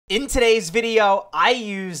In today's video, I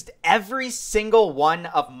used every single one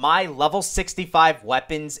of my level 65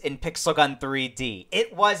 weapons in Pixel Gun 3D.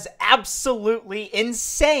 It was absolutely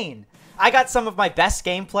insane. I got some of my best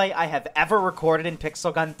gameplay I have ever recorded in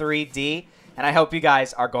Pixel Gun 3D, and I hope you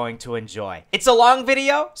guys are going to enjoy. It's a long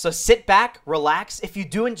video, so sit back, relax. If you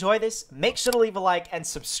do enjoy this, make sure to leave a like and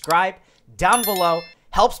subscribe down below.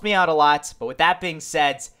 Helps me out a lot, but with that being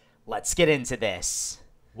said, let's get into this.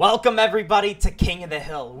 Welcome everybody to King of the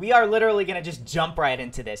Hill. We are literally gonna just jump right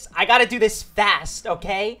into this. I gotta do this fast,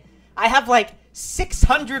 okay? I have like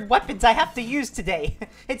 600 weapons I have to use today.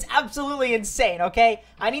 It's absolutely insane, okay?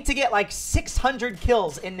 I need to get like 600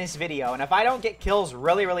 kills in this video, and if I don't get kills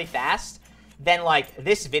really fast, then like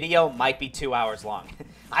this video might be 2 hours long.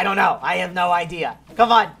 I don't know. I have no idea.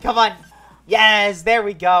 Come on, come on. Yes, there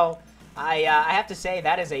we go. I have to say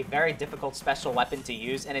that is a very difficult special weapon to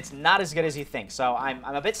use, and it's not as good as you think. So I'm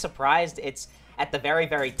a bit surprised it's at the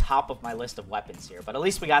very top of my list of weapons here. But at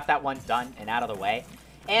least we got that one done and out of the way.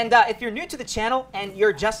 And if you're new to the channel and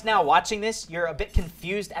you're just now watching this, you're a bit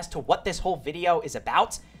confused as to what this whole video is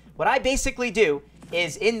about. What I basically do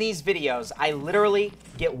is in these videos, I literally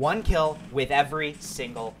get one kill with every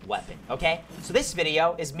single weapon, okay? So this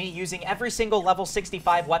video is me using every single level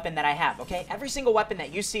 65 weapon that I have, okay? Every single weapon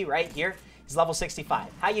that you see right here is level 65.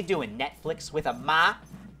 How you doing, Netflix with a ma?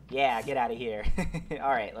 Yeah, get out of here.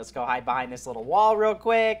 All right, let's go hide behind this little wall real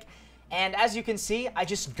quick. And as you can see, I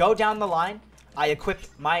just go down the line. I equip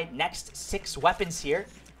my next 6 weapons here.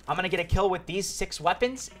 I'm gonna get a kill with these 6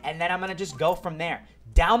 weapons, and then I'm gonna just go from there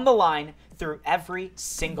down the line through every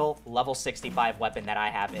single level 65 weapon that I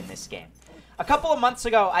have in this game. A couple of months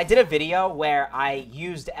ago, I did a video where I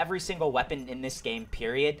used every single weapon in this game,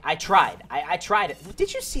 period. I tried. I tried it.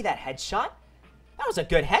 Did you see that headshot? That was a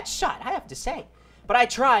good headshot, I have to say. But I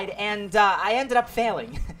tried, and I ended up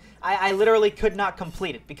failing. I literally could not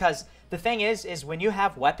complete it, because the thing is when you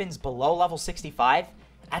have weapons below level 65,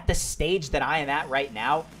 at the stage that I am at right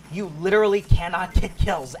now, you literally cannot get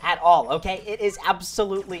kills at all, okay? It is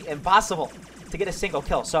absolutely impossible to get a single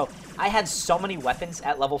kill. So I had so many weapons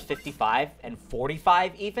at level 55 and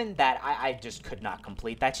 45 even that I just could not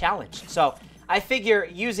complete that challenge. So I figure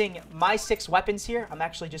using my 6 weapons here, I'm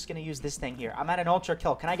actually just going to use this thing here. I'm at an ultra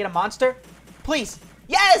kill. Can I get a monster? Please.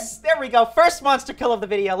 Yes! There we go. First monster kill of the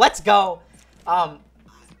video. Let's go. I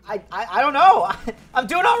don't know. I'm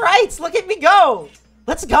doing all right. Look at me go.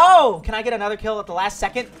 Let's go! Can I get another kill at the last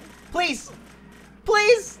second? Please!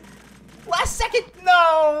 Please! Last second!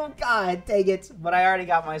 No! God dang it. But I already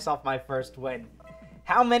got myself my first win.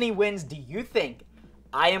 How many wins do you think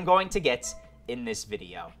I am going to get in this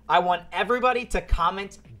video? I want everybody to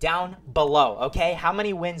comment down below, okay? How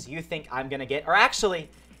many wins you think I'm gonna get? Or actually,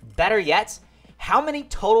 better yet, how many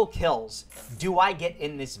total kills do I get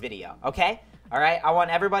in this video, okay? Alright, I want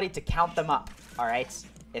everybody to count them up, alright?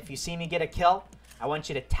 If you see me get a kill, I want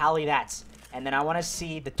you to tally that, and then I want to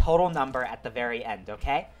see the total number at the very end,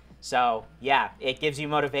 okay? So, yeah, it gives you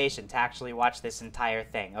motivation to actually watch this entire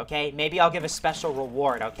thing, okay? Maybe I'll give a special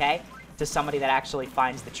reward, okay, to somebody that actually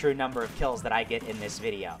finds the true number of kills that I get in this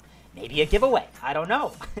video. Maybe a giveaway. I don't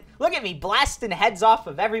know. Look at me blasting heads off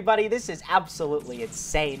of everybody. This is absolutely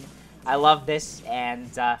insane. I love this,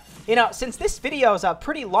 and, you know, since this video is a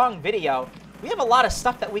pretty long video, we have a lot of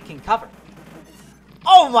stuff that we can cover.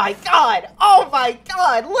 Oh my god! Oh my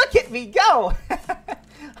god! Look at me go!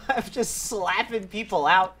 I'm just slapping people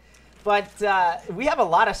out. But we have a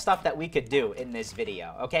lot of stuff that we could do in this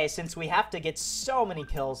video, okay? Since we have to get so many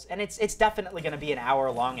kills, and it's definitely going to be an hour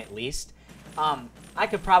long at least. I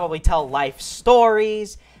could probably tell life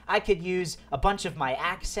stories. I could use a bunch of my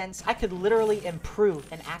accents. I could literally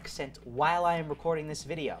improve an accent while I am recording this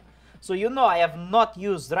video. So you know I have not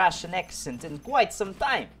used Russian accent in quite some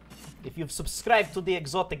time. If you've subscribed to the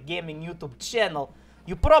Exotic Gaming YouTube channel,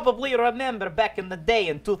 you probably remember back in the day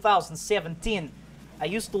in 2017, I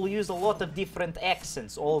used to use a lot of different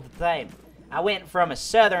accents all the time. I went from a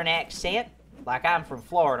southern accent, like I'm from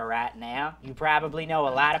Florida right now. You probably know a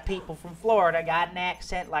lot of people from Florida got an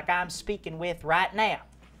accent like I'm speaking with right now.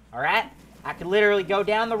 Alright? I could literally go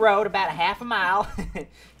down the road about a half a mile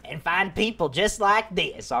and find people just like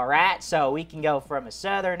this, alright? So we can go from a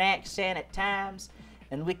southern accent at times,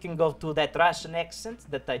 and we can go to that Russian accent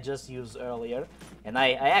that I just used earlier. And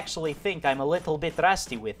I actually think I'm a little bit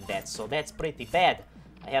rusty with that, so that's pretty bad.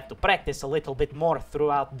 I have to practice a little bit more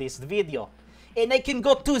throughout this video. And I can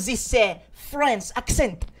go to this French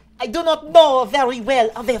accent. I do not know very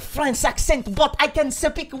well of a French accent, but I can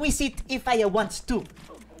speak with it if I want to.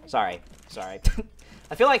 Sorry.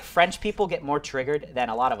 I feel like French people get more triggered than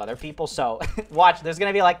a lot of other people, so watch. There's going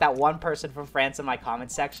to be like that one person from France in my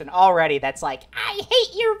comment section already that's like, I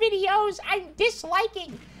hate your videos. I'm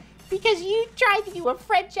disliking because you tried to do a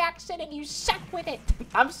French accent and you suck with it.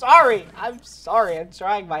 I'm sorry. I'm sorry. I'm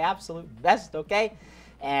trying my absolute best, okay?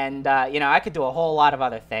 And, you know, I could do a whole lot of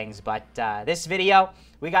other things, but this video,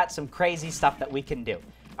 we got some crazy stuff that we can do,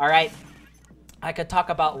 all right? I could talk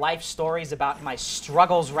about life stories, about my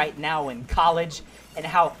struggles right now in college, and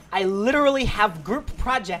how I literally have group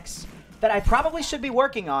projects that I probably should be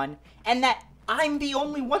working on, and that I'm the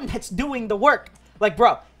only one that's doing the work. Like,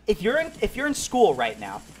 bro, if you're in school right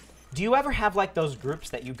now, do you ever have like those groups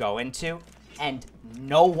that you go into and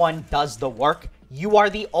no one does the work? You are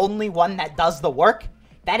the only one that does the work?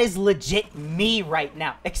 That is legit me right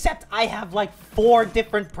now. Except I have like 4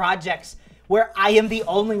 different projects where I am the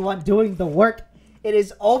only one doing the work. It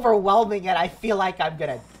is overwhelming and I feel like I'm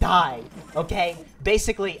gonna die, okay?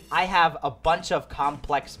 Basically, I have a bunch of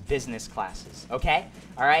complex business classes, okay?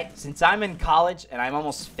 All right, since I'm in college and I'm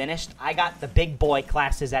almost finished, I got the big boy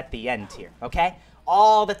classes at the end here, okay?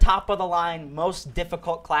 All the top of the line, most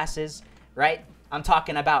difficult classes, right? I'm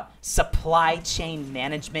talking about supply chain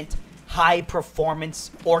management, high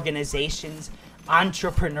performance organizations,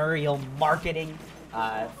 entrepreneurial marketing,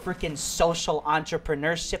 freaking social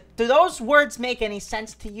entrepreneurship. Do those words make any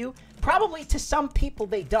sense to you? Probably to some people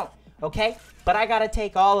they don't, okay? But I gotta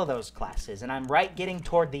take all of those classes, and I'm right getting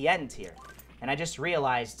toward the end here. And I just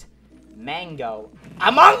realized, Mango,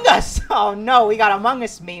 Among Us! Oh no, we got Among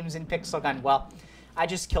Us memes in Pixel Gun. Well, I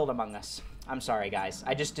just killed Among Us. I'm sorry, guys.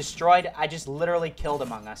 I just literally killed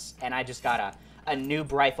Among Us, and I just got a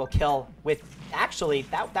noob rifle kill with, actually,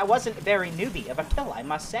 that wasn't very newbie of a kill, I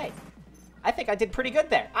must say. I think I did pretty good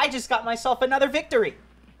there. I just got myself another victory.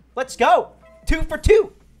 Let's go. 2 for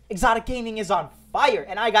 2. Exotic Gaming is on fire,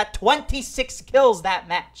 and I got 26 kills that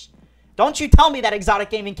match. Don't you tell me that Exotic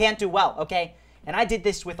Gaming can't do well, okay? And I did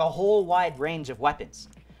this with a whole wide range of weapons.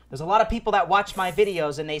 There's a lot of people that watch my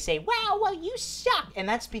videos and they say, wow, well, you suck. And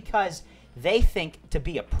that's because they think to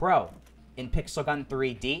be a pro in Pixel Gun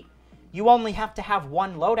 3D, you only have to have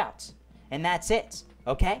 1 loadout, and that's it,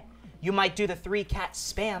 okay? You might do the 3-cat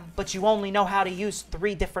spam, but you only know how to use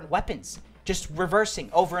 3 different weapons, just reversing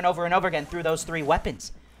over and over and over again through those 3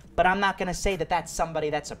 weapons. But I'm not going to say that that's somebody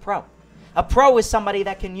that's a pro. A pro is somebody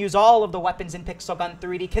that can use all of the weapons in Pixel Gun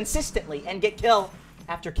 3D consistently and get kill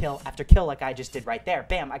after kill after kill like I just did right there.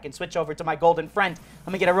 Bam, I can switch over to my golden friend.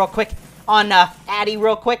 Let me get a real quick on Addy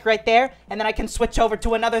real quick right there. And then I can switch over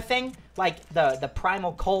to another thing like the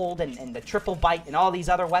Primal Cold and the Triple Bite and all these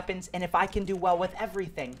other weapons. And if I can do well with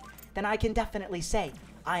everything, then I can definitely say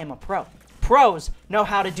I am a pro. Pros know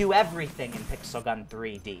how to do everything in Pixel Gun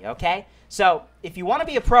 3D, okay? So, if you want to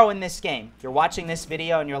be a pro in this game, you're watching this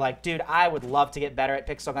video and you're like, dude, I would love to get better at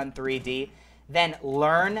Pixel Gun 3D, then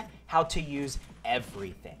learn how to use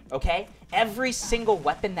everything, okay? Every single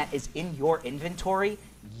weapon that is in your inventory,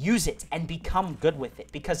 use it and become good with it.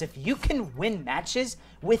 Because if you can win matches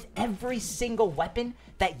with every single weapon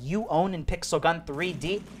that you own in Pixel Gun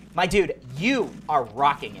 3D, my dude, you are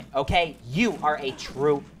rocking it, okay? You are a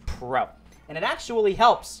true pro. And it actually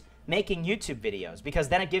helps making YouTube videos because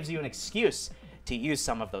then it gives you an excuse to use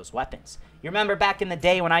some of those weapons. You remember back in the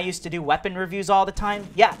day when I used to do weapon reviews all the time?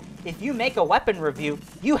 Yeah, if you make a weapon review,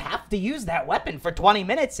 you have to use that weapon for 20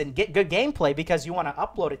 minutes and get good gameplay because you want to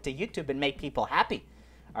upload it to YouTube and make people happy.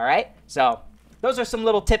 All right? So, those are some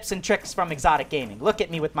little tips and tricks from Exotic Gaming. Look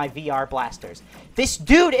at me with my VR blasters. This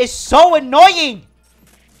dude is so annoying!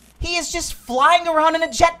 He is just flying around in a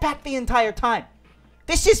jetpack the entire time.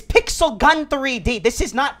 This is Pixel Gun 3D. This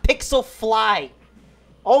is not Pixel Fly.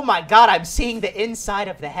 Oh my god, I'm seeing the inside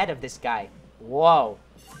of the head of this guy. Whoa.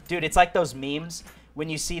 Dude, it's like those memes when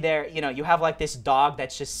you see there, you know, you have like this dog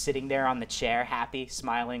that's just sitting there on the chair, happy,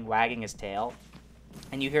 smiling, wagging his tail.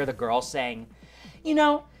 And you hear the girl saying, you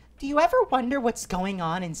know, do you ever wonder what's going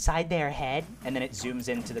on inside their head? And then it zooms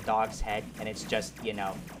into the dog's head, and it's just, you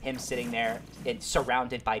know, him sitting there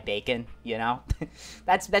surrounded by bacon, you know?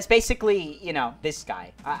 That's basically, you know, this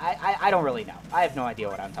guy. I don't really know. I have no idea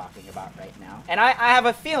what I'm talking about right now. And I have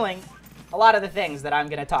a feeling a lot of the things that I'm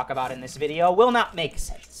going to talk about in this video will not make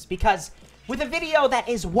sense. Because with a video that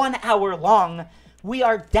is 1 hour long, we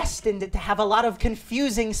are destined to have a lot of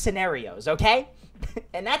confusing scenarios, okay?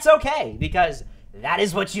 And that's okay, because that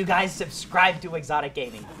is what you guys subscribe to Exotic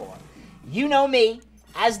Gaming for. You know me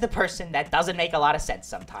as the person that doesn't make a lot of sense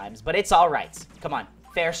sometimes, but it's alright. Come on,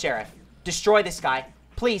 fair sheriff. Destroy this guy.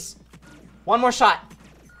 Please. One more shot.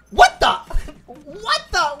 What the?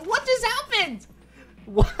 What just happened?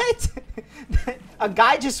 What? A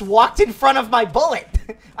guy just walked in front of my bullet.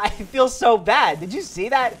 I feel so bad. Did you see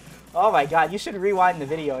that? Oh my god, you should rewind the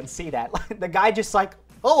video and see that. The guy just like,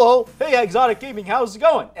 hello, hey Exotic Gaming, how's it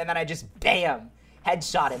going? And then I just, bam,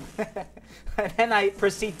 headshot him. And then I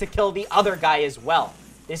proceed to kill the other guy as well.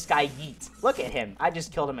 This guy Yeet. Look at him. I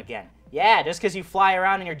just killed him again. Yeah, just because you fly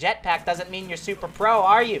around in your jetpack doesn't mean you're super pro,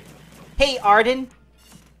 are you? Hey, Arden.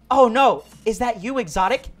 Oh no, is that you,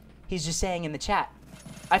 Exotic? He's just saying in the chat.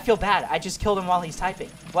 I feel bad. I just killed him while he's typing.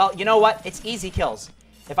 Well, you know what? It's easy kills.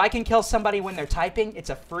 If I can kill somebody when they're typing, it's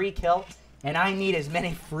a free kill. And I need as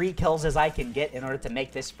many free kills as I can get in order to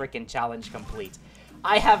make this freaking challenge complete.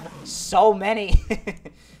 I have so many.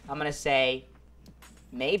 I'm going to say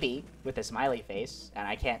maybe with a smiley face, and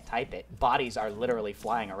I can't type it. Bodies are literally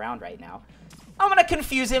flying around right now. I'm going to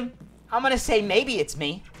confuse him. I'm going to say maybe it's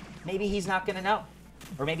me. Maybe he's not going to know.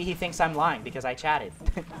 Or maybe he thinks I'm lying because I chatted.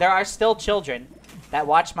 There are still children that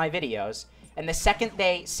watch my videos, and the second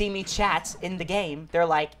they see me chat in the game, they're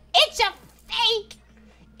like, it's a fake!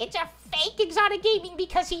 It's a fake Exotic Gaming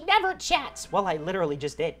because he never chats. Well, I literally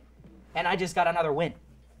just did. And I just got another win.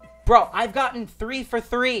 Bro, I've gotten 3 for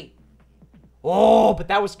 3. Oh, but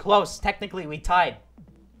that was close. Technically, we tied.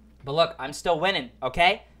 But look, I'm still winning,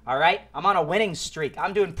 okay? All right? I'm on a winning streak.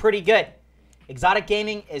 I'm doing pretty good. Exotic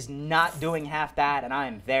Gaming is not doing half bad, and I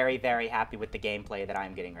am very, very happy with the gameplay that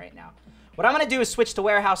I'm getting right now. What I'm going to do is switch to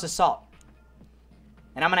Warehouse Assault.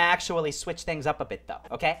 And I'm going to actually switch things up a bit, though,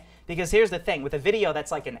 okay? Because here's the thing. With a video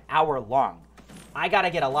that's like an hour long, I got to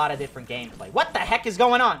get a lot of different gameplay. What the heck is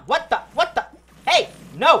going on? What the? Hey,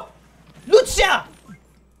 no. Lucia!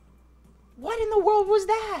 What in the world was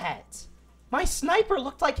that? My sniper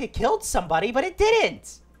looked like it killed somebody, but it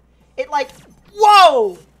didn't. It like,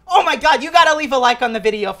 whoa! Oh my god, you got to leave a like on the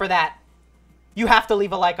video for that. You have to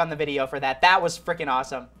leave a like on the video for that. That was freaking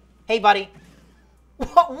awesome. Hey, buddy.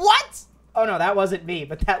 What? Oh, no, that wasn't me,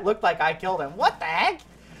 but that looked like I killed him. What the heck?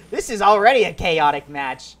 This is already a chaotic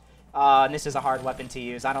match. And this is a hard weapon to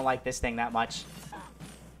use. I don't like this thing that much.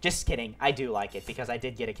 Just kidding. I do like it because I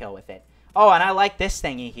did get a kill with it. Oh, and I like this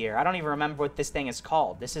thingy here. I don't even remember what this thing is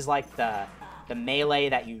called. This is like the melee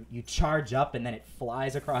that you charge up and then it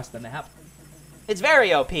flies across the map. It's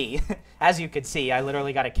very OP. As you could see, I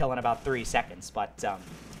literally got a kill in about 3 seconds. But,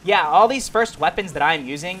 yeah, all these first weapons that I'm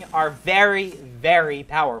using are very, very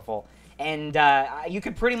powerful. And you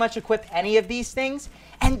could pretty much equip any of these things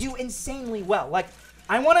and do insanely well. Like,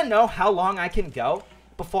 I want to know how long I can go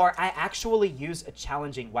before I actually use a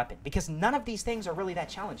challenging weapon. Because none of these things are really that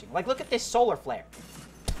challenging. Like, look at this solar flare.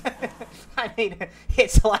 I mean,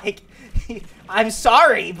 it's like, I'm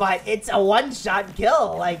sorry, but it's a one-shot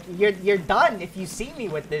kill. Like, you're done if you see me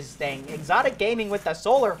with this thing. Exotic Gaming with the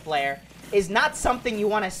solar flare is not something you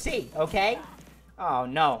want to see, okay? Oh,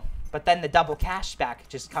 no. But then the double cashback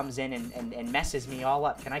just comes in and messes me all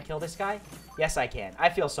up. Can I kill this guy? Yes, I can. I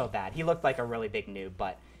feel so bad. He looked like a really big noob,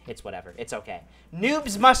 but it's whatever. It's okay.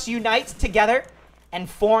 Noobs must unite together and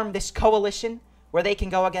form this coalition where they can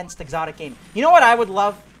go against Exotic Gaming. You know what I would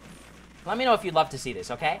love? Let me know if you'd love to see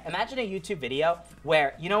this, okay? Imagine a YouTube video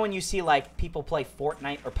where, you know when you see, like, people play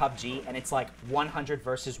Fortnite or PUBG, and it's, like, 100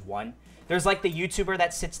 versus 1? There's, like, the YouTuber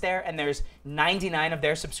that sits there, and there's 99 of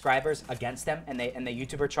their subscribers against them, and the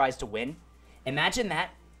YouTuber tries to win. Imagine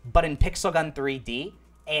that, but in Pixel Gun 3D,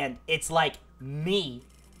 and it's, like, me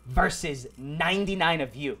versus 99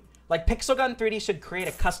 of you. Like, Pixel Gun 3D should create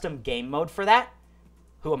a custom game mode for that.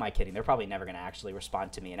 Who am I kidding? They're probably never going to actually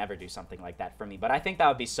respond to me and ever do something like that for me. But I think that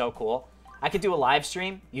would be so cool. I could do a live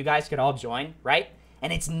stream. You guys could all join, right?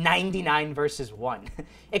 And it's 99 versus 1.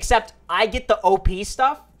 Except I get the OP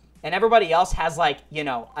stuff, and everybody else has, like, you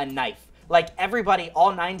know, a knife. Like, everybody,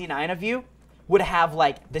 all 99 of you, would have,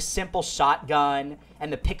 like, the simple shotgun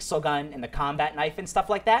and the pixel gun and the combat knife and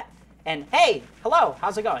stuff like that. And, hey, hello,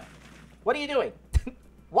 how's it going? What are you doing?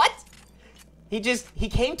 What? He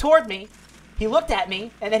came toward me. He looked at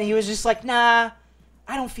me, and then he was just like, nah,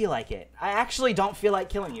 I don't feel like it. I actually don't feel like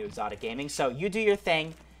killing you, Exotic Gaming, so you do your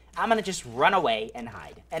thing. I'm going to just run away and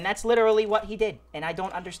hide. And that's literally what he did, and I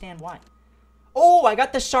don't understand why. Oh, I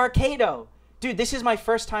got the Sharkado. Dude, this is my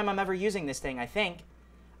first time I'm ever using this thing, I think.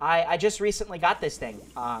 I just recently got this thing.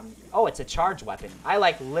 Oh, it's a charge weapon. I,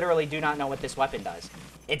 like, literally do not know what this weapon does.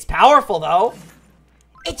 It's powerful, though.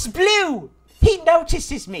 It's blue. He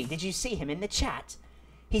notices me. Did you see him in the chat?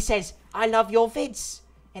 He says, I love your vids,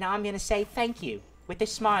 and I'm going to say thank you with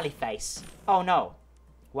this smiley face. Oh, no.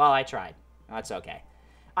 Well, I tried. That's okay.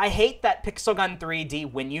 I hate that Pixel Gun 3D,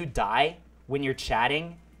 when you die, when you're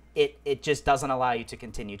chatting, it just doesn't allow you to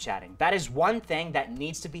continue chatting. That is one thing that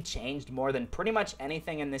needs to be changed more than pretty much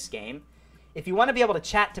anything in this game. If you want to be able to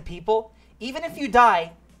chat to people, even if you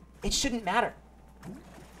die, it shouldn't matter.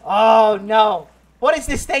 Oh, no. What is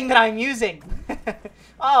this thing that I'm using?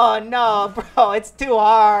 Oh, no, bro. It's too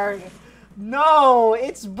hard. No,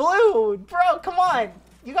 it's blue. Bro, come on.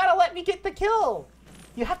 You gotta let me get the kill.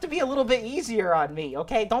 You have to be a little bit easier on me,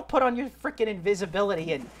 okay? Don't put on your freaking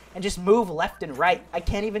invisibility and just move left and right. I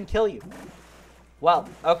can't even kill you. Well,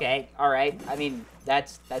 okay, all right. I mean,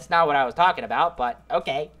 that's not what I was talking about, but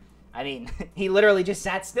okay. I mean, he literally just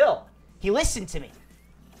sat still. He listened to me.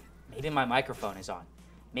 Maybe my microphone is on.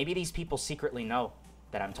 Maybe these people secretly know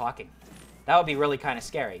that I'm talking. That would be really kind of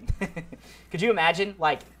scary. Could you imagine,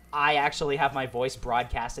 like, I actually have my voice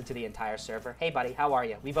broadcasted to the entire server? Hey, buddy, how are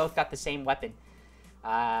you? We both got the same weapon.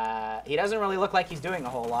 He doesn't really look like he's doing a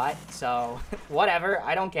whole lot, so whatever.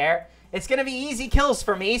 I don't care. It's going to be easy kills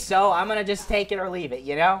for me, so I'm going to just take it or leave it,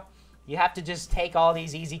 you know? You have to just take all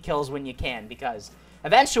these easy kills when you can, because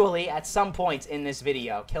eventually, at some point in this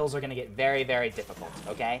video, kills are going to get very, very difficult,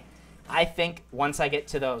 okay? I think once I get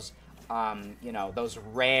to those, you know, those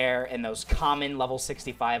rare and those common level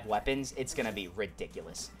 65 weapons, it's going to be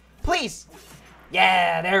ridiculous. Please!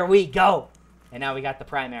 Yeah, there we go! And now we got the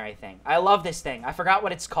primary thing. I love this thing. I forgot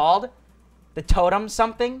what it's called. The totem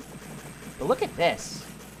something. But look at this.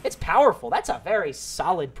 It's powerful. That's a very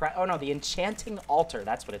solid oh no, the enchanting altar.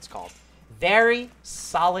 That's what it's called. Very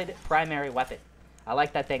solid primary weapon. I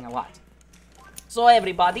like that thing a lot. So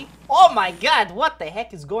everybody, oh my god, what the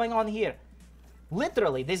heck is going on here?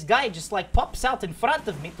 Literally, this guy just like pops out in front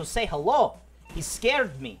of me to say hello. He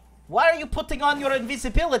scared me. Why are you putting on your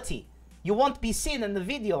invisibility? You won't be seen in the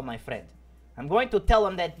video, my friend. I'm going to tell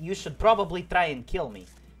him that you should probably try and kill me.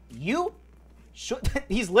 You should...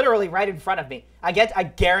 He's literally right in front of me. I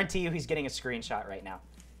guarantee you he's getting a screenshot right now.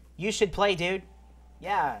 You should play, dude.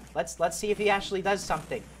 Yeah, let's see if he actually does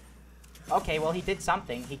something. Okay, well, he did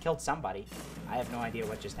something. He killed somebody. I have no idea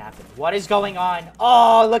what just happened. What is going on?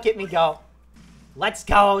 Oh, look at me go. Let's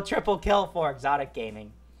go. Triple kill for Exotic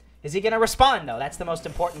Gaming. Is he going to respond, though? That's the most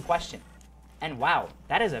important question. And wow,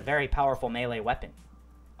 that is a very powerful melee weapon.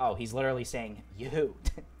 Oh, he's literally saying, you.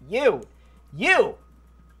 You.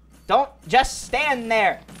 Don't just stand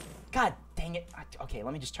there. God dang it. Okay,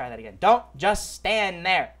 let me just try that again. Don't just stand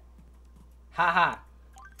there. Haha.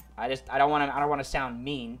 I don't want to sound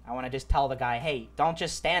mean. I want to just tell the guy, hey, don't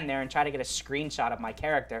just stand there and try to get a screenshot of my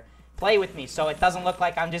character. Play with me so it doesn't look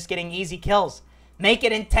like I'm just getting easy kills. Make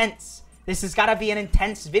it intense. This has got to be an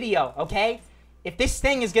intense video, okay? If this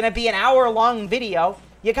thing is going to be an hour-long video,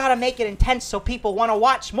 you got to make it intense so people want to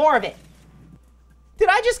watch more of it. Did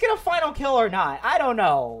I just get a final kill or not? I don't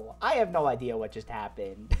know. I have no idea what just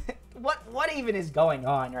happened. What even is going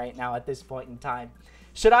on right now at this point in time?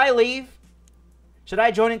 Should I leave? Should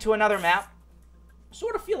I join into another map?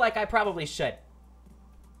 Sort of feel like I probably should.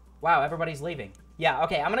 Wow, everybody's leaving. Yeah,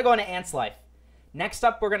 okay, I'm going to go into Ant's Life. Next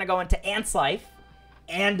up, we're going to go into Ant's Life.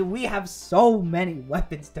 And we have so many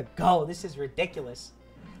weapons to go. This is ridiculous.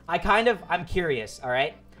 I'm curious, all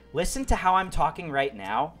right? Listen to how I'm talking right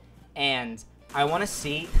now. And I want to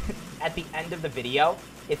see at the end of the video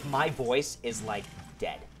if my voice is, like,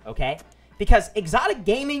 dead, okay? Because Exotic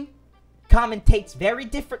Gaming commentates very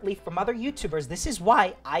differently from other YouTubers. This is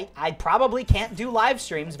why I probably can't do live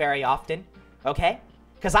streams very often, okay?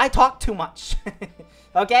 Because I talk too much,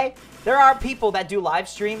 okay? There are people that do live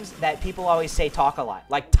streams that people always say talk a lot,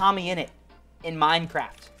 like Tommy Innit in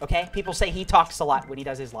Minecraft, okay? People say he talks a lot when he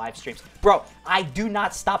does his live streams. Bro, I do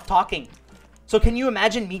not stop talking. So can you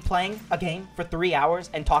imagine me playing a game for 3 hours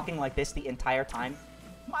and talking like this the entire time?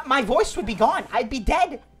 My voice would be gone. I'd be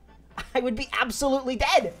dead. I would be absolutely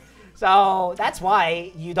dead. So that's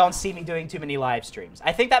why you don't see me doing too many live streams.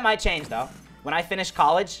 I think that might change, though. When I finish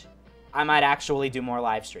college, I might actually do more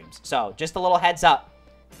live streams. So just a little heads up.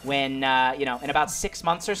 When, you know, in about 6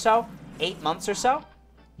 months or so, 8 months or so,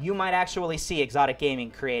 you might actually see Exotic Gaming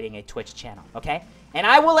creating a Twitch channel, okay? And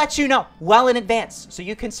I will let you know well in advance so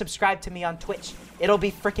you can subscribe to me on Twitch. It'll be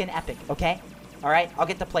freaking epic, okay? All right? I'll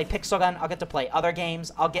get to play Pixel Gun. I'll get to play other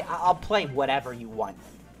games. I'll play whatever you want.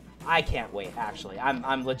 I can't wait, actually.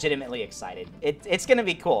 I'm legitimately excited. It's going to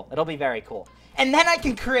be cool. It'll be very cool. And then I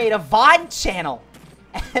can create a VOD channel.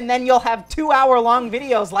 And then you'll have 2-hour-long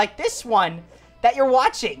videos like this one that you're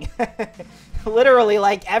watching. Literally,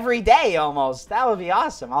 like, every day, almost. That would be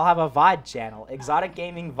awesome. I'll have a VOD channel. Exotic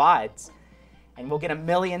Gaming VODs. And we'll get 1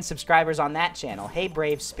 million subscribers on that channel. Hey,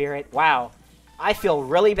 Brave Spirit. Wow. I feel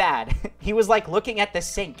really bad. He was, like, looking at the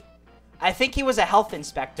sink. I think he was a health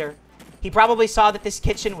inspector. He probably saw that this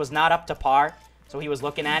kitchen was not up to par. So he was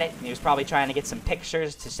looking at it, and he was probably trying to get some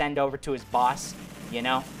pictures to send over to his boss, you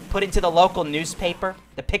know? Put into the local newspaper,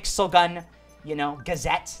 the Pixel Gun, you know,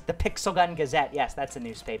 Gazette. The Pixel Gun Gazette. Yes, that's a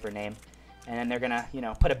newspaper name. And then they're gonna, you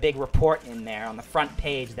know, put a big report in there on the front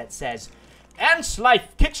page that says, Ants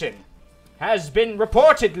Life Kitchen has been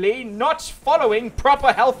reportedly not following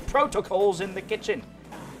proper health protocols in the kitchen.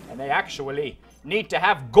 And they actually need to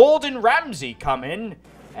have Gordon Ramsay come in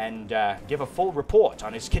and give a full report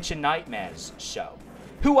on his Kitchen Nightmares show.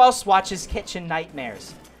 Who else watches Kitchen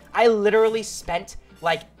Nightmares? I literally spent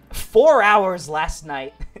like 4 hours last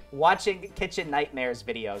night watching Kitchen Nightmares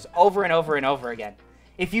videos over and over and over again.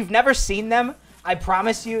 If you've never seen them, I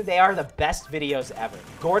promise you they are the best videos ever.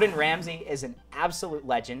 Gordon Ramsay is an absolute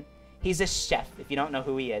legend. He's a chef, if you don't know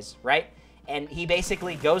who he is, right? And he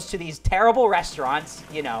basically goes to these terrible restaurants,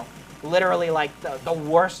 you know, literally like the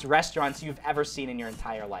worst restaurants you've ever seen in your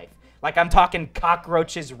entire life. Like, I'm talking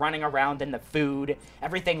cockroaches running around in the food.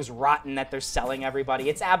 Everything's rotten that they're selling everybody.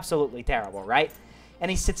 It's absolutely terrible, right? And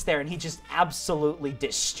he sits there and he just absolutely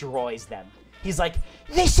destroys them. He's like,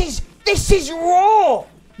 this is raw!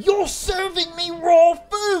 You're serving me raw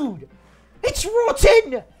food! It's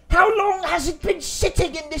rotten! How long has it been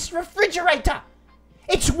sitting in this refrigerator?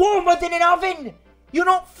 It's warmer than an oven! You're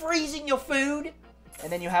not freezing your food!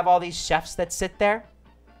 And then you have all these chefs that sit there.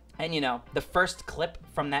 And, you know, the first clip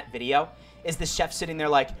from that video is the chef sitting there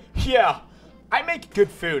like, yeah, I make good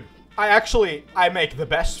food. I make the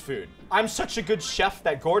best food. I'm such a good chef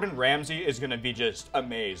that Gordon Ramsay is going to be just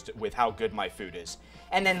amazed with how good my food is.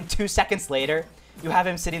 And then 2 seconds later, you have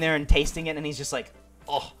him sitting there and tasting it, and he's just like,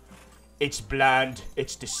 oh, it's bland.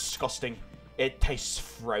 It's disgusting. It tastes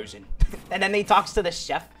frozen. And then he talks to the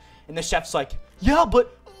chef, and the chef's like, yeah,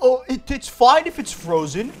 but it's fine if it's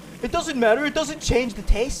frozen. It doesn't matter. It doesn't change the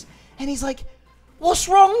taste. And he's like, what's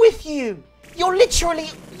wrong with you? You're literally,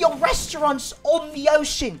 your restaurant's on the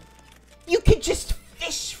ocean. You can just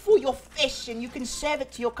fish for your fish and you can serve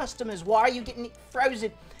it to your customers. Why are you getting it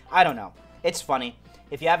frozen? I don't know. It's funny.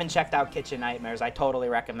 If you haven't checked out Kitchen Nightmares, I totally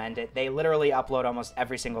recommend it. They literally upload almost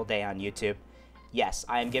every single day on YouTube. Yes,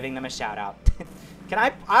 I am giving them a shout out.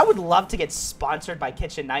 I would love to get sponsored by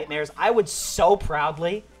Kitchen Nightmares. I would so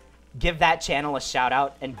proudly give that channel a shout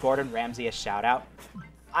out and Gordon Ramsay a shout out.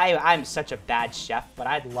 I'm such a bad chef, but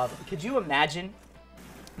I'd love it. Could you imagine?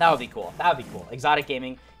 That would be cool. That would be cool. Exotic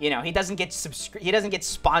Gaming, you know, he doesn't get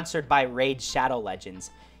sponsored by Raid Shadow Legends.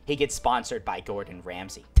 He gets sponsored by Gordon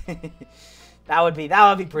Ramsay. That would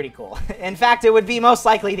be pretty cool. In fact, it would be most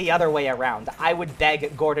likely the other way around. I would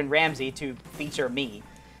beg Gordon Ramsay to feature me,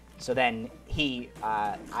 so then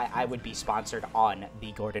I would be sponsored on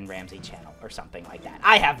the Gordon Ramsay channel or something like that.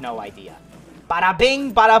 I have no idea. Bada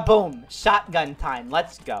bing, bada boom. Shotgun time.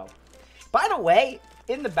 Let's go. By the way,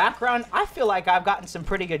 in the background, I feel like I've gotten some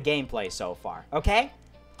pretty good gameplay so far, okay?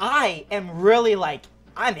 I am really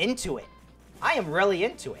I'm into it. I am really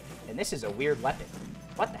into it. And this is a weird weapon.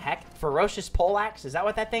 What the heck? Ferocious Poleaxe? Is that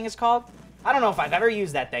what that thing is called? I don't know if I've ever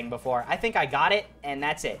used that thing before. I think I got it, and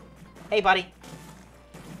that's it. Hey, buddy.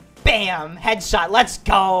 Bam! Headshot. Let's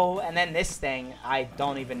go! And then this thing, I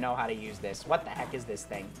don't even know how to use this. What the heck is this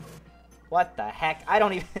thing? What the heck? I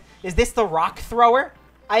don't even... Is this the rock thrower?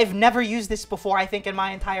 I've never used this before, I think, in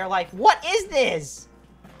my entire life. What is this?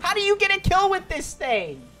 How do you get a kill with this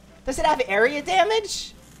thing? Does it have area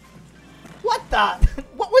damage? What the...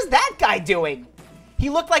 What was that guy doing? He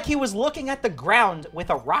looked like he was looking at the ground with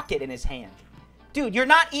a rocket in his hand. Dude, you're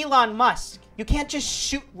not Elon Musk. You can't just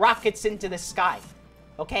shoot rockets into the sky.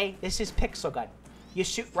 Okay? This is Pixel Gun. You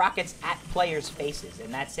shoot rockets at players' faces,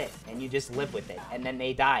 and that's it. And you just live with it. And then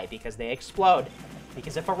they die because they explode.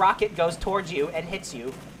 Because if a rocket goes towards you and hits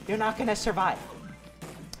you, you're not going to survive.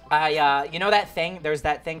 You know that thing? There's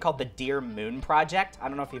that thing called the Dear Moon Project. I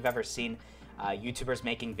don't know if you've ever seen YouTubers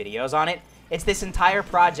making videos on it. It's this entire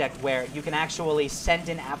project where you can actually send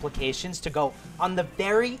in applications to go on the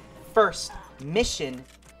very first mission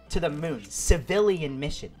to the moon. Civilian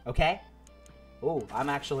mission, okay? Ooh, I'm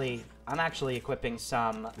actually equipping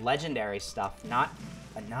some legendary stuff, not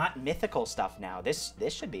mythical stuff now. This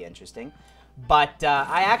should be interesting. But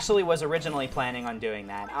I actually was originally planning on doing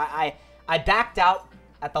that. I backed out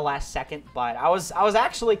at the last second, but I was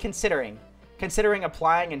actually considering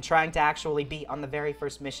applying and trying to actually be on the very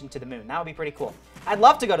first mission to the moon. That would be pretty cool. I'd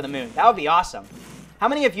love to go to the moon. That would be awesome. How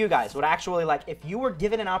many of you guys would actually like, if you were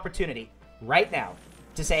given an opportunity right now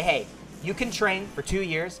to say, hey, you can train for 2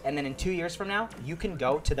 years, and then in 2 years from now, you can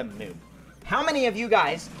go to the moon. How many of you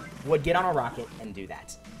guys would get on a rocket and do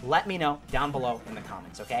that? Let me know down below in the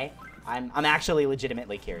comments, okay? I'm actually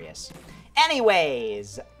legitimately curious.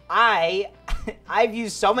 Anyways, I've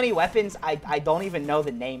used so many weapons I don't even know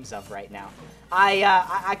the names of right now.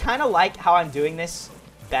 I kind of like how I'm doing this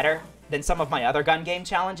better than some of my other gun game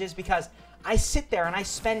challenges because I sit there and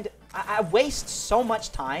I waste so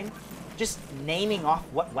much time just naming off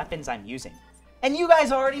what weapons I'm using. And you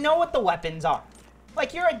guys already know what the weapons are.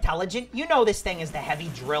 Like, you're intelligent. You know this thing is the heavy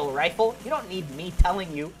drill rifle. You don't need me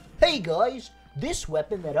telling you, hey guys, this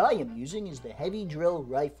weapon that I am using is the heavy drill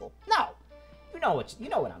rifle. No. You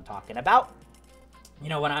know what I'm talking about. You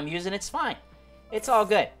know what I'm using, it's fine. It's all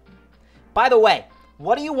good. By the way,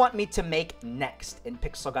 what do you want me to make next in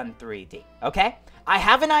Pixel Gun 3D? Okay? I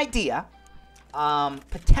have an idea,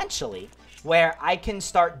 potentially, where I can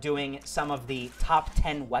start doing some of the top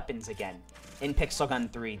 10 weapons again in Pixel Gun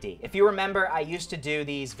 3D. If you remember, I used to do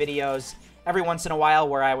these videos every once in a while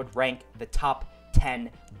where I would rank the top 10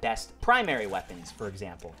 best primary weapons, for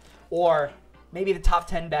example. Or maybe the top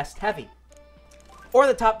 10 best heavy. Or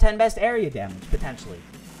the top 10 best area damage, potentially.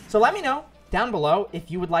 So let me know down below if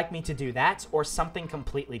you would like me to do that or something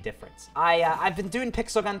completely different. I've been doing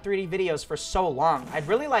Pixel Gun 3D videos for so long, I'd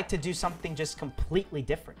really like to do something just completely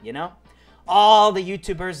different, you know? All the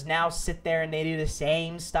YouTubers now sit there and they do the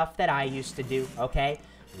same stuff that I used to do, okay?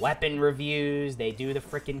 Weapon reviews, they do the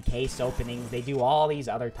freaking case openings, they do all these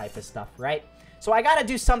other type of stuff, right? So I gotta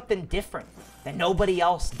do something different that nobody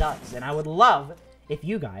else does, and I would love if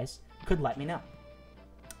you guys could let me know.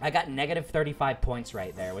 I got negative 35 points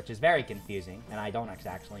right there, which is very confusing, and I don't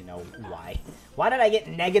actually know why. Why did I get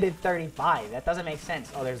negative 35? That doesn't make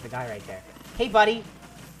sense. Oh, there's the guy right there. Hey, buddy.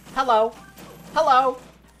 Hello. Hello.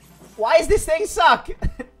 Why does this thing suck?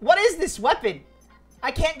 What is this weapon? I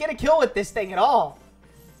can't get a kill with this thing at all.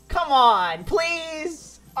 Come on,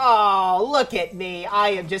 please. Oh, look at me. I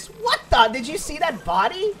am just... What the? Did you see that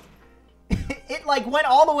body? It, like, went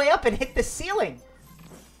all the way up and hit the ceiling.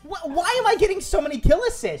 Why am I getting so many kill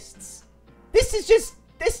assists? This is just...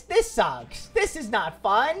 This sucks. This is not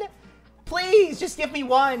fun. Please, just give me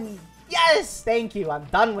one. Yes, thank you. I'm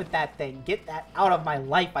done with that thing. Get that out of my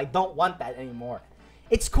life. I don't want that anymore.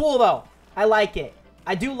 It's cool, though. I like it.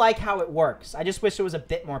 I do like how it works. I just wish it was a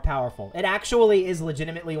bit more powerful. It actually is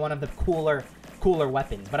legitimately one of the cooler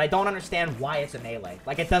weapons, but I don't understand why it's a melee.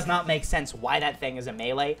 Like, it does not make sense why that thing is a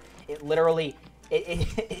melee. It literally...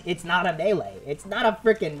 It's not a melee. It's not a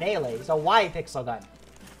freaking melee. So why Pixel Gun?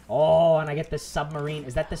 Oh, and I get the submarine.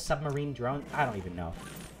 Is that the submarine drone? I don't even know.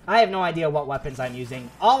 I have no idea what weapons I'm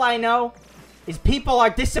using. All I know is people are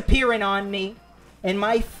disappearing on me. And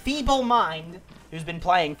my feeble mind, who's been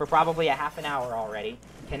playing for probably a half an hour already,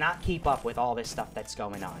 cannot keep up with all this stuff that's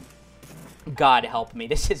going on. God help me.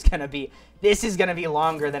 This is gonna be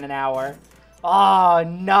longer than an hour. Oh,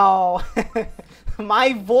 no.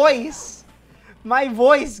 My voice,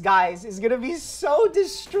 guys, is gonna be so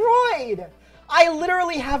destroyed. I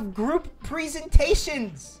literally have group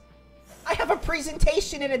presentations. I have a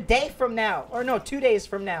presentation in a day from now. Or no, 2 days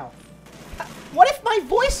from now. What if my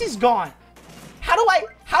voice is gone? How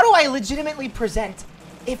do I legitimately present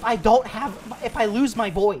if I lose my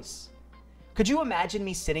voice? Could you imagine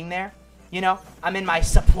me sitting there? You know, I'm in my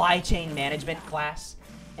supply chain management class,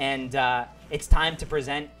 and it's time to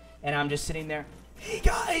present, and I'm just sitting there. Hey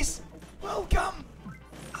guys, welcome.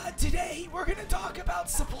 Today we're gonna talk about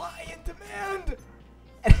supply and demand.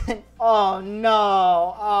 Oh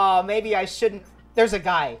no. Oh, maybe I shouldn't. There's a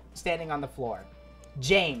guy standing on the floor.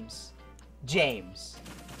 James.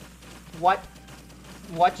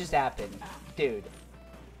 What just happened? Dude.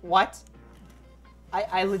 What?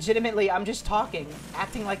 I legitimately, I'm just talking,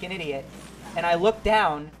 acting like an idiot, and I look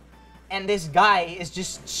down, and this guy is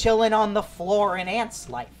just chilling on the floor in Ant's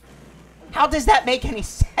life. How does that make any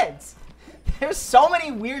sense? There's so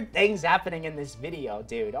many weird things happening in this video,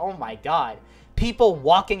 dude. Oh my god. People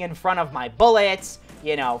walking in front of my bullets,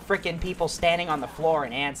 you know, freaking people standing on the floor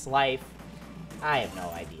in Ant's life. I have no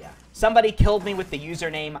idea. Somebody killed me with the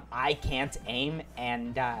username I can't aim,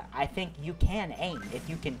 and I think you can aim if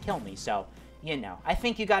you can kill me, so, you know. I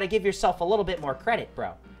think you gotta give yourself a little bit more credit,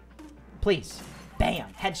 bro. Please.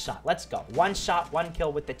 Bam. Headshot. Let's go. One shot, one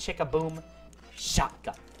kill with the Chickaboom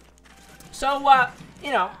shotgun. So,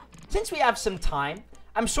 you know, since we have some time,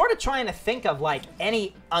 I'm sort of trying to think of, like,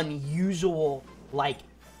 any unusual, like,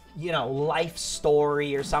 you know, life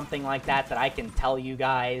story or something like that that I can tell you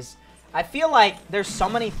guys. I feel like there's so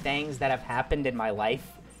many things that have happened in my life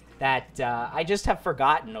that I just have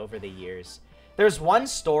forgotten over the years. There's one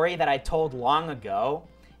story that I told long ago,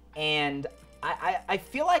 and I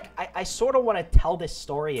feel like I sort of want to tell this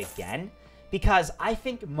story again because I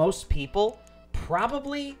think most people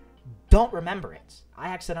probably don't remember it. I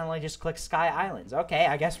accidentally just clicked Sky Islands. Okay,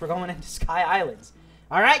 I guess we're going into Sky Islands.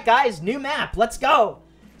 All right, guys, new map. Let's go.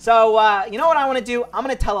 So, you know what I want to do? I'm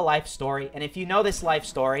going to tell a life story, and if you know this life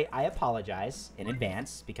story, I apologize in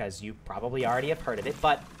advance because you probably already have heard of it,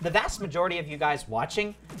 but the vast majority of you guys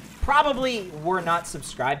watching probably were not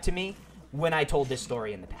subscribed to me when I told this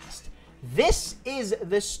story in the past. This is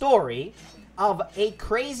the story of a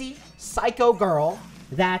crazy psycho girl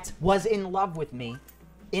that was in love with me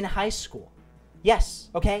in high school. Yes,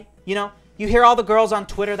 okay? You know, you hear all the girls on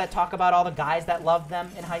Twitter that talk about all the guys that love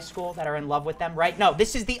them in high school, that are in love with them, right? No,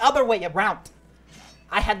 this is the other way around.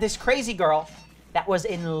 I had this crazy girl that was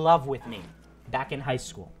in love with me back in high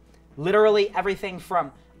school. Literally everything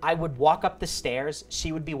from I would walk up the stairs,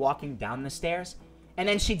 she would be walking down the stairs, and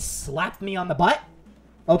then she'd slap me on the butt,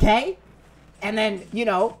 okay? And then, you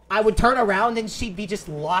know, I would turn around and she'd be just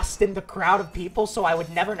lost in the crowd of people, so I would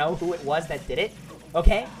never know who it was that did it,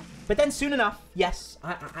 okay? But then soon enough, yes,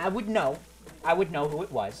 I would know. I would know who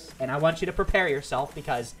it was, and I want you to prepare yourself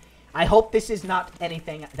because I hope this is not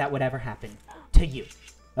anything that would ever happen to you,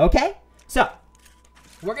 okay? So,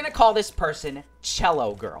 we're going to call this person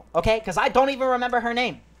Cello Girl, okay? Because I don't even remember her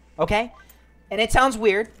name, okay? And it sounds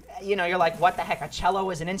weird. You know, you're like, what the heck? A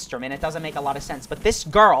cello is an instrument. It doesn't make a lot of sense. But this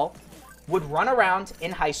girl would run around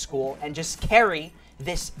in high school and just carry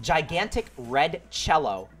this gigantic red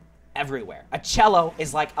cello everywhere. A cello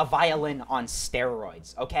is like a violin on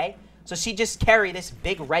steroids, okay? So she'd just carry this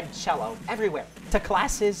big red cello everywhere. To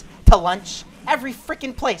classes, to lunch, every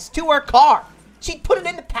freaking place, to her car. She'd put it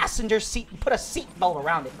in the passenger seat and put a seatbelt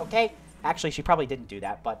around it, okay? Actually, she probably didn't do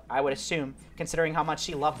that, but I would assume, considering how much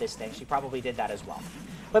she loved this thing, she probably did that as well.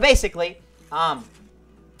 But basically, I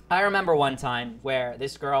remember one time where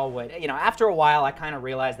this girl would, you know, after a while, I kind of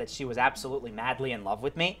realized that she was absolutely madly in love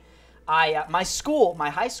with me. My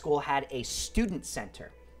high school had a student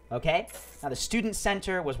center, okay? Now, the student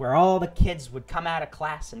center was where all the kids would come out of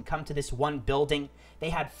class and come to this one building. They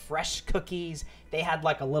had fresh cookies. They had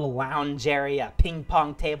like a little lounge area, a ping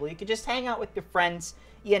pong table. You could just hang out with your friends,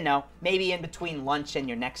 you know, maybe in between lunch and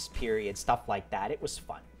your next period, stuff like that. It was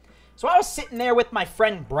fun. So I was sitting there with my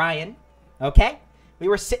friend Brian, okay? We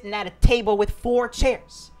were sitting at a table with 4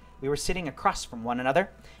 chairs. We were sitting across from one another,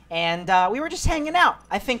 and we were just hanging out.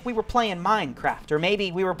 I think we were playing Minecraft, or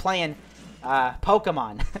maybe we were playing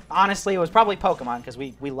Pokemon. Honestly, it was probably Pokemon, because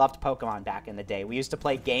we loved Pokemon back in the day. We used to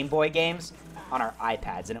play Game Boy games on our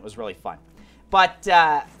iPads, and it was really fun. But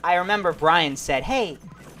I remember Brian said, hey,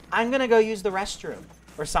 I'm going to go use the restroom,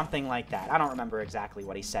 or something like that. I don't remember exactly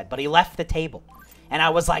what he said, but he left the table. And I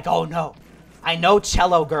was like, oh no, I know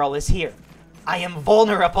Cello Girl is here. I am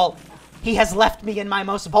vulnerable. He has left me in my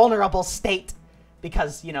most vulnerable state.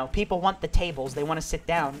 Because, you know, people want the tables. They want to sit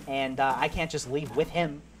down. And I can't just leave with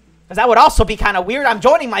him. Because that would also be kind of weird. I'm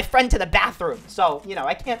joining my friend to the bathroom. So, you know,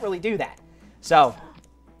 I can't really do that. So,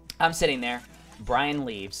 I'm sitting there. Brian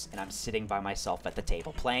leaves. And I'm sitting by myself at the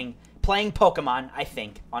table. Playing Pokemon, I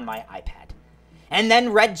think, on my iPad. And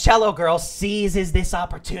then Red Cello Girl seizes this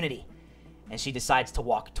opportunity. And she decides to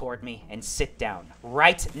walk toward me and sit down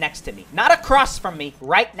right next to me. Not across from me,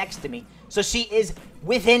 right next to me. So she is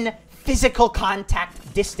within physical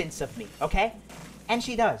contact distance of me, okay? And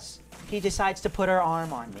she does. She decides to put her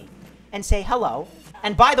arm on me and say hello.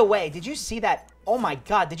 And by the way, did you see that? Oh my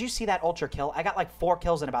god, did you see that ultra kill? I got like 4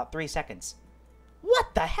 kills in about 3 seconds.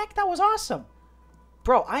 What the heck? That was awesome.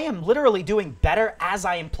 Bro, I am literally doing better as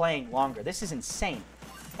I am playing longer. This is insane.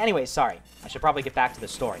 Anyway, sorry. I should probably get back to the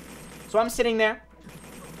story. So I'm sitting there,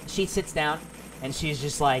 she sits down, and she's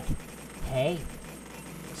just like, hey,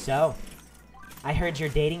 so, I heard you're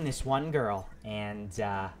dating this one girl, and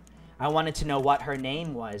I wanted to know what her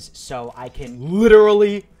name was so I can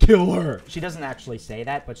literally kill her. She doesn't actually say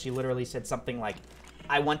that, but she literally said something like,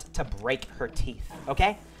 I want to break her teeth,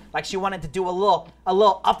 okay? Like she wanted to do a little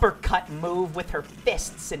uppercut move with her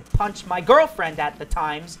fists and punch my girlfriend at the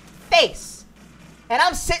time's face. And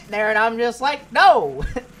I'm sitting there and I'm just like, no,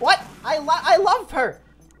 what? I love her.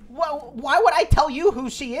 Why would I tell you who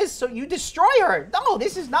she is so you destroy her? No,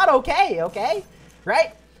 this is not okay, okay?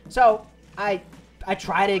 Right? So I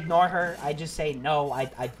try to ignore her. I just say, no,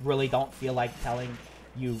 I really don't feel like telling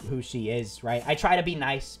you who she is, right? I try to be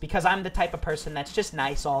nice because I'm the type of person that's just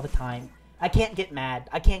nice all the time. I can't get mad.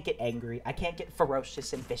 I can't get angry. I can't get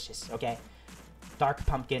ferocious and vicious, okay? Dark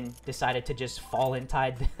Pumpkin decided to just fall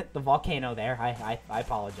inside the volcano there. I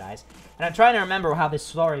apologize. And I'm trying to remember how this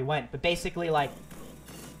story went. But basically, like,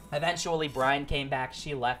 eventually Brian came back.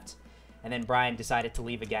 She left. And then Brian decided to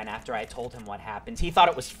leave again after I told him what happened. He thought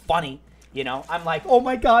it was funny. You know, I'm like, oh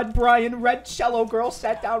my god, Brian, Red Cello Girl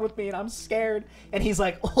sat down with me and I'm scared. And he's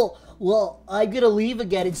like, oh, well, I'm gonna leave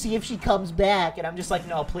again and see if she comes back. And I'm just like,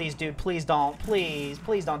 no, please, dude, please don't. Please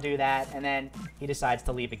don't do that. And then he decides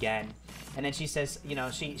to leave again. And then she says, you know,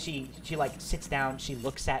 she like sits down, she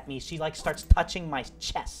looks at me, she like starts touching my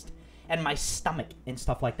chest and my stomach and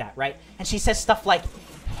stuff like that, right? And she says stuff like,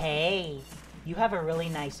 hey, you have a really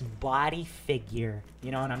nice body figure.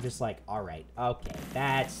 You know, and I'm just like, all right, okay,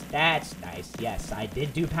 that's nice. Yes, I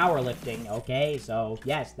did do powerlifting, okay? So,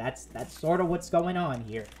 yes, that's sort of what's going on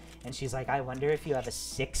here. And she's like, I wonder if you have a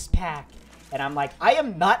six-pack. And I'm like, I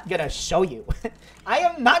am not gonna show you. I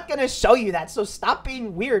am not gonna show you that, so stop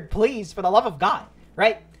being weird, please, for the love of God,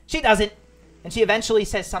 right? She doesn't. And she eventually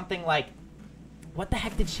says something like, what the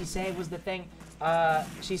heck did she say was the thing?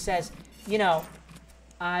 She says, you know,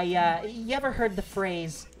 you ever heard the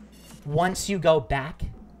phrase, once you go back,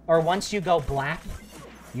 or once you go black,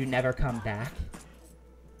 you never come back?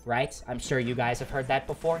 Right? I'm sure you guys have heard that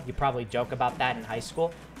before. You probably joke about that in high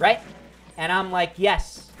school, right? And I'm like,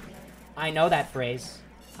 yes, I know that phrase.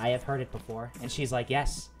 I have heard it before. And she's like,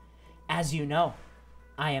 yes, as you know,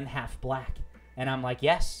 I am half black. And I'm like,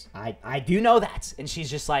 yes, I do know that. And she's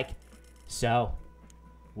just like, so,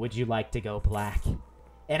 would you like to go black?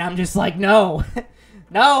 And I'm just like, no,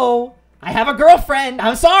 no, I have a girlfriend.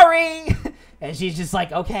 I'm sorry. And she's just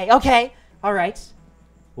like, okay, all right.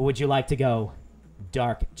 Well, would you like to go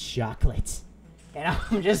dark chocolate? And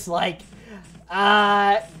I'm just like,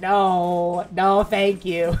 no, thank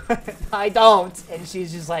you. I don't. And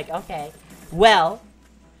she's just like, okay, well,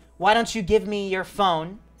 why don't you give me your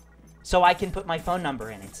phone so I can put my phone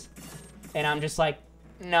number in it? And I'm just like,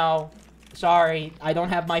 no, sorry, I don't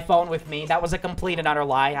have my phone with me. That was a complete and utter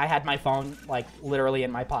lie. I had my phone, like, literally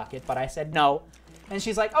in my pocket, but I said no. And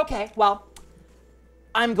she's like, okay, well,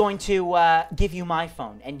 I'm going to give you my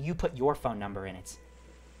phone, and you put your phone number in it.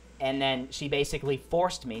 And then she basically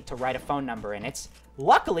forced me to write a phone number in it.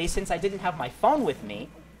 Luckily, since I didn't have my phone with me,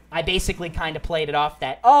 I basically kind of played it off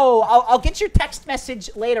that, oh, I'll get your text message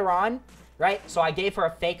later on, right? So I gave her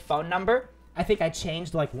a fake phone number. I think I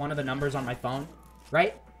changed, like, one of the numbers on my phone,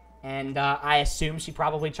 right? And I assume she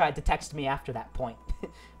probably tried to text me after that point.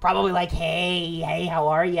 Probably like, hey, how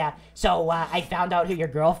are ya? So I found out who your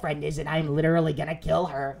girlfriend is, and I'm literally gonna kill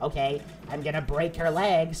her, okay? I'm gonna break her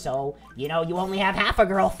leg, so, you know, you only have half a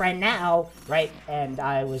girlfriend now, right? And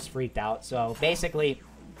I was freaked out. So basically,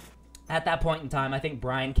 at that point in time, I think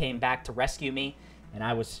Brian came back to rescue me, and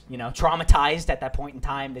I was, you know, traumatized at that point in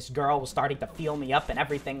time. This girl was starting to feel me up and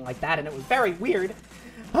everything like that, and it was very weird.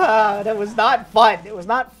 That was not fun. It was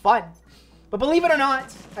not fun. But believe it or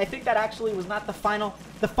not, I think that actually was not the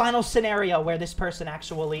final scenario where this person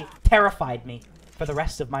actually terrified me for the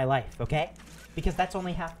rest of my life, okay? Because that's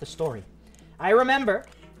only half the story. I remember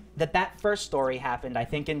that first story happened, I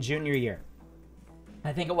think, in junior year.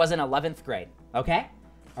 I think it was in 11th grade, okay?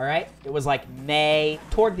 All right? It was like May,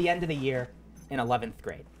 toward the end of the year in 11th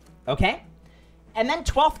grade, okay? And then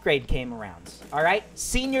 12th grade came around, all right?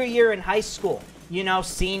 Senior year in high school. You know,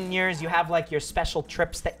 seniors, you have, like, your special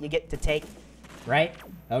trips that you get to take, right?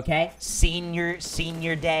 Okay? Senior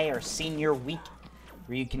day or senior week,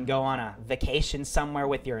 where you can go on a vacation somewhere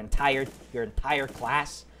with your entire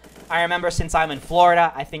class. I remember since I'm in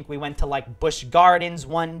Florida, I think we went to, like, Busch Gardens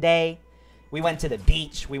one day. We went to the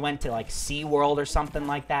beach. We went to, like, SeaWorld or something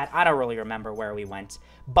like that. I don't really remember where we went.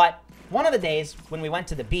 But one of the days when we went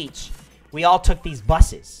to the beach, we all took these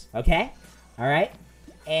buses, okay? All right?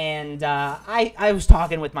 And I was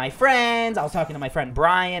talking with my friends. I was talking to my friend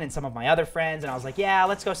Brian and some of my other friends. And I was like, yeah,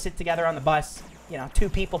 let's go sit together on the bus. You know, 2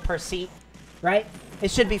 people per seat, right?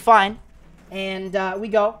 It should be fine. And we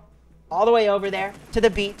go all the way over there to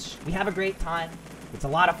the beach. We have a great time. It's a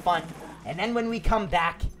lot of fun. And then when we come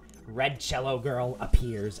back, Red Cello Girl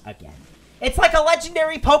appears again. It's like a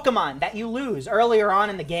legendary Pokemon that you lose earlier on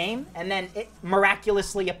in the game. And then it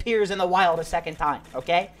miraculously appears in the wild a second time,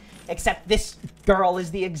 okay? Except this girl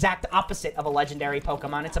is the exact opposite of a legendary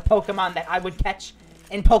Pokemon. It's a Pokemon that I would catch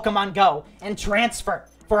in Pokemon Go and transfer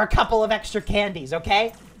for a couple of extra candies,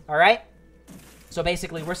 okay? All right? So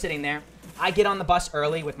basically, we're sitting there. I get on the bus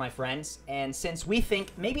early with my friends, and since we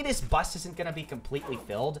think maybe this bus isn't going to be completely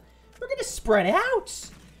filled, we're going to spread out,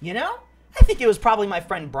 you know? I think it was probably my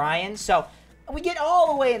friend Brian, so we get all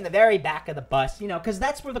the way in the very back of the bus, you know, because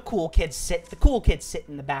that's where the cool kids sit. The cool kids sit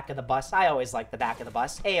in the back of the bus. I always like the back of the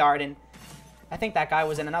bus. Hey, Arden. I think that guy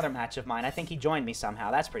was in another match of mine. I think he joined me somehow.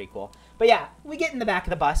 That's pretty cool. But yeah, we get in the back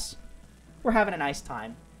of the bus. We're having a nice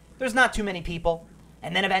time. There's not too many people.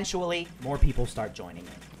 And then eventually, more people start joining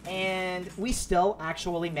in. And we still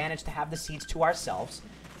actually managed to have the seats to ourselves.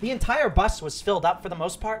 The entire bus was filled up for the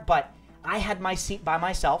most part, but I had my seat by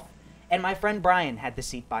myself, and my friend Brian had the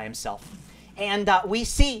seat by himself. And we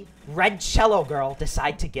see Red Cello Girl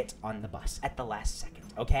decide to get on the bus at the last second,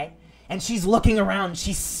 okay? And she's looking around,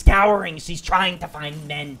 she's scouring, she's trying to find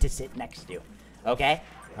men to sit next to, okay?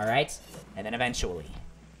 All right? And then eventually,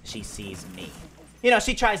 she sees me. You know,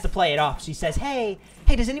 she tries to play it off. She says, hey,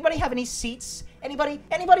 does anybody have any seats Anybody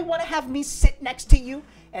want to have me sit next to you?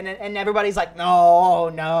 And everybody's like, no,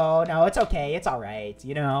 it's okay. It's all right,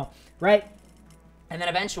 you know, right? And then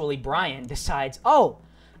eventually Brian decides, oh,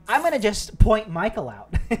 I'm going to just point Michael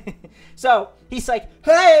out. So he's like,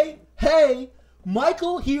 hey,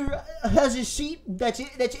 Michael here has a seat that's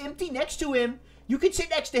empty next to him. You can sit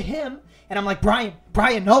next to him. And I'm like,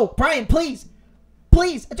 Brian, no, Brian, please,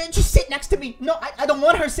 just sit next to me. No, I don't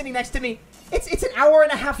want her sitting next to me. It's an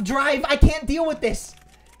hour-and-a-half drive. I can't deal with this.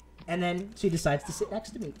 And then she decides to sit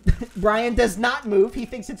next to me. Brian does not move. He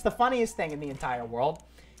thinks it's the funniest thing in the entire world.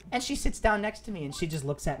 And she sits down next to me, and she just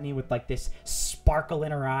looks at me with, like, this sparkle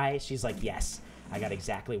in her eye. She's like, yes, I got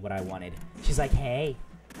exactly what I wanted. She's like, hey,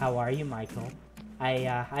 how are you, Michael?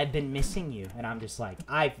 I've been missing you. And I'm just like,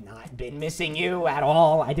 I've not been missing you at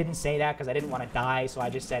all. I didn't say that because I didn't want to die, so I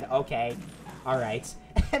just said, okay, all right.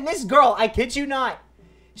 And this girl, I kid you not,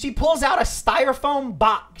 she pulls out a styrofoam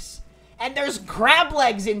box, and there's crab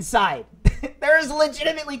legs inside. There's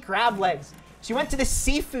legitimately crab legs. She went to the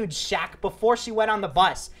seafood shack before she went on the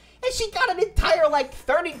bus, and she got an entire, like,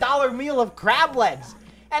 $30 meal of crab legs.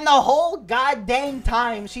 And the whole goddamn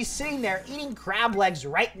time, she's sitting there eating crab legs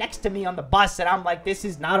right next to me on the bus, and I'm like, this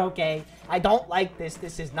is not okay. I don't like this.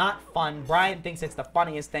 This is not fun. Brian thinks it's the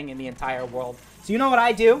funniest thing in the entire world. So you know what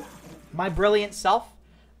I do? My brilliant self?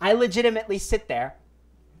 I legitimately sit there.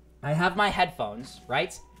 I have my headphones,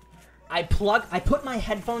 right? I put my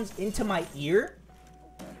headphones into my ear,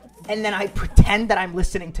 and then I pretend that I'm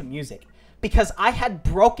listening to music. Because I had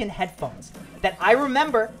broken headphones that I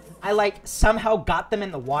remember I, like, somehow got them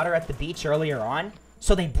in the water at the beach earlier on,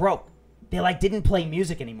 so they broke. They, like, didn't play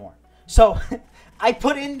music anymore. So I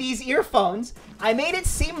put in these earphones. I made it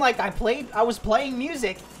seem like I was playing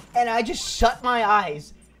music, and I just shut my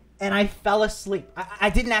eyes, and I fell asleep. I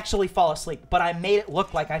didn't actually fall asleep, but I made it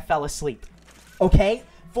look like I fell asleep. Okay?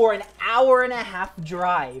 For an hour-and-a-half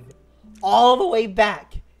drive all the way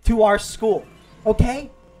back to our school.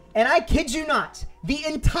 Okay? And I kid you not, the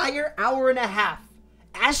entire hour-and-a-half,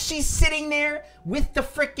 as she's sitting there with the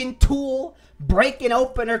frickin' tool, breaking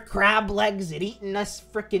open her crab legs and eating us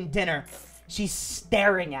frickin' dinner, she's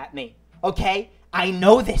staring at me, okay? I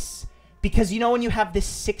know this, because you know when you have this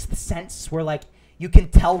sixth sense where, like, you can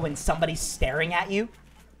tell when somebody's staring at you,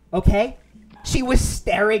 okay? She was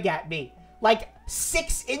staring at me, like,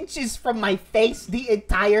 6 inches from my face the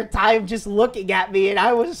entire time, just looking at me, and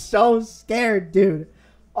I was so scared, dude.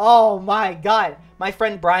 Oh my god. My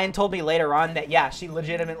friend Brian told me later on that, yeah, she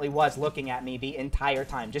legitimately was looking at me the entire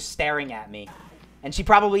time, just staring at me. And she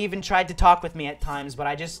probably even tried to talk with me at times, but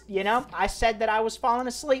I just, you know, I said that I was falling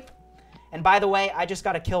asleep. And by the way, I just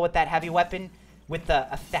got a kill with that heavy weapon with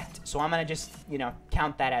the effect. So I'm going to just, you know,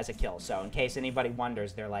 count that as a kill. So in case anybody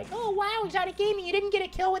wonders, they're like, oh, wow, he's out of gaming. You didn't get a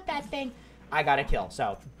kill with that thing. I got a kill,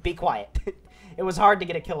 so be quiet. It was hard to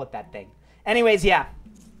get a kill with that thing. Anyways, yeah.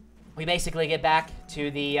 We basically get back to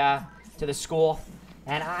the school,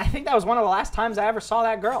 and I think that was one of the last times I ever saw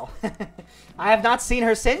that girl. I have not seen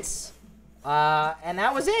her since, and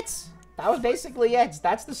that was it. That was basically it.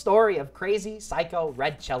 That's the story of Crazy Psycho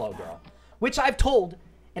Red Cello Girl, which I've told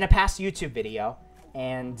in a past YouTube video,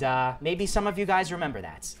 and maybe some of you guys remember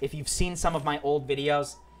that. If you've seen some of my old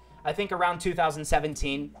videos, I think around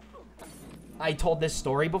 2017, I told this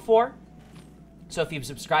story before. So if you've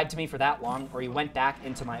subscribed to me for that long, or you went back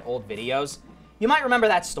into my old videos, you might remember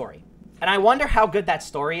that story. And I wonder how good that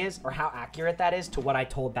story is, or how accurate that is to what I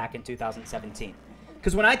told back in 2017.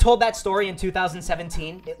 Because when I told that story in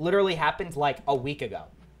 2017, it literally happened like a week ago,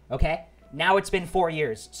 okay? Now it's been 4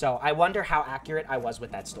 years, so I wonder how accurate I was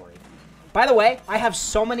with that story. By the way, I have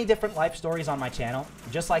so many different life stories on my channel,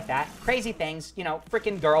 just like that. Crazy things, you know,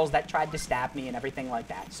 freaking girls that tried to stab me and everything like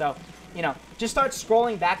that. So, you know, just start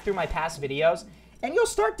scrolling back through my past videos, and you'll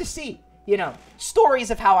start to see, you know,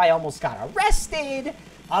 stories of how I almost got arrested,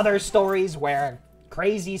 other stories where a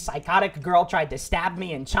crazy psychotic girl tried to stab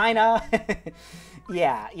me in China.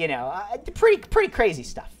 Yeah, you know, pretty crazy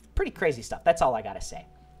stuff. Pretty crazy stuff. That's all I gotta say.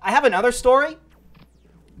 I have another story,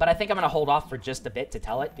 but I think I'm gonna hold off for just a bit to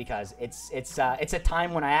tell it, because it's a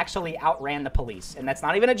time when I actually outran the police, and that's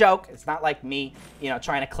not even a joke. It's not like me, you know,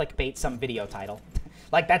 trying to clickbait some video title.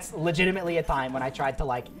 Like, that's legitimately a time when I tried to,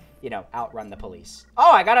 like, you know, outrun the police.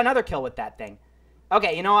 Oh, I got another kill with that thing.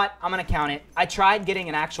 Okay, you know what? I'm gonna count it. I tried getting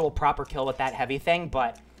an actual proper kill with that heavy thing,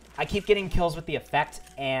 but I keep getting kills with the effect,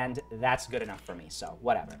 and that's good enough for me, so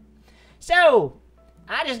whatever. So,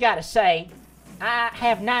 I just gotta say, I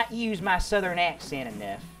have not used my southern accent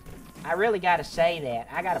enough. I really gotta say that.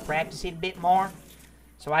 I gotta practice it a bit more,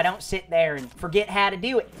 so I don't sit there and forget how to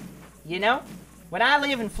do it, you know? When I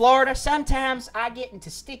live in Florida, sometimes I get into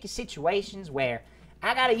sticky situations where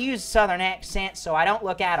I gotta use a Southern accent so I don't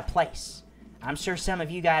look out of place. I'm sure some of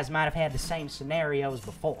you guys might have had the same scenarios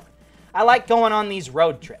before. I like going on these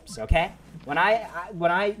road trips, okay? When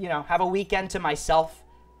I you know, have a weekend to myself,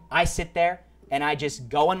 I sit there and I just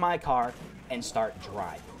go in my car and start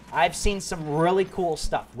driving. I've seen some really cool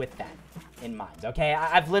stuff with that in mind, okay?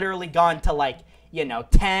 I've literally gone to, like, you know,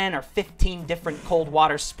 10 or 15 different cold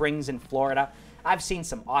water springs in Florida. I've seen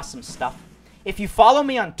some awesome stuff. If you follow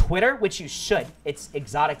me on Twitter, which you should, it's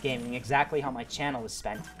Exotic Gaming, exactly how my channel is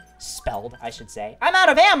spelled, I should say. I'm out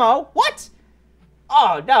of ammo! What?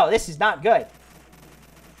 Oh, no, this is not good.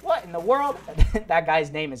 What in the world? That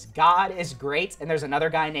guy's name is God is Great, and there's another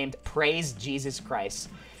guy named Praise Jesus Christ.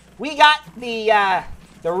 We got the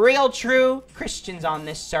real true Christians on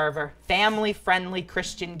this server. Family-friendly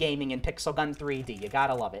Christian gaming in Pixel Gun 3D. You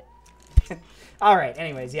gotta love it. All right,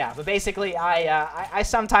 anyways, yeah. But basically, I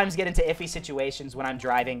sometimes get into iffy situations when I'm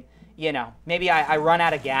driving. You know, maybe I run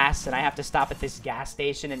out of gas and I have to stop at this gas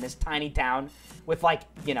station in this tiny town with, like,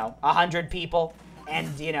 you know, 100 people. And,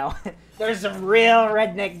 you know, there's some real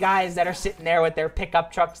redneck guys that are sitting there with their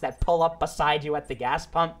pickup trucks that pull up beside you at the gas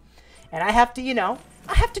pump. And I have to, you know,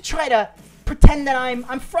 I have to try to pretend that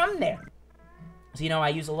I'm from there. So, you know, I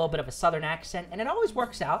use a little bit of a Southern accent, and it always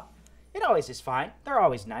works out. It always is fine. They're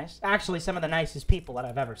always nice. Actually, some of the nicest people that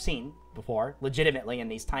I've ever seen before, legitimately, in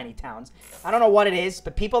these tiny towns. I don't know what it is,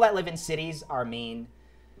 but people that live in cities are mean.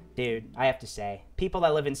 Dude, I have to say, people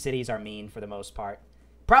that live in cities are mean for the most part.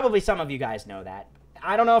 Probably some of you guys know that.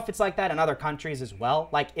 I don't know if it's like that in other countries as well.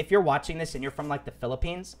 Like, if you're watching this and you're from, like, the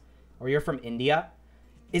Philippines, or you're from India,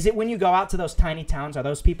 is it when you go out to those tiny towns, are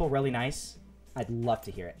those people really nice? I'd love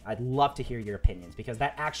to hear it. I'd love to hear your opinions, because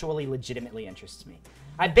that actually legitimately interests me.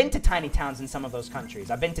 I've been to tiny towns in some of those countries.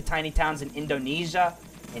 I've been to tiny towns in Indonesia,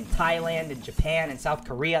 in Thailand, in Japan, in South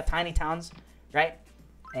Korea, tiny towns, right?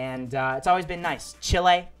 And it's always been nice.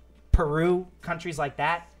 Chile, Peru, countries like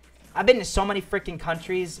that. I've been to so many freaking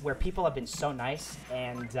countries where people have been so nice,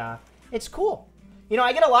 and it's cool. You know,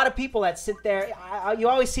 I get a lot of people that sit there. You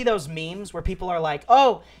always see those memes where people are like,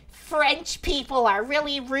 oh, French people are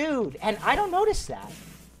really rude. And I don't notice that,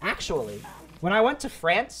 actually. When I went to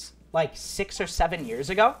France, like 6 or 7 years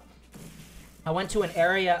ago, I went to an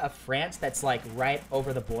area of France that's like right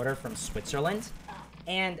over the border from Switzerland.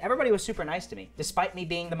 And everybody was super nice to me, despite me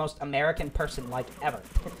being the most American person like ever,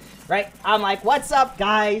 right? I'm like, what's up,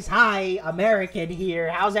 guys? Hi, American here.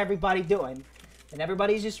 How's everybody doing? And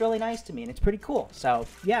everybody's just really nice to me, and it's pretty cool. So,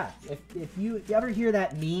 yeah, if you ever hear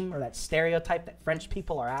that meme or that stereotype that French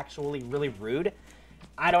people are actually really rude,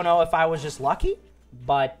 I don't know if I was just lucky,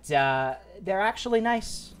 but they're actually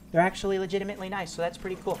nice. They're actually legitimately nice, so that's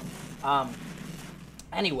pretty cool.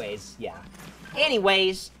 Anyways, yeah.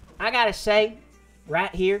 Anyways, I gotta say,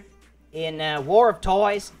 right here in War of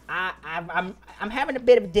Toys, I'm having a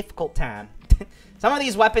bit of a difficult time. Some of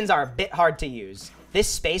these weapons are a bit hard to use. This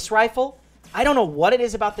space rifle, I don't know what it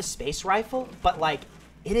is about the space rifle, but, like,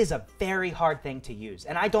 it is a very hard thing to use.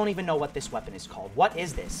 And I don't even know what this weapon is called. What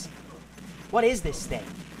is this? What is this thing?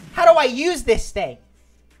 How do I use this thing?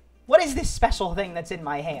 What is this special thing that's in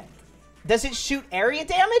my hand? Does it shoot area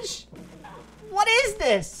damage? What is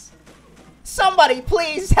this? Somebody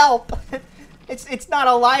please help. It's not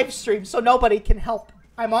a live stream, so nobody can help.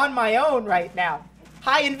 I'm on my own right now.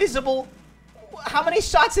 Hi, Invisible. How many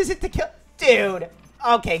shots is it to kill? Dude.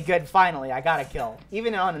 Okay, good. Finally, I got a kill.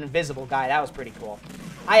 Even on an invisible guy, that was pretty cool.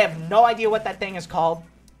 I have no idea what that thing is called,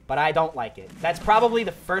 but I don't like it. That's probably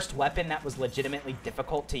the first weapon that was legitimately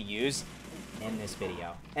difficult to use in this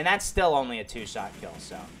video. And that's still only a 2-shot kill,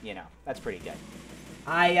 so, you know, that's pretty good.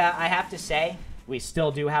 I have to say, we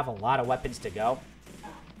still do have a lot of weapons to go,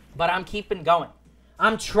 but I'm keeping going.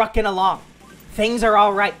 I'm trucking along. Things are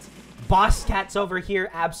all right. Boss Cat's over here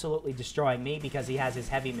absolutely destroying me because he has his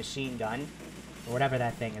heavy machine gun, or whatever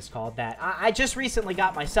that thing is called, that I just recently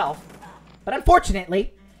got myself. But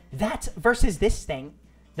unfortunately, that versus this thing,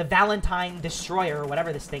 the Valentine Destroyer, or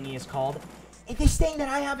whatever this thingy is called, this thing that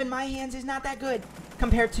I have in my hands is not that good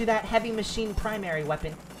compared to that heavy machine primary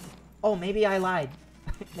weapon. Oh, maybe I lied.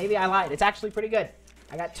 Maybe I lied. It's actually pretty good.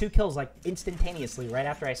 I got 2 kills, like, instantaneously right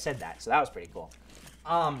after I said that, so that was pretty cool.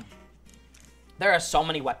 There are so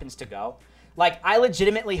many weapons to go. Like, I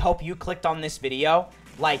legitimately hope you clicked on this video,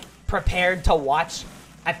 like, prepared to watch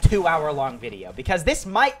a 2-hour-long video, because this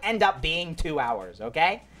might end up being 2 hours,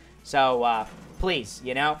 okay? So, please,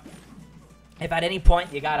 you know, if at any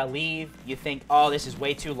point you gotta leave, you think, oh, this is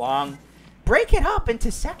way too long, break it up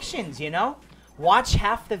into sections, you know? Watch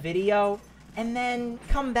half the video, and then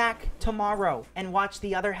come back tomorrow and watch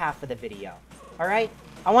the other half of the video, all right?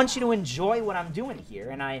 I want you to enjoy what I'm doing here,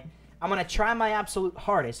 and I'm going to try my absolute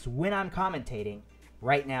hardest when I'm commentating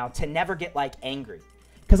right now to never get, like, angry.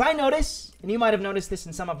 Because I notice, and you might have noticed this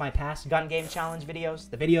in some of my past gun game challenge videos,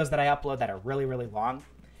 the videos that I upload that are really, really long,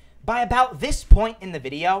 by about this point in the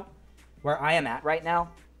video, where I am at right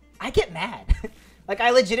now, I get mad. Like,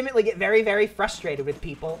 I legitimately get very, very frustrated with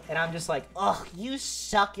people, and I'm just like, ugh, you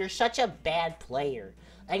suck, you're such a bad player.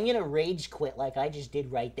 I'm gonna rage quit like I just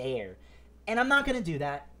did right there. And I'm not gonna do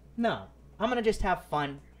that. No. I'm gonna just have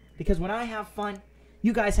fun, because when I have fun,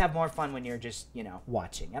 you guys have more fun when you're just, you know,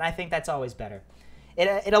 watching. And I think that's always better.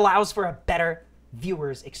 It allows for a better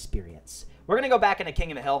viewer's experience. We're gonna go back into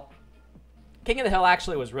King of the Hill. King of the Hill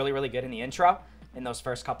actually was really, really good in the intro, in those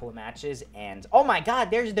first couple of matches, and oh my god,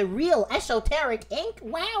 there's the real Esoteric Ink.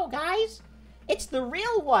 Wow, guys, it's the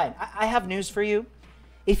real one. I have news for you.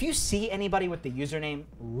 If you see anybody with the username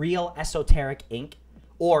Real Esoteric Ink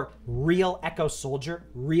or Real Echo Soldier,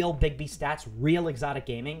 Real Big B Stats, Real Exotic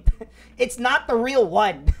Gaming, it's not the real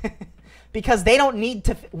one. Because they don't need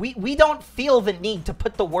to, we don't feel the need to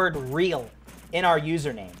put the word real in our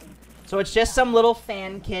username. So it's just some little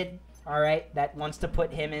fan kid, all right, that wants to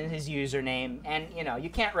put him in his username. And, you know, you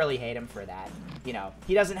can't really hate him for that. You know,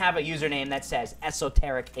 he doesn't have a username that says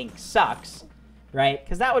Esoteric Ink sucks, right?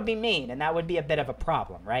 Because that would be mean, and that would be a bit of a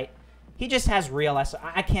problem, right? He just has real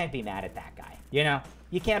I can't be mad at that guy, you know?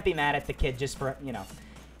 You can't be mad at the kid just for, you know,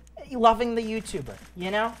 loving the YouTuber,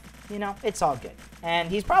 you know? You know, it's all good. And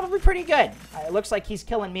he's probably pretty good. It looks like he's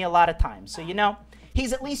killing me a lot of times. So, you know,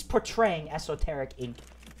 he's at least portraying Esoteric Ink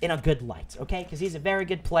in a good light, okay? Because he's a very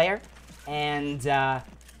good player. And,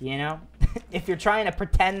 you know, if you're trying to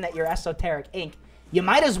pretend that you're Esoteric Ink, you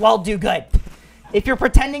might as well do good. If you're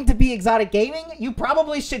pretending to be Exotic Gaming, you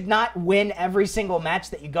probably should not win every single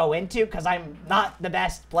match that you go into, because I'm not the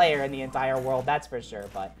best player in the entire world, that's for sure.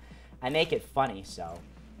 But I make it funny, so,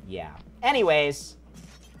 yeah. Anyways,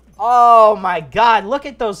 oh my god, look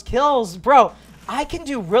at those kills. Bro, I can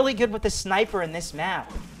do really good with the sniper in this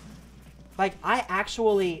map. Like,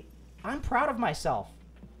 I'm proud of myself.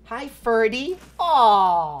 Hi, Ferdy.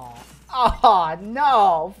 Oh,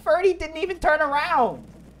 no. Ferdy didn't even turn around.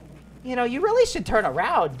 You know, you really should turn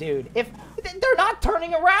around, dude. If they're not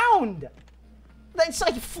turning around. It's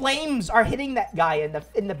like flames are hitting that guy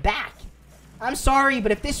in the back. I'm sorry,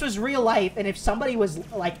 but if this was real life and if somebody was,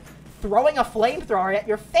 like, throwing a flamethrower at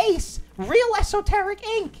your face, real Esoteric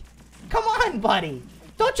Ink. Come on, buddy.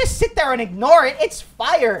 Don't just sit there and ignore it. It's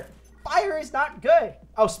fire. Fire is not good.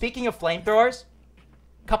 Oh, speaking of flamethrowers,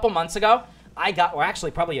 a couple months ago, or actually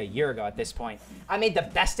probably a year ago at this point, I made the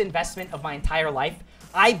best investment of my entire life.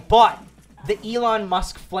 I bought the Elon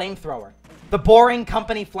Musk flamethrower. The Boring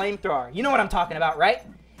Company flamethrower. You know what I'm talking about, right?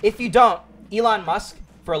 If you don't, Elon Musk,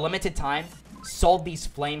 for a limited time, sold these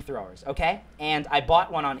flamethrowers, okay? And I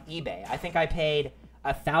bought one on eBay. I think I paid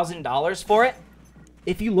 $1,000 for it.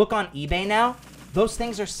 If you look on eBay now, those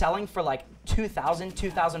things are selling for like $2,000,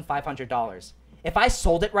 $2,500. If I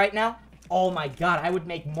sold it right now, oh my god, I would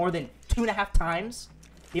make more than 2.5 times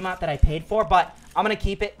the amount that I paid for. But I'm gonna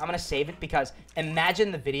keep it, I'm gonna save it, because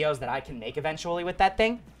imagine the videos that I can make eventually with that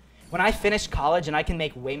thing. When I finish college and I can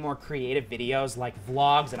make way more creative videos like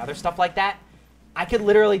vlogs and other stuff like that, I could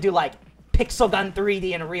literally do like Pixel Gun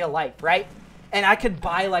 3D in real life, right? And I could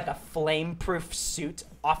buy like a flame-proof suit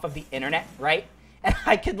off of the internet, right? And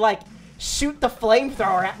I could like shoot the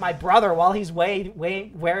flamethrower at my brother while he's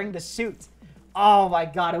wearing the suit. Oh my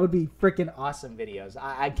god, it would be freaking awesome videos.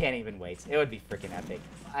 I can't even wait. It would be freaking epic.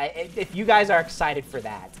 If you guys are excited for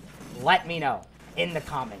that, let me know in the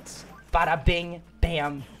comments. Bada bing,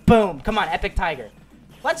 bam, boom. Come on, Epic Tiger.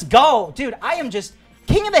 Let's go. Dude, I am just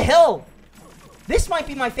King of the Hill. This might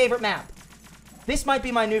be my favorite map. This might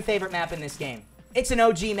be my new favorite map in this game. It's an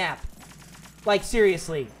OG map. Like,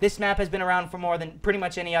 seriously, this map has been around for more than pretty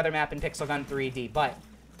much any other map in Pixel Gun 3D, but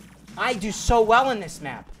I do so well in this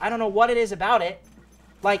map. I don't know what it is about it.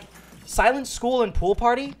 Like, Silent School and Pool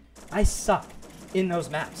Party, I suck in those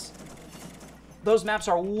maps. Those maps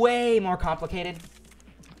are way more complicated,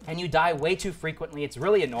 and you die way too frequently. It's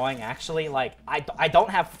really annoying, actually. Like, I don't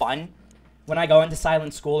have fun when I go into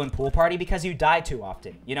Silent School and Pool Party because you die too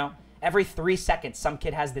often, you know? Every 3 seconds, some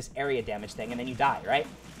kid has this area damage thing, and then you die, right?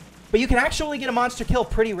 But you can actually get a monster kill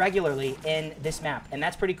pretty regularly in this map, and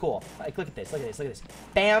that's pretty cool. Like, look at this, look at this, look at this.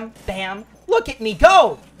 Bam, bam, look at me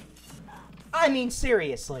go! I mean,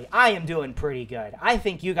 seriously, I am doing pretty good. I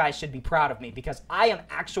think you guys should be proud of me because I am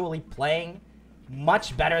actually playing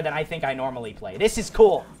much better than I think I normally play. This is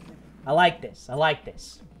cool. I like this. I like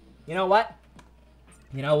this. You know what?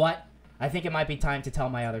 You know what? I think it might be time to tell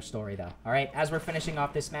my other story, though. All right? As we're finishing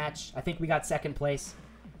off this match, I think we got second place.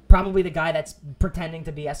 Probably the guy that's pretending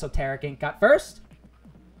to be Esoteric Ink got first.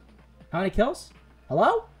 How many kills?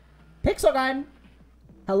 Hello? Pixel Gun.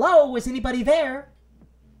 Hello, is anybody there?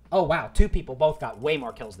 Oh, wow, 2 people both got way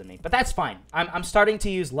more kills than me. But that's fine. I'm starting to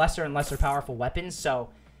use lesser and lesser powerful weapons, so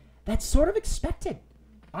that's sort of expected,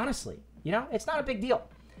 honestly. You know, it's not a big deal.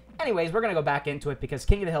 Anyways, we're going to go back into it because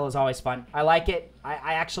King of the Hill is always fun. I like it.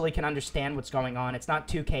 I actually can understand what's going on. It's not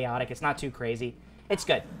too chaotic. It's not too crazy. It's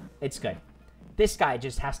good. It's good. This guy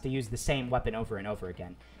just has to use the same weapon over and over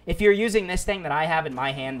again. If you're using this thing that I have in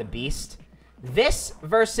my hand, the Beast, this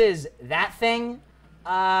versus that thing,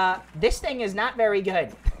 this thing is not very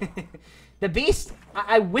good. The Beast,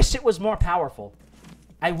 I wish it was more powerful.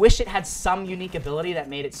 I wish it had some unique ability that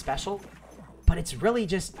made it special, but it's really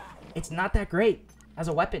just, it's not that great as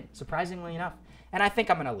a weapon, surprisingly enough. And I think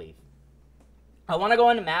I'm going to leave. I want to go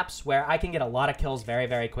into maps where I can get a lot of kills very,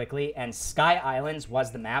 very quickly, and Sky Islands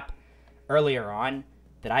was the map earlier on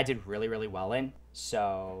that I did really, really well in.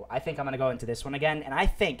 So I think I'm going to go into this one again, and I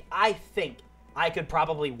think I could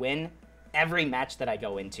probably win every match that I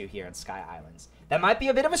go into here in Sky Islands. That might be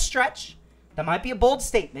a bit of a stretch. That might be a bold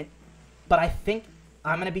statement, but I think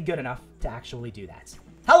I'm going to be good enough to actually do that.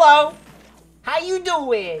 Hello! How you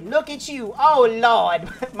doing? Look at you. Oh, Lord.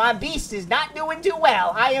 My Beast is not doing too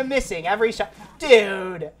well. I am missing every shot.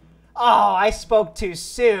 Dude. Oh, I spoke too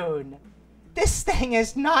soon. This thing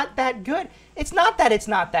is not that good. It's not that it's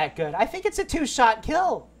not that good. I think it's a 2-shot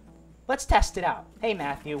kill. Let's test it out. Hey,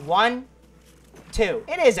 Matthew. 1, 2.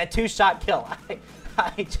 It is a 2-shot kill.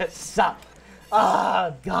 I just suck.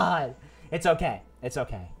 Oh, God. It's okay. It's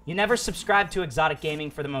okay. You never subscribe to Exotic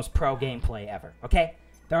Gaming for the most pro gameplay ever, okay?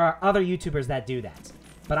 There are other YouTubers that do that.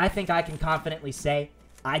 But I think I can confidently say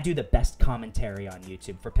I do the best commentary on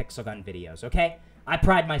YouTube for Pixel Gun videos, okay? I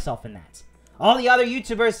pride myself in that. All the other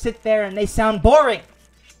YouTubers sit there and they sound boring.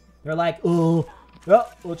 They're like, oh, well,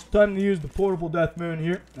 it's time to use the portable Death Moon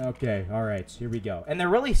here. Okay, all right, here we go. And they're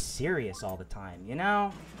really serious all the time, you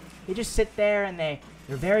know? They just sit there and they're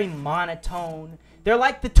very monotone. They're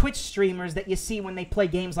like the Twitch streamers that you see when they play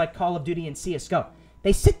games like Call of Duty and CSGO.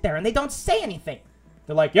 They sit there and they don't say anything.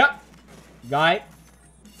 They're like, yep, got it.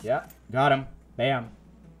 Yep, got him. Bam.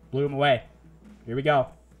 Blew him away. Here we go.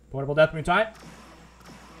 Portable Death Moon time.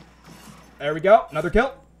 There we go. Another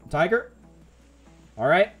kill. Tiger. All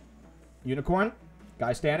right. Unicorn.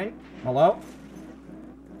 Guy standing. Hello.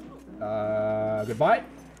 Goodbye.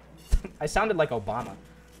 I sounded like Obama.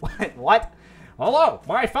 What? Hello,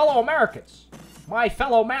 my fellow Americans. My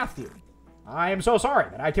fellow Matthew. I am so sorry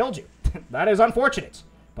that I killed you. That is unfortunate.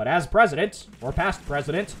 But as president, or past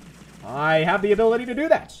president, I have the ability to do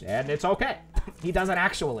that, and it's okay. He doesn't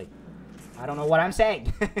actually. I don't know what I'm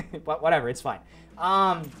saying, but whatever, it's fine.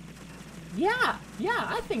 Yeah,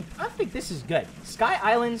 I think this is good. Sky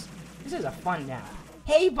Islands, this is a fun map.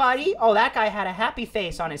 Hey, buddy. Oh, that guy had a happy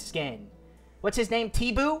face on his skin. What's his name?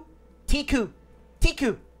 Tibu? Tiku.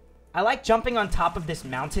 I like jumping on top of this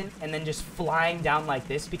mountain and then just flying down like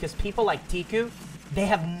this because people like Tiku, they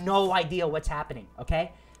have no idea what's happening,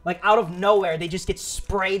 okay? Like, out of nowhere, they just get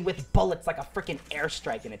sprayed with bullets like a freaking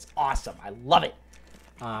airstrike, and it's awesome. I love it.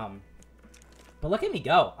 But look at me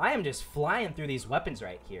go. I am just flying through these weapons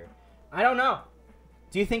right here. I don't know.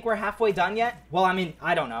 Do you think we're halfway done yet? Well, I mean,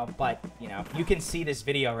 I don't know, but, you know, you can see this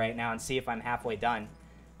video right now and see if I'm halfway done.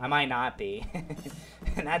 I might not be,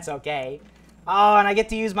 and that's okay. Oh, and I get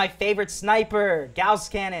to use my favorite sniper, Gauss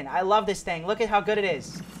Cannon. I love this thing. Look at how good it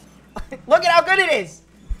is. Look at how good it is.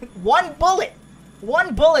 One bullet.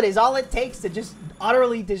 One bullet is all it takes to just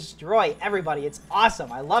utterly destroy everybody. It's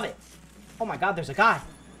awesome. I love it. Oh my God, there's a guy.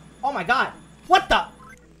 Oh my God. What the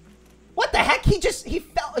heck?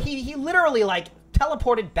 He literally like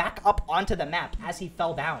teleported back up onto the map as he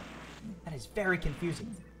fell down. That is very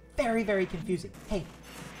confusing. Very, very confusing. Hey,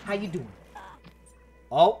 how you doing?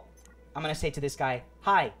 Oh, I'm gonna say to this guy,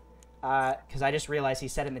 hi. Because I just realized he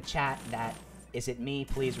said in the chat that, is it me?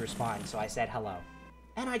 Please respond. So I said hello.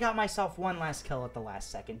 And I got myself one last kill at the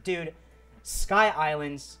last second. Dude, Sky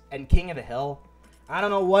Islands and King of the Hill, I don't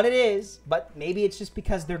know what it is, but maybe it's just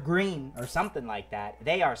because they're green or something like that.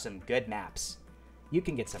 They are some good maps. You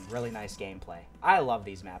can get some really nice gameplay. I love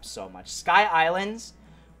these maps so much. Sky Islands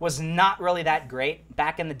was not really that great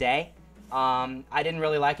back in the day. I didn't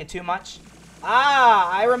really like it too much.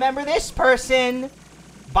 Ah, I remember this person.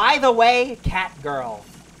 By the way, Cat Girl,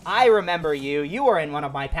 I remember you. You were in one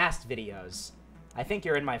of my past videos. I think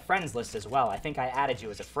you're in my friends list as well. I think I added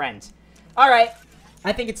you as a friend. All right.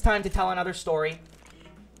 I think it's time to tell another story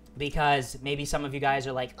because maybe some of you guys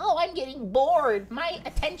are like, oh, I'm getting bored. My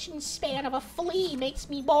attention span of a flea makes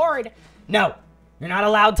me bored. No, you're not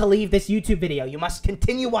allowed to leave this YouTube video. You must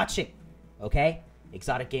continue watching, okay?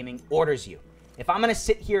 Exotic Gaming orders you. If I'm going to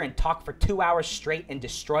sit here and talk for 2 hours straight and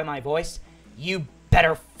destroy my voice, you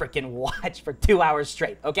better freaking watch for 2 hours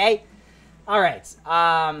straight, okay? All right.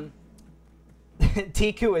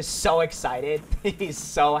 Tiku is so excited. He's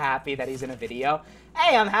so happy that he's in a video.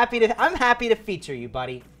 Hey, I'm happy to feature you,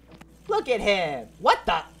 buddy. Look at him. What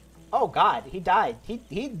the? Oh God, he died.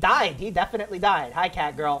 He died. He definitely died. Hi,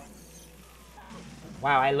 cat girl.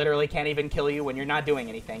 Wow, I literally can't even kill you when you're not doing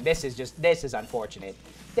anything. This is unfortunate.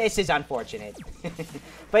 This is unfortunate.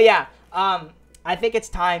 But yeah, I think it's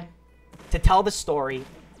time to tell the story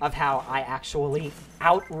of how I actually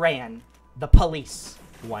outran the police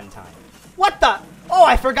one time. What the? Oh,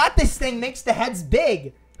 I forgot this thing makes the heads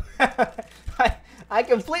big. I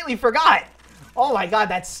completely forgot. Oh my God,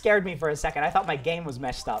 that scared me for a second. I thought my game was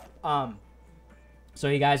messed up. So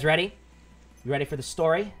you guys ready? You ready for the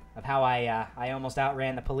story of how I almost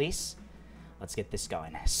outran the police? Let's get this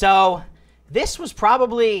going. So this was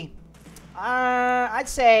probably, I'd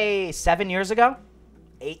say 7 years ago,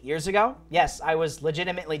 8 years ago. Yes, I was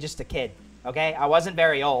legitimately just a kid, okay? I wasn't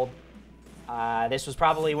very old. This was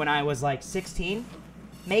probably when I was like 16,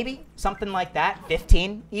 maybe, something like that,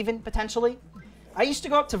 15 even, potentially. I used to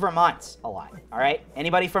go up to Vermont a lot, all right?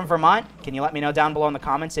 Anybody from Vermont? Can you let me know down below in the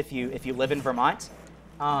comments if you live in Vermont?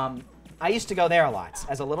 I used to go there a lot.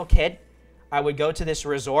 As a little kid, I would go to this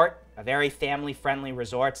resort, a very family-friendly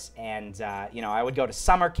resort, and, you know, I would go to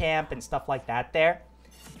summer camp and stuff like that there.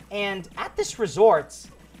 And at this resort,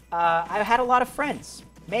 I had a lot of friends.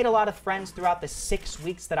 Made a lot of friends throughout the 6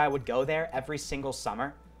 weeks that I would go there every single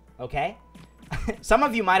summer, okay? Some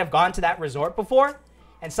of you might have gone to that resort before,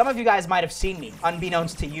 and some of you guys might have seen me,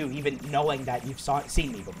 unbeknownst to you, even knowing that you've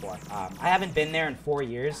seen me before. I haven't been there in 4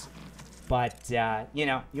 years, but, you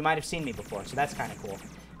know, you might have seen me before, so that's kind of cool.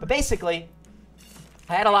 But basically,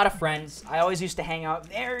 I had a lot of friends. I always used to hang out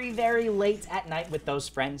very, very late at night with those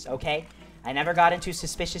friends, okay? I never got into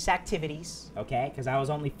suspicious activities, okay? Because I was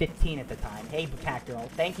only 15 at the time. Hey, cat girl,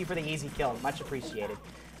 thank you for the easy kill. Much appreciated.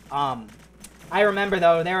 I remember,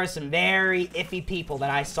 though, there were some very iffy people that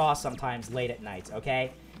I saw sometimes late at night,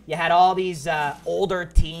 okay? You had all these older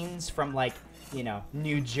teens from, like, you know,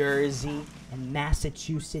 New Jersey and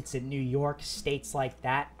Massachusetts and New York, states like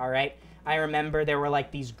that, all right? I remember there were, like,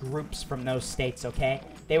 these groups from those states, okay?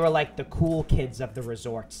 They were, like, the cool kids of the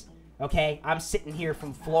resorts, okay? I'm sitting here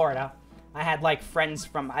from Florida. I had, like, friends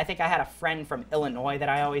from, I think I had a friend from Illinois that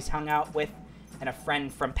I always hung out with, and a friend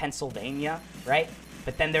from Pennsylvania, right?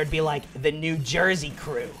 But then there'd be, like, the New Jersey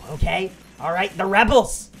crew, okay? All right, the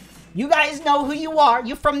rebels. You guys know who you are.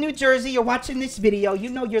 You're from New Jersey. You're watching this video. You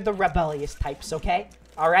know you're the rebellious types, okay?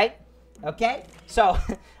 All right? Okay? So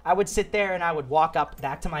I would sit there and I would walk up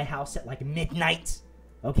back to my house at, like, midnight,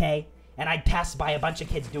 okay? And I'd pass by a bunch of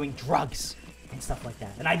kids doing drugs and stuff like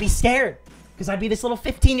that. And I'd be scared because I'd be this little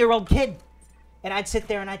 15-year-old kid. And I'd sit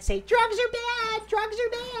there and I'd say, drugs are bad, drugs are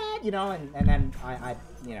bad, you know, and then I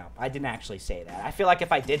you know, I didn't actually say that. I feel like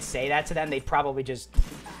if I did say that to them, they'd probably just,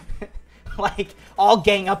 like, all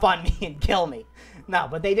gang up on me and kill me. No,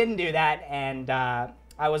 but they didn't do that, and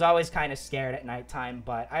I was always kind of scared at nighttime.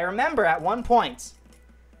 But I remember at one point,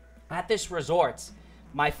 at this resort,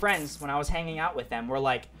 my friends, when I was hanging out with them, were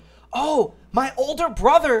like, oh, my older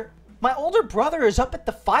brother is up at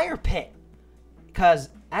the fire pit. Because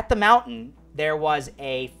at the mountain, there was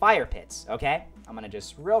a fire pit, okay? I'm gonna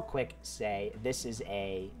just real quick say this is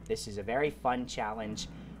a very fun challenge.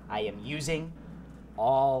 I am using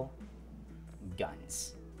all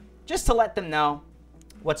guns. Just to let them know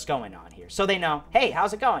what's going on here. So they know, hey,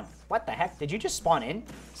 how's it going? What the heck? Did you just spawn in?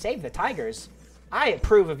 Save the Tigers. I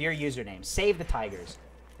approve of your username. Save the Tigers.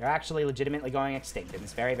 They're actually legitimately going extinct, and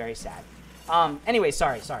it's very, very sad. Anyway,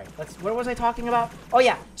 sorry. What was I talking about? Oh,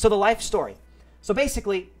 yeah. So the life story. So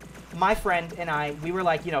basically, my friend and I, we were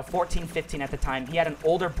like, you know, 14, 15 at the time. He had an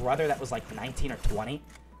older brother that was like 19 or 20,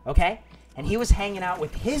 okay? And he was hanging out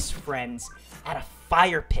with his friends at a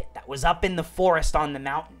fire pit that was up in the forest on the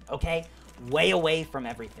mountain, okay? Way away from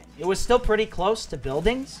everything. It was still pretty close to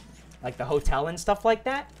buildings, like the hotel and stuff like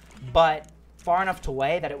that, but far enough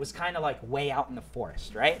away that it was kind of like way out in the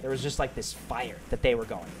forest, right? There was just like this fire that they were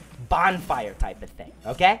going. Bonfire type of thing,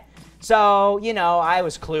 okay? So, you know, I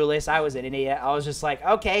was clueless. I was an idiot. I was just like,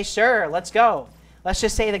 okay, sure, let's go. Let's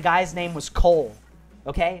just say the guy's name was Cole,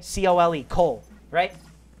 okay? C-O-L-E, Cole, right?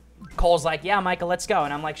 Cole's like, yeah, Michael, let's go.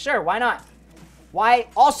 And I'm like, sure, why not? Why,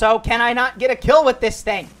 also, can I not get a kill with this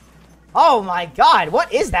thing? Oh my God,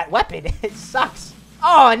 what is that weapon? It sucks.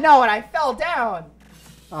 Oh no, and I fell down.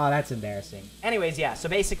 Oh, that's embarrassing. Anyways, yeah, so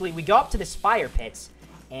basically we go up to this fire pit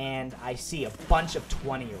and I see a bunch of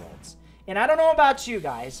 20-year-olds. And I don't know about you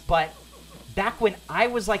guys, but back when I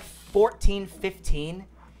was like 14, 15,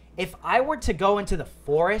 if I were to go into the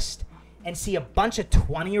forest and see a bunch of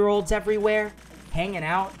 20-year-olds everywhere, hanging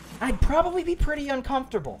out, I'd probably be pretty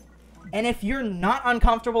uncomfortable. And if you're not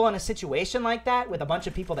uncomfortable in a situation like that with a bunch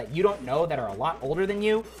of people that you don't know that are a lot older than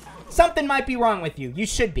you, something might be wrong with you. You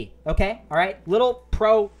should be, okay? All right? Little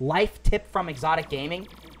pro-life tip from Exotic Gaming.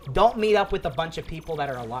 Don't meet up with a bunch of people that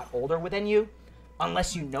are a lot older than you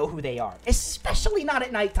unless you know who they are, especially not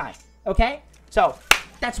at nighttime, okay? So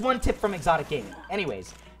that's one tip from Exotic Gaming.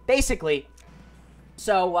 Anyways, basically,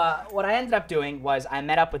 so what I ended up doing was I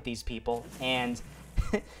met up with these people, and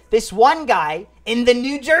this one guy in the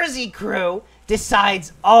New Jersey crew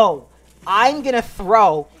decides, oh, I'm going to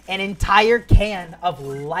throw an entire can of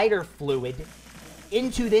lighter fluid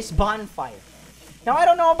into this bonfire. Now, I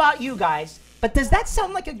don't know about you guys, but does that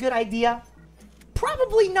sound like a good idea?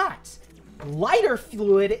 Probably not. Lighter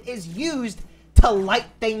fluid is used to light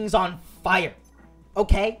things on fire,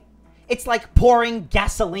 okay? It's like pouring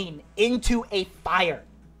gasoline into a fire.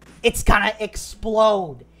 It's gonna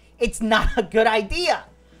explode. It's not a good idea.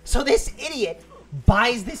 So this idiot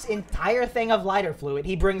buys this entire thing of lighter fluid.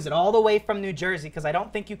 He brings it all the way from New Jersey because I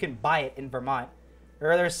don't think you can buy it in Vermont.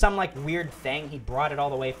 Or there's some like weird thing. He brought it all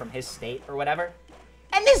the way from his state or whatever.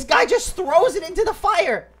 And this guy just throws it into the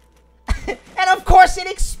fire. And of course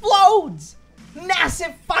it explodes.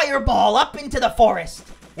 Massive fireball up into the forest.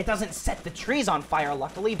 It doesn't set the trees on fire,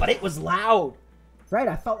 luckily, but it was loud. Right,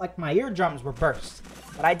 I felt like my eardrums were burst.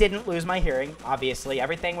 But I didn't lose my hearing, obviously.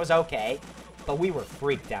 Everything was okay. But we were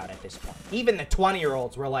freaked out at this point. Even the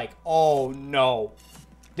 20-year-olds were like, oh no,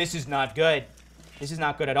 this is not good. This is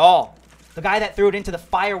not good at all. The guy that threw it into the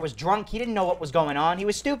fire was drunk. He didn't know what was going on. He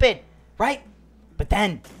was stupid, right? But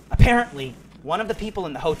then, apparently, one of the people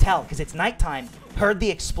in the hotel, because it's nighttime, heard the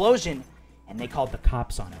explosion, and they called the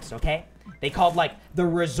cops on us, okay? They called, like, the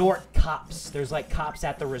resort cops. There's, like, cops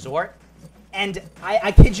at the resort. And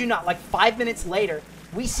I kid you not, like 5 minutes later,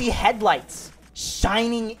 we see headlights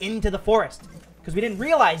shining into the forest. Because we didn't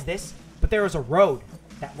realize this, but there was a road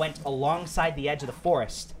that went alongside the edge of the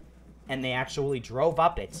forest. And they actually drove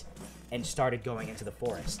up it and started going into the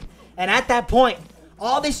forest. And at that point,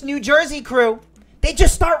 all this New Jersey crew, they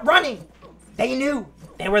just start running. They knew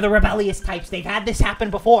they were the rebellious types. They've had this happen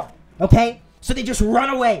before, okay? So they just run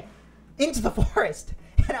away into the forest.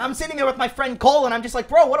 And I'm sitting there with my friend Cole, and I'm just like,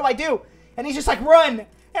 bro, what do I do? And he's just like, run.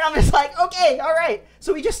 And I'm just like, okay, all right.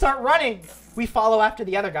 So we just start running. We follow after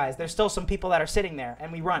the other guys. There's still some people that are sitting there,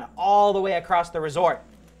 and we run all the way across the resort.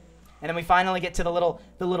 And then we finally get to the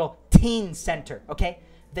little teen center, okay?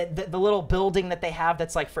 The little building that they have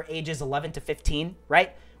that's like for ages 11 to 15,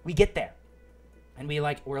 right? We get there. And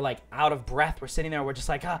we're like out of breath. We're sitting there. We're just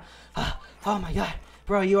like, oh my God,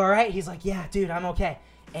 bro, you all right? He's like, yeah, dude, I'm okay.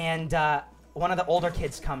 And one of the older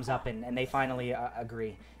kids comes up and they finally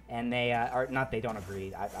agree. And they they don't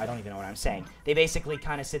agree. I don't even know what I'm saying. They basically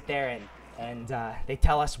kind of sit there and they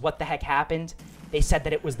tell us what the heck happened. They said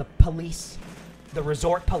that it was the police, the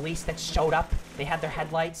resort police that showed up. They had their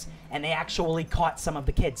headlights and they actually caught some of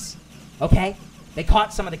the kids. Okay? They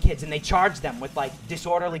caught some of the kids and they charged them with like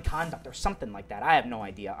disorderly conduct or something like that. I have no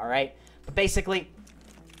idea, all right? But basically,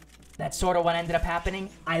 that's sort of what ended up happening.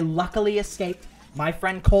 I luckily escaped. My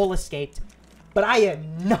friend Cole escaped. But I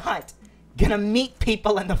am not gonna meet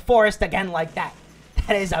people in the forest again like that.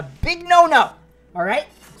 That is a big no-no, all right?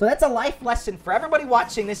 So that's a life lesson for everybody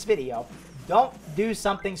watching this video. Don't do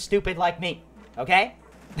something stupid like me, okay?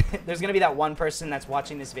 There's gonna be that one person that's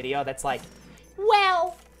watching this video that's like,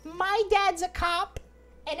 well, my dad's a cop,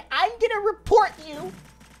 and I'm gonna report you,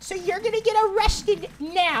 so you're gonna get arrested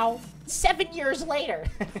now, 7 years later.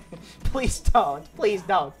 Please don't. Please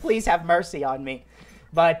don't. Please have mercy on me.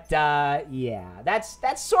 But, yeah,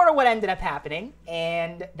 that's sort of what ended up happening,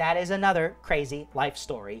 and that is another crazy life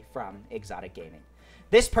story from Exotic Gaming.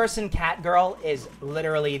 This person, Cat Girl, is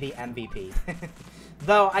literally the MVP.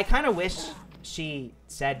 Though, I kind of wish she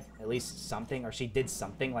said at least something, or she did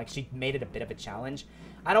something, like she made it a bit of a challenge.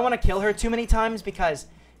 I don't want to kill her too many times, because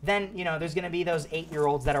then, you know, there's going to be those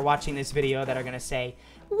 8-year-olds that are watching this video that are going to say,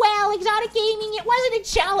 well, Exotic Gaming, it wasn't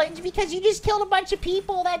a challenge, because you just killed a bunch of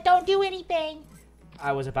people that don't do anything.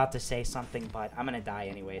 I was about to say something, but I'm gonna die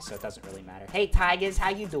anyway, so it doesn't really matter. Hey, Tigers, how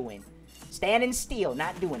you doing? Standing still,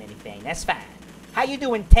 not doing anything. That's fine. How you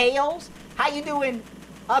doing, Tails? How you doing,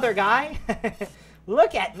 other guy?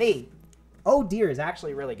 Look at me. Oh, dear is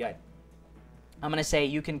actually really good. I'm gonna say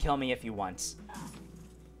you can kill me if you want.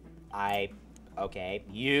 Okay.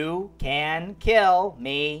 You can kill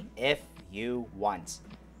me if you want.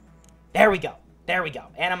 There we go. There we go.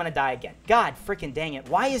 And I'm gonna die again. God freaking dang it.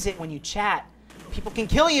 Why is it when you chat, people can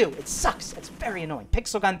kill you? It sucks. It's very annoying.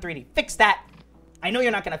 Pixelgun 3D, fix that. I know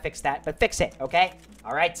you're not going to fix that, but fix it, okay?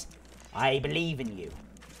 All right? I believe in you.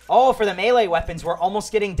 Oh, for the melee weapons, we're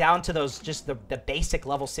almost getting down to those, just the basic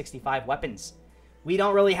level 65 weapons. We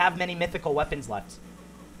don't really have many mythical weapons left.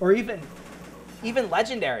 Or even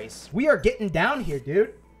legendaries. We are getting down here,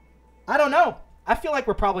 dude. I don't know. I feel like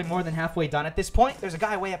we're probably more than halfway done at this point. There's a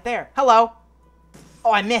guy way up there. Hello.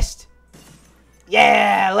 Oh, I missed.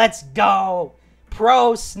 Yeah, let's go.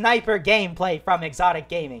 Pro sniper gameplay from Exotic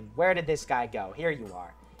Gaming. Where did this guy go? Here you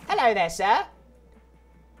are. Hello there, sir.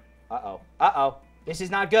 Uh-oh. Uh-oh. This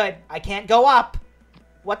is not good. I can't go up.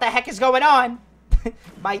 What the heck is going on?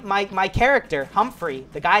 my character, Humphrey,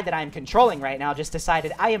 the guy that I'm controlling right now, just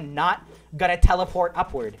decided I am not gonna teleport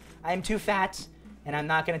upward. I am too fat, and I'm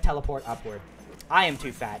not gonna teleport upward. I am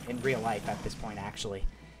too fat in real life at this point, actually.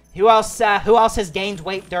 Who else has gained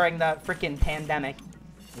weight during the freaking pandemic?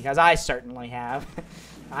 Because I certainly have.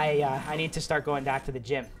 I need to start going back to the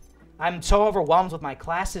gym. I'm so overwhelmed with my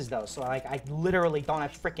classes, though, so like I literally don't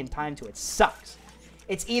have freaking time to. It sucks.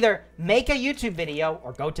 It's either make a YouTube video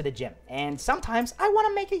or go to the gym. And sometimes I want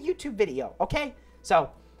to make a YouTube video, okay? So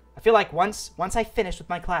I feel like once I finish with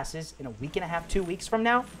my classes in a week and a half, 2 weeks from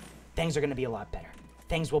now, things are going to be a lot better.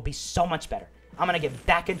 Things will be so much better. I'm going to get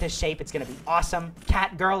back into shape. It's going to be awesome.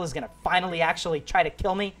 Cat Girl is going to finally actually try to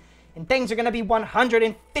kill me. And things are going to be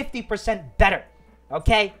 150% better,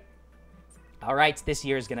 okay? All right, this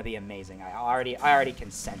year is going to be amazing. I already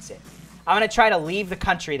can sense it. I'm going to try to leave the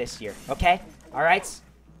country this year, okay? All right?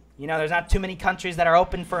 You know, there's not too many countries that are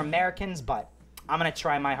open for Americans, but I'm going to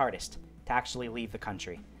try my hardest to actually leave the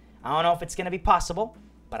country. I don't know if it's going to be possible,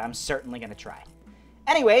 but I'm certainly going to try.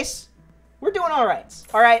 Anyways, we're doing all right.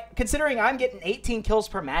 All right, considering I'm getting 18 kills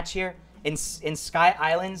per match here in Sky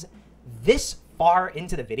Islands this far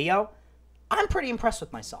into the video, I'm pretty impressed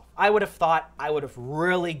with myself. I would have thought I would have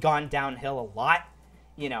really gone downhill a lot,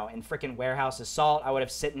 you know, in freaking Warehouse Assault. I would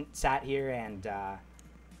have sat here and,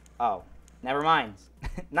 oh, never mind.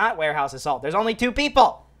 Not Warehouse Assault. There's only 2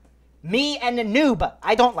 people. Me and the noob.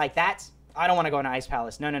 I don't like that. I don't want to go into Ice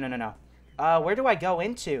Palace. No, no, no, no, no. Where do I go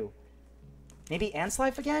into? Maybe Ants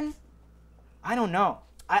Life again? I don't know.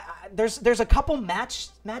 There's a couple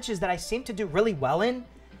matches that I seem to do really well in,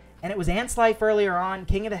 and it was Ants Life earlier on,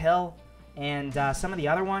 King of the Hill, and some of the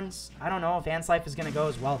other ones. I don't know if Ants Life is going to go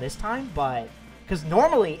as well this time, but because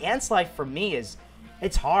normally Ants Life for me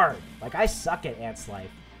it's hard. Like, I suck at Ants Life.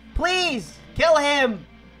 Please kill him.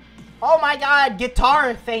 Oh my god,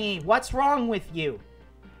 guitar thingy. What's wrong with you?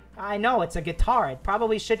 I know, it's a guitar. It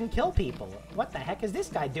probably shouldn't kill people. What the heck is this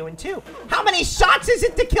guy doing too? How many shots is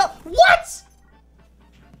it to kill? What?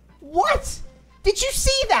 What? Did you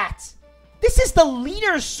see that? This is the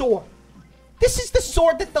leader's sword. This is the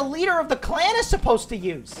sword that the leader of the clan is supposed to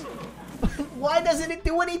use. Why doesn't it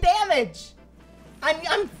do any damage?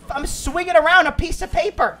 I'm swinging around a piece of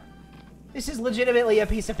paper. This is legitimately a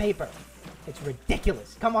piece of paper. It's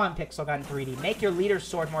ridiculous. Come on, Pixel Gun 3D. Make your leader's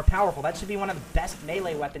sword more powerful. That should be one of the best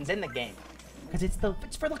melee weapons in the game. Because it's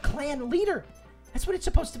for the clan leader. That's what it's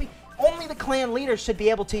supposed to be. Only the clan leader should be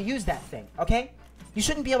able to use that thing, okay? You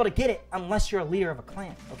shouldn't be able to get it unless you're a leader of a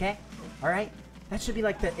clan, okay? Alright? That should be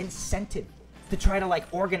like the incentive to try to like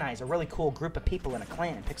organize a really cool group of people in a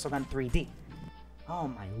clan in Pixel Gun 3D. Oh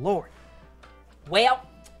my lord. Well,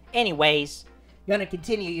 anyways, gonna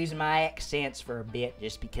continue using my accents for a bit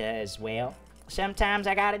just because, well, sometimes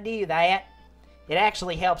I gotta do that. It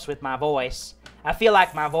actually helps with my voice. I feel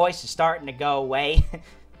like my voice is starting to go away,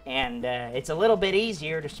 and it's a little bit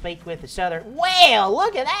easier to speak with the southern. Well,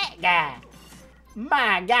 look at that guy.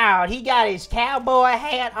 My God, he got his cowboy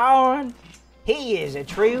hat on. He is a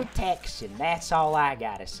true Texan. That's all I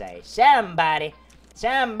gotta say. Somebody's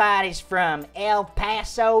from El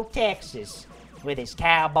Paso, Texas, with his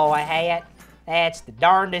cowboy hat. That's the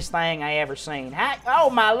darndest thing I ever seen. Oh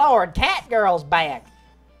my lord, Cat Girl's back.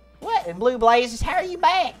 What in blue blazes? How are you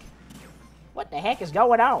back? What the heck is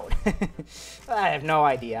going on? I have no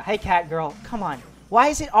idea. Hey Cat Girl, come on. Why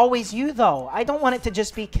is it always you though? I don't want it to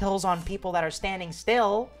just be kills on people that are standing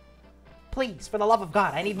still. Please, for the love of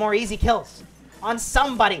God, I need more easy kills. On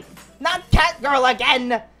somebody. Not Cat Girl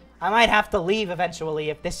again! I might have to leave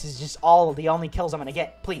eventually if this is just all the only kills I'm gonna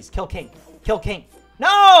get. Please, kill King. Kill King.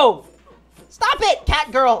 No! Stop it,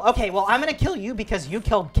 Cat Girl! Okay, well, I'm gonna kill you because you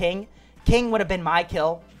killed King. King would have been my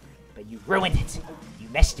kill, but you ruined it. You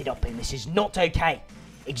messed it up, and this is not okay.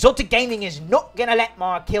 Exotic Gaming is not gonna let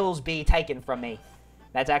my kills be taken from me.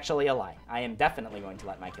 That's actually a lie. I am definitely going to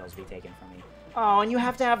let my kills be taken from me. Oh, and you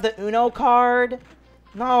have to have the Uno card?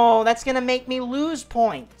 No, that's gonna make me lose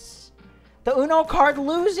points. The Uno card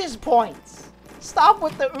loses points. Stop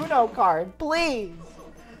with the Uno card, please.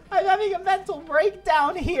 I'm having a mental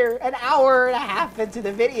breakdown here an hour and a half into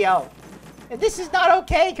the video. This is not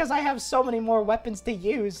okay because I have so many more weapons to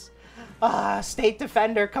use. State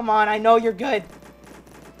Defender, come on. I know you're good.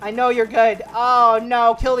 I know you're good. Oh,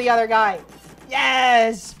 no. Kill the other guy.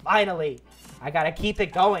 Yes! Finally. I gotta keep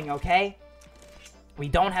it going, okay? We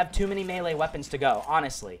don't have too many melee weapons to go,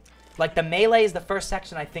 honestly. Like, the melee is the first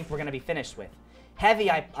section I think we're gonna be finished with.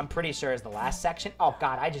 Heavy, I'm pretty sure, is the last section. Oh,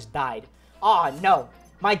 God, I just died. Oh, no.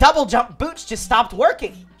 My double jump boots just stopped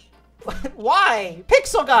working. Why?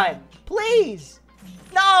 Pixel Gun, please.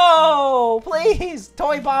 No, please.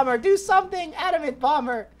 Toy Bomber, do something. Adamant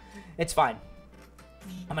Bomber. It's fine.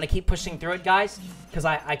 I'm going to keep pushing through it, guys, because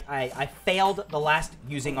I failed the last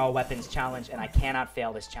using all weapons challenge, and I cannot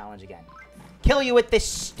fail this challenge again. Kill you with this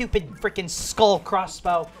stupid freaking skull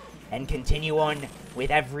crossbow, and continue on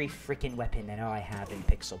with every freaking weapon that I have in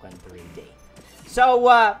Pixel Gun 3D.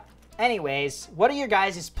 So, anyways, what are your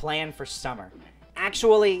guys' plan for summer?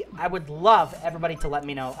 Actually, I would love everybody to let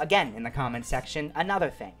me know, again, in the comment section, another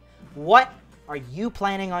thing. What are you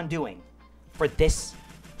planning on doing for this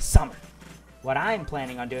summer? What I'm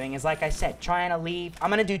planning on doing is, like I said, trying to leave.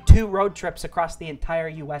 I'm going to do 2 road trips across the entire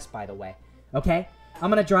U.S., by the way. Okay?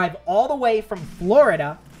 I'm going to drive all the way from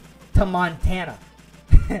Florida to Montana.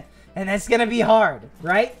 And that's going to be hard,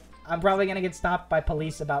 right? I'm probably going to get stopped by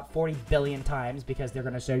police about 40 billion times because they're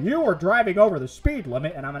going to say, you were driving over the speed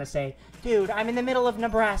limit. And I'm going to say, dude, I'm in the middle of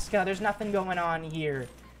Nebraska. There's nothing going on here.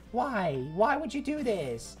 Why? Why would you do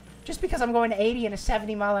this? Just because I'm going to 80 and a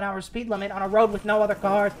 70 mile an hour speed limit on a road with no other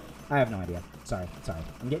cars? I have no idea. Sorry.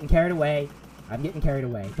 I'm getting carried away.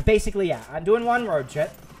 But basically, yeah, I'm doing 1 road trip,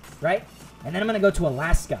 right? And then I'm going to go to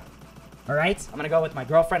Alaska. All right? I'm going to go with my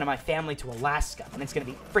girlfriend and my family to Alaska, and it's going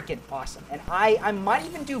to be freaking awesome. And I might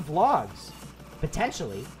even do vlogs,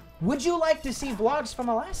 potentially. Would you like to see vlogs from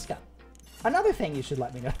Alaska? Another thing you should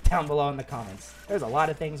let me know down below in the comments. There's a lot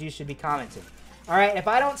of things you should be commenting. All right? If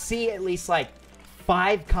I don't see at least, like,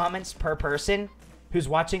 5 comments per person who's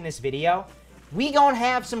watching this video, we gonna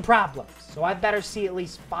have some problems. So I better see at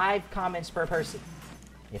least 5 comments per person.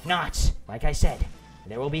 If not, like I said,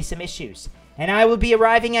 there will be some issues. And I will be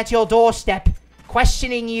arriving at your doorstep,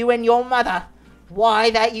 questioning you and your mother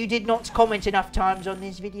why that you did not comment enough times on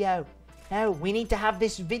this video. No, we need to have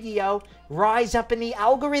this video rise up in the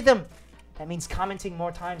algorithm. That means commenting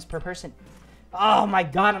more times per person. Oh my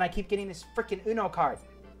god, and I keep getting this freaking Uno card.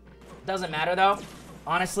 Doesn't matter though.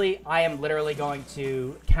 Honestly, I am literally going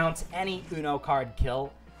to count any Uno card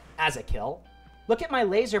kill as a kill. Look at my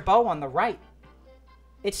laser bow on the right.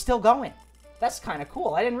 It's still going. That's kind of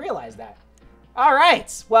cool. I didn't realize that. All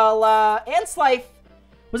right. Well, Ant's Life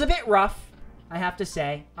was a bit rough, I have to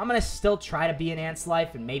say. I'm going to still try to be in Ant's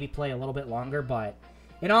Life and maybe play a little bit longer, but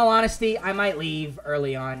in all honesty, I might leave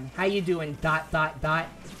early on. How you doing, ...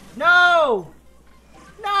 No!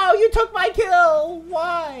 No, you took my kill!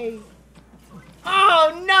 Why?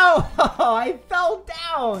 Oh, no! I fell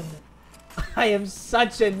down! I am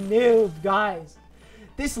such a noob, guys.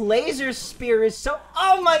 This laser spear is so...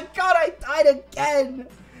 Oh my god, I died again!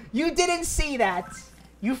 You didn't see that.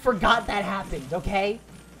 You forgot that happened, okay?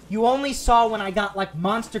 You only saw when I got, like,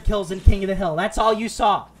 monster kills in King of the Hill. That's all you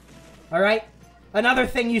saw. Alright? Another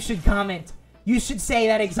thing you should comment. You should say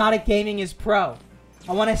that Exotic Gaming is pro.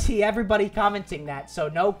 I want to see everybody commenting that, so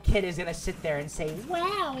no kid is going to sit there and say,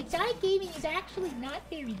 wow, Exotic Gaming is actually not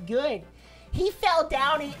very good. He fell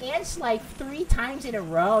down in Ant's Life 3 times in a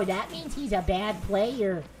row. That means he's a bad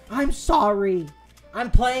player. I'm sorry.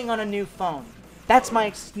 I'm playing on a new phone. That's my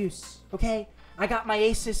excuse, okay? I got my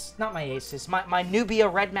Asus, not my Asus, my Nubia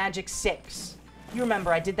Red Magic 6. You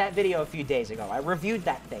remember I did that video a few days ago. I reviewed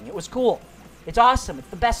that thing. It was cool. It's awesome. It's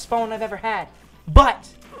the best phone I've ever had. But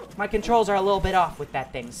my controls are a little bit off with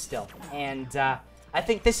that thing still. And I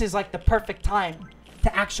think this is like the perfect time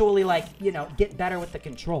to actually, like, you know, get better with the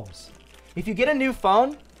controls. If you get a new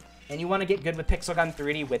phone and you want to get good with Pixel Gun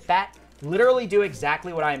 3D with that, literally do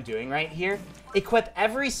exactly what I'm doing right here. Equip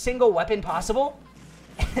every single weapon possible.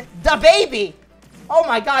 The baby! Oh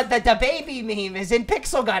my god, the baby meme is in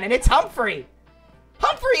Pixel Gun and it's Humphrey.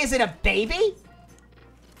 Humphrey isn't a baby.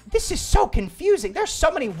 This is so confusing. There's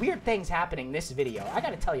so many weird things happening in this video. I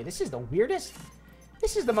gotta tell you, this is the weirdest.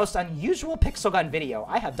 This is the most unusual Pixel Gun video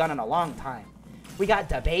I have done in a long time. We got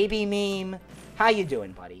the baby meme. How you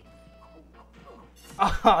doing, buddy?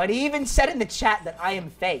 Oh, and he even said in the chat that I am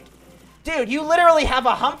fake. Dude, you literally have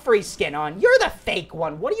a Humphrey skin on. You're the fake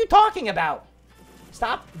one. What are you talking about?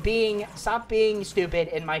 Stop being stupid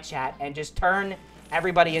in my chat and just turn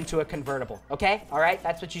everybody into a convertible, okay? All right?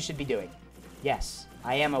 That's what you should be doing. Yes,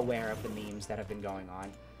 I am aware of the memes that have been going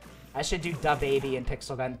on. I should do Da Baby and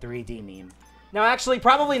Pixel Gun 3D meme. No, actually,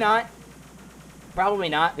 probably not. Probably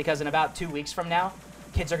not, because in about 2 weeks from now,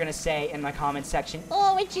 kids are gonna say in my comment section,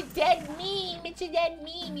 "Oh, it's a dead meme. It's a dead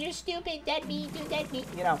meme. You're stupid. Dead meme. Do dead meme."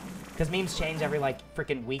 You know, because memes change every like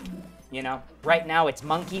freaking week. You know, right now it's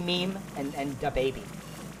monkey meme and da baby,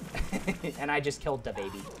 and I just killed da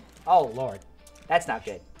baby. Oh Lord, that's not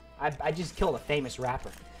good. I just killed a famous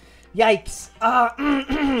rapper. Yikes.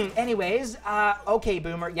 Anyways, okay,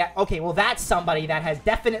 Boomer. Yeah, okay, well, that's somebody that has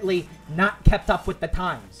definitely not kept up with the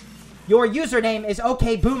times. Your username is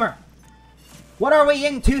okay, Boomer. What are we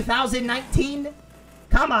in, 2019?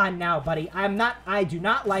 Come on now, buddy. I do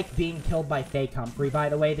not like being killed by fake Humphrey, by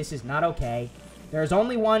the way. This is not okay. There's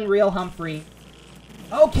only one real Humphrey.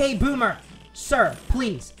 Okay, Boomer. Sir,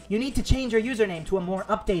 please, you need to change your username to a more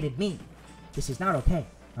updated meme. This is not okay,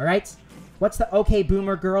 all right? What's the OK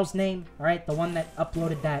Boomer girl's name? All right, the one that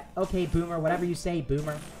uploaded that OK Boomer, whatever you say,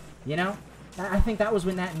 Boomer. You know? I think that was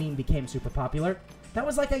when that meme became super popular. That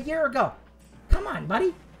was like a year ago. Come on,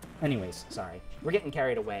 buddy. Anyways, sorry. We're getting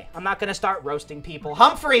carried away. I'm not going to start roasting people.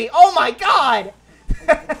 Humphrey! Oh my god!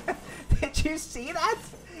 Did you see that?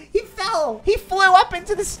 He fell. He flew up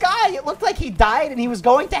into the sky. It looked like he died and he was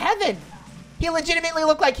going to heaven. He legitimately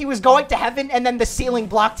looked like he was going to heaven and then the ceiling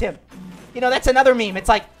blocked him. You know, that's another meme. It's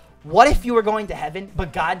like, what if you were going to heaven,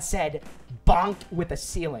 but God said, bonk with a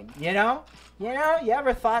ceiling, you know? You know, you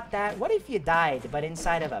ever thought that? What if you died, but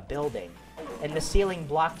inside of a building, and the ceiling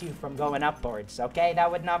blocked you from going upwards, okay?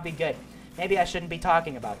 That would not be good. Maybe I shouldn't be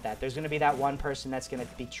talking about that. There's going to be that one person that's going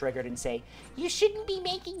to be triggered and say, you shouldn't be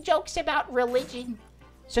making jokes about religion.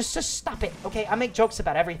 Just stop it, okay? I make jokes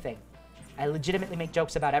about everything. I legitimately make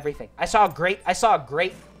jokes about everything. I saw a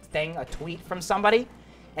great thing, a tweet from somebody,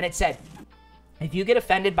 and it said, if you get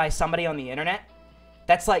offended by somebody on the internet,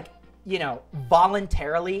 that's like, you know,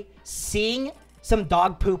 voluntarily seeing some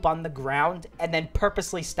dog poop on the ground and then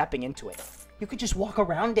purposely stepping into it. You could just walk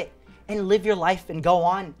around it and live your life and go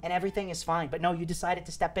on and everything is fine. But no, you decided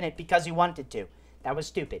to step in it because you wanted to. That was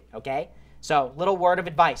stupid, okay? So, little word of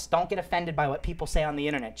advice. Don't get offended by what people say on the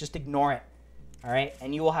internet. Just ignore it, all right?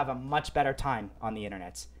 And you will have a much better time on the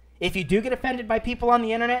internet. If you do get offended by people on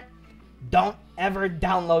the internet, don't ever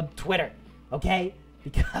download Twitter. Okay?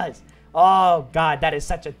 Because, oh god, that is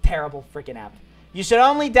such a terrible freaking app. You should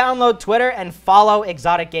only download Twitter and follow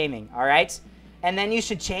Exotic Gaming, alright? And then you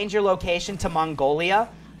should change your location to Mongolia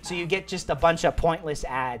so you get just a bunch of pointless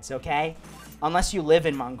ads, okay? Unless you live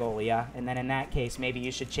in Mongolia, and then in that case, maybe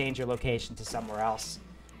you should change your location to somewhere else.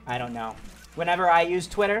 I don't know. Whenever I use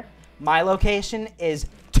Twitter, my location is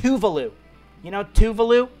Tuvalu. You know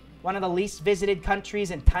Tuvalu? One of the least visited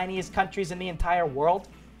countries and tiniest countries in the entire world?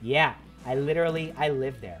 Yeah. I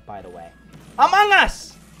live there, by the way. Among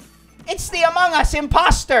Us! It's the Among Us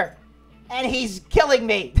imposter! And he's killing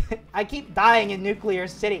me. I keep dying in Nuclear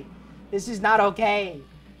City. This is not okay.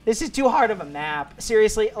 This is too hard of a map.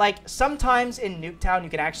 Seriously, like, sometimes in Nuketown you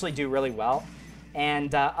can actually do really well.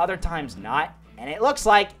 And other times not. And it looks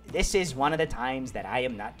like this is one of the times that I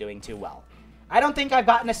am not doing too well. I don't think I've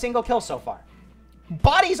gotten a single kill so far.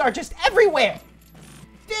 Bodies are just everywhere!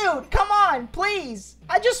 Dude, come on, please.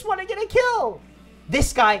 I just want to get a kill.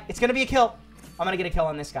 This guy, it's going to be a kill. I'm going to get a kill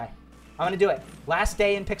on this guy. I'm going to do it. Last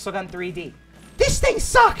day in Pixel Gun 3D. This thing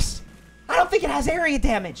sucks. I don't think it has area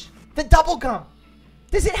damage. The double gum.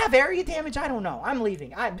 Does it have area damage? I don't know. I'm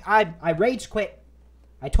leaving. I rage quit.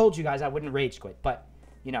 I told you guys I wouldn't rage quit, but,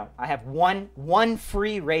 you know, I have one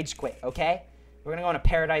free rage quit, okay? We're going to go on a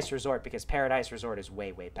Paradise Resort because Paradise Resort is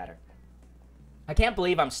way, way better. I can't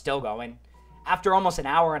believe I'm still going. After almost an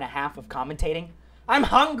hour and a half of commentating, I'm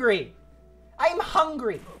hungry. I'm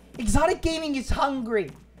hungry. Exotic Gaming is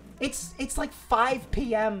hungry. It's like 5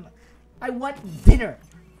 p.m. I want dinner.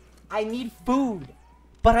 I need food.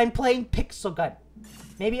 But I'm playing Pixel Gun.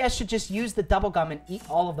 Maybe I should just use the double gum and eat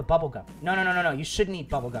all of the bubble gum. No. You shouldn't eat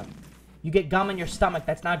bubble gum. You get gum in your stomach.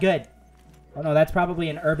 That's not good. Oh, no, that's probably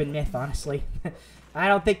an urban myth, honestly. I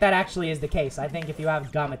don't think that actually is the case. I think if you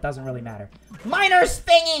have gum, it doesn't really matter. Miner's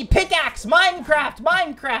thingy! Pickaxe!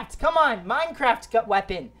 Minecraft! Come on! Minecraft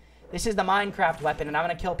weapon. This is the Minecraft weapon, and I'm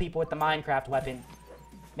going to kill people with the Minecraft weapon.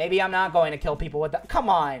 Maybe I'm not going to kill people with the... Come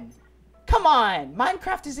on! Come on!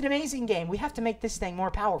 Minecraft is an amazing game. We have to make this thing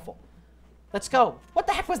more powerful. Let's go. What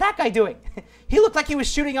the heck was that guy doing? He looked like he was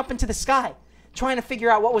shooting up into the sky, trying to figure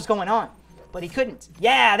out what was going on. But he couldn't.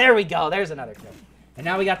 Yeah, there we go. There's another kill. And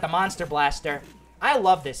now we got the Monster Blaster. I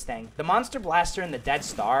love this thing. The Monster Blaster and the Dead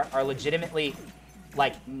Star are legitimately,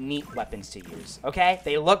 like, neat weapons to use, okay?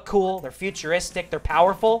 They look cool. They're futuristic. They're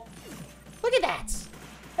powerful. Look at that.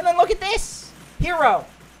 And then look at this. Hero.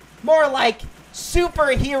 More like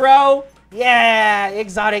superhero. Yeah,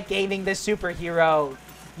 Exotic Gaming, the superhero.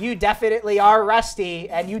 You definitely are rusty,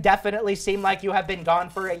 and you definitely seem like you have been gone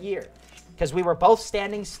for a year. because we were both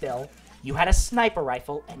standing still. You had a sniper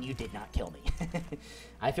rifle, and you did not kill me.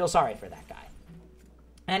 I feel sorry for that guy.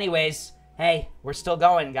 Anyways, hey, we're still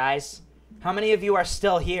going, guys. How many of you are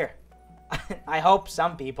still here? I hope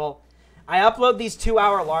some people. I upload these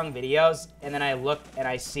 2-hour-long videos, and then I look and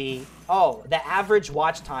I see, oh, the average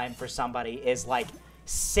watch time for somebody is like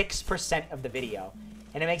 6% of the video.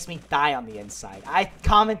 And it makes me die on the inside. I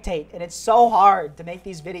commentate, and it's so hard to make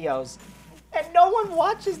these videos, and no one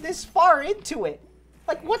watches this far into it.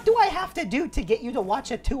 Like, what do I have to do to get you to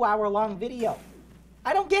watch a 2-hour-long video?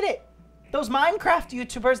 I don't get it. Those Minecraft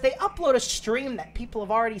YouTubers, they upload a stream that people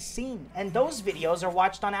have already seen, and those videos are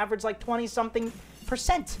watched on average like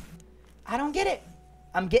 20-something%. I don't get it.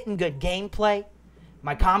 I'm getting good gameplay.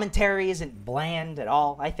 My commentary isn't bland at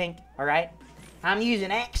all, I think, all right? I'm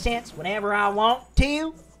using accents whenever I want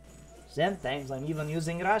to. Sometimes I'm even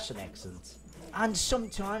using Russian accents. And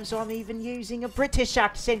sometimes I'm even using a British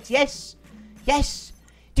accent, yes. Yes.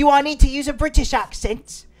 Do I need to use a British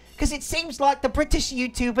accent? Because it seems like the British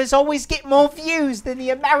YouTubers always get more views than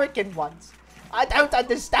the American ones. I don't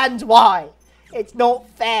understand why. It's not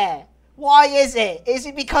fair. Why is it? Is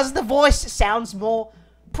it because the voice sounds more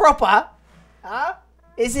proper? Huh?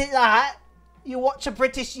 Is it that? You watch a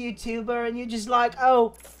British YouTuber and you're just like,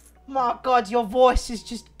 oh my god, your voice is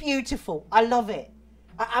just beautiful. I love it.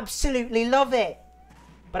 I absolutely love it.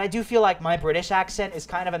 But I do feel like my British accent is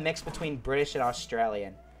kind of a mix between British and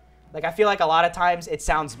Australian. Like, I feel like a lot of times it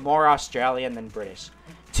sounds more Australian than British.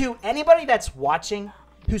 To anybody that's watching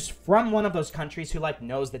who's from one of those countries who, like,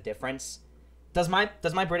 knows the difference, does my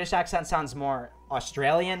British accent sounds more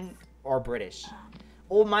Australian or British?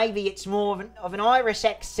 Or maybe it's more of an Irish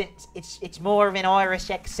accent. It's more of an Irish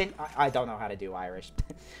accent. I don't know how to do Irish.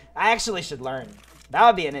 I actually should learn. That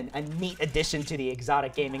would be a neat addition to the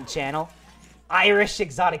Exotic Gaming channel. Irish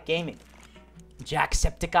Exotic Gaming.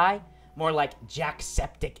 Jacksepticeye? More like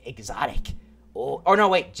Jackseptic Exotic. Oh, or no,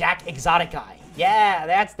 wait, Jack Exotic Eye.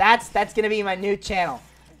 Yeah, that's gonna be my new channel.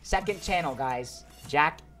 Second channel, guys.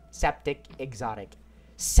 Jackseptic Exotic.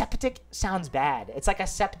 Septic sounds bad. It's like a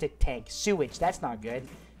septic tank. Sewage. That's not good.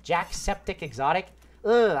 Jackseptic Exotic?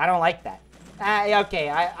 Ugh, I don't like that. Okay,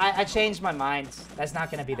 I changed my mind. That's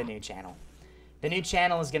not gonna be the new channel. The new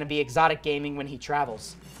channel is gonna be Exotic Gaming when he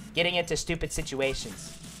travels. Getting into stupid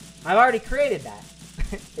situations. I've already created that.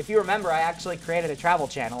 If you remember, I actually created a travel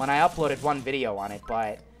channel, and I uploaded one video on it,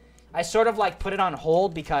 but I sort of, like, put it on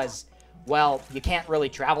hold because, well, you can't really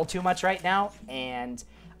travel too much right now, and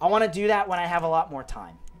I want to do that when I have a lot more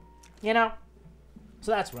time. You know?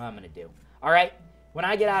 So that's what I'm going to do. All right? When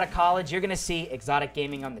I get out of college, you're going to see Exotic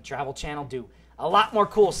Gaming on the travel channel do a lot more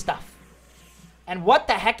cool stuff. And what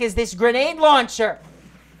the heck is this grenade launcher?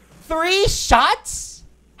 3 shots?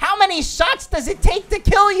 How many shots does it take to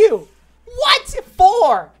kill you? What?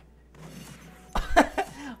 4?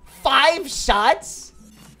 5 shots?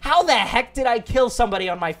 How the heck did I kill somebody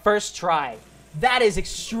on my first try? That is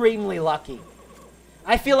extremely lucky.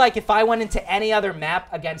 I feel like if I went into any other map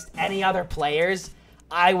against any other players,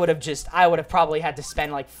 I would have probably had to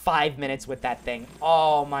spend like 5 minutes with that thing.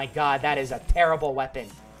 Oh my god, that is a terrible weapon.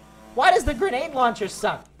 Why does the grenade launcher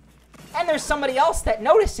suck? And there's somebody else that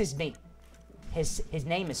notices me. His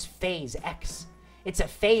name is FaZe X. It's a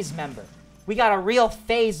FaZe member. We got a real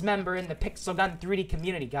FaZe member in the Pixel Gun 3D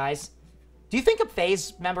community, guys. Do you think a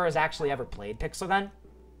FaZe member has actually ever played Pixel Gun?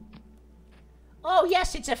 Oh,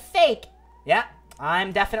 yes, it's a fake. Yeah,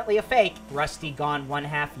 I'm definitely a fake. Rusty gone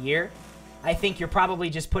 1/2 year. I think you're probably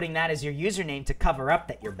just putting that as your username to cover up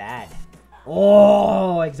that you're bad.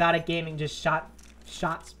 Oh, Exotic Gaming just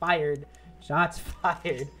shots fired. Shots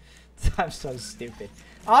fired. I'm so stupid.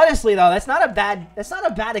 Honestly, though, that's not a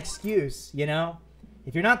bad excuse, you know?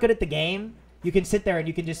 If you're not good at the game, you can sit there and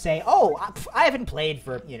you can just say, oh, I haven't played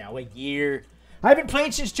for, you know, a year. I haven't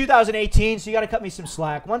played since 2018, so you got to cut me some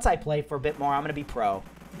slack. Once I play for a bit more, I'm going to be pro.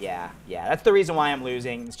 Yeah, that's the reason why I'm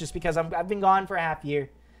losing. It's just because I've been gone for a half year.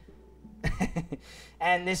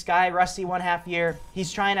 And this guy, Rusty, 1/2 year,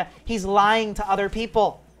 he's lying to other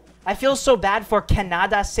people. I feel so bad for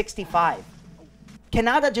Canada65.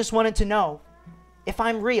 Canada just wanted to know if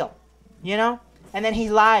I'm real, you know? And then he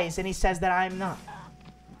lies and he says that I'm not.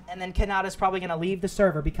 And then Canada's probably going to leave the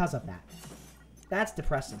server because of that. That's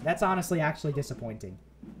depressing. That's honestly actually disappointing.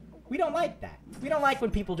 We don't like that. We don't like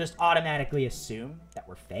when people just automatically assume that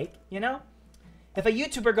we're fake, you know? If a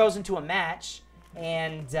YouTuber goes into a match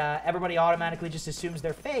and everybody automatically just assumes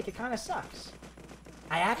they're fake, it kind of sucks.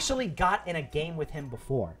 I actually got in a game with him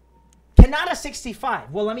before.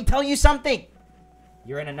 Canada65. Well, let me tell you something.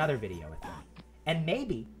 You're in another video with him. And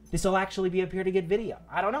maybe this will actually be a pretty good video.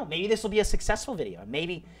 I don't know. Maybe this will be a successful video.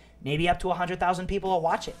 Maybe up to 100,000 people will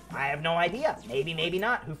watch it. I have no idea. Maybe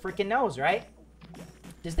not. Who freaking knows, right?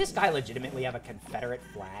 Does this guy legitimately have a Confederate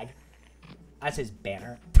flag? That's his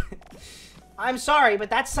banner. I'm sorry,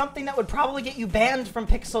 but that's something that would probably get you banned from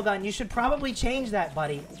Pixel Gun. You should probably change that,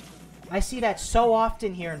 buddy. I see that so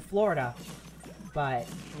often here in Florida. But,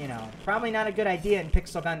 you know, probably not a good idea in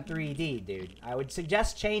Pixel Gun 3D, dude. I would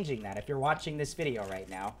suggest changing that if you're watching this video right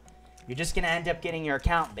now. You're just going to end up getting your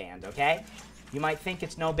account banned, okay? You might think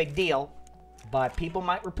it's no big deal, but people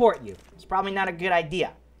might report you. It's probably not a good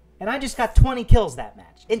idea. And I just got 20 kills that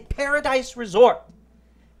match in Paradise Resort.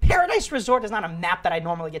 Paradise Resort is not a map that I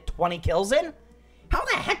normally get 20 kills in. How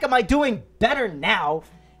the heck am I doing better now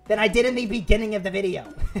than I did in the beginning of the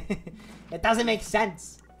video? It doesn't make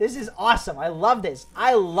sense. This is awesome. I love this.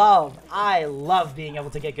 I love being able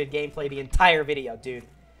to get good gameplay the entire video, dude.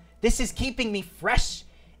 This is keeping me fresh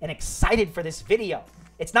and excited for this video.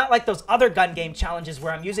 It's not like those other gun game challenges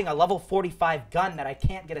where I'm using a level 45 gun that I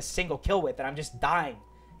can't get a single kill with and I'm just dying.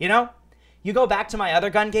 You know? You go back to my other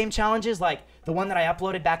gun game challenges, like the one that I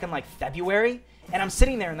uploaded back in like February, and I'm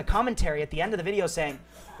sitting there in the commentary at the end of the video saying,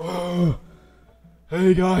 "Oh,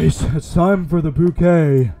 hey guys, it's time for the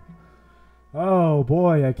bouquet. Oh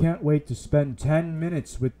boy, I can't wait to spend 10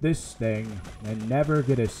 minutes with this thing and never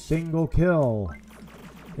get a single kill.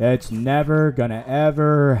 It's never gonna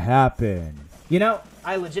ever happen." You know,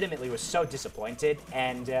 I legitimately was so disappointed,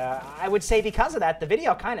 and I would say because of that, the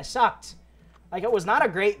video kind of sucked. Like, it was not a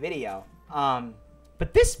great video.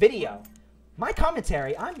 But this video, my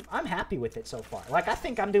commentary, I'm happy with it so far. Like, I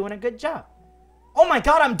think I'm doing a good job. Oh my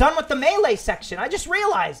god, I'm done with the melee section. I just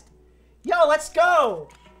realized. Yo, let's go.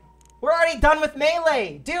 We're already done with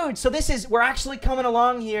melee. Dude, so we're actually coming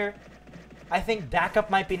along here. I think backup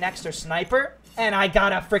might be next or sniper. And I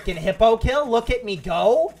got a freaking hippo kill. Look at me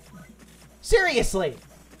go. Seriously.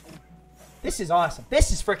 This is awesome. This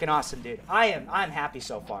is freaking awesome, dude. I'm happy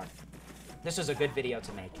so far. This was a good video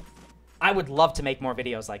to make. I would love to make more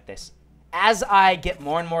videos like this. As I get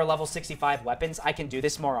more and more level 65 weapons, I can do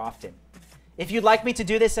this more often. If you'd like me to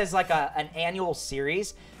do this as like an annual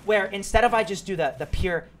series, where instead of I just do the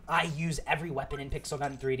pure, I use every weapon in Pixel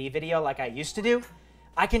Gun 3D video like I used to do,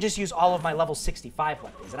 I can just use all of my level 65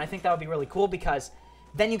 weapons. And I think that would be really cool because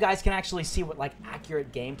then you guys can actually see what like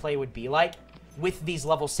accurate gameplay would be like with these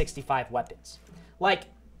level 65 weapons. Like,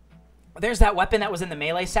 there's that weapon that was in the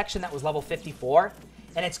melee section that was level 54,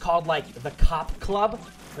 and it's called like the Cop Club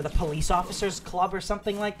or the Police Officers Club or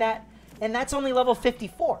something like that, and that's only level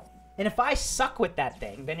 54. And if I suck with that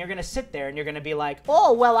thing, then you're going to sit there and you're going to be like,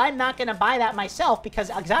 oh, well, I'm not going to buy that myself because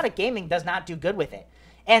Exotic Gaming does not do good with it.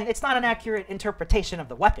 And it's not an accurate interpretation of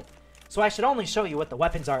the weapon. So I should only show you what the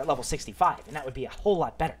weapons are at level 65, and that would be a whole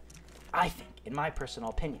lot better, I think, in my personal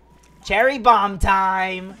opinion. Cherry Bomb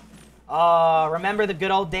time! Remember the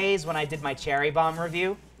good old days when I did my Cherry Bomb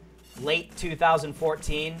review? Late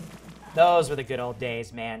 2014? Those were the good old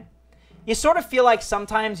days, man. You sort of feel like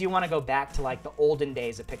sometimes you want to go back to like the olden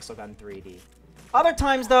days of Pixel Gun 3D. Other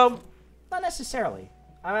times, though, not necessarily.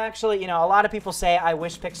 I'm actually, you know, a lot of people say I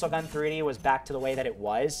wish Pixel Gun 3D was back to the way that it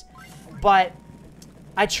was, but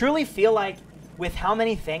I truly feel like with how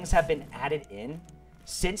many things have been added in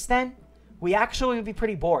since then, we actually would be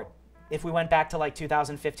pretty bored if we went back to like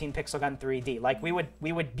 2015 Pixel Gun 3D. Like we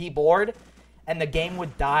would be bored and the game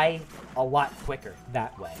would die a lot quicker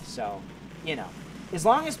that way. So, you know, as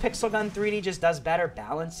long as Pixel Gun 3D just does better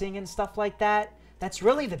balancing and stuff like that, that's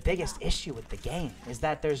really the biggest issue with the game, is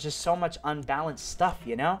that there's just so much unbalanced stuff,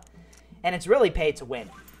 you know? And it's really pay to win.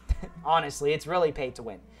 Honestly, it's really pay to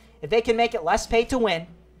win. If they can make it less pay to win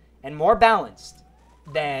and more balanced,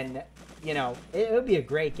 then, you know, it would be a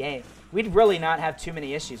great game. We'd really not have too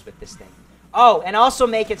many issues with this thing. Oh, and also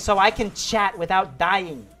make it so I can chat without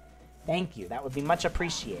dying. Thank you. That would be much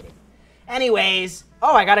appreciated. Anyways,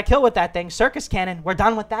 oh, I got a kill with that thing. Circus Cannon. We're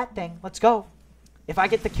done with that thing. Let's go. If I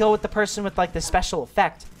get the kill with the person with, like, the special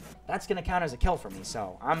effect, that's going to count as a kill for me,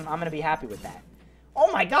 so I'm going to be happy with that.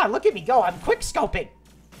 Oh, my God. Look at me go. I'm quick-scoping.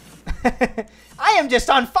 I am just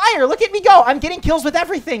on fire. Look at me go. I'm getting kills with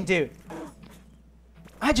everything, dude.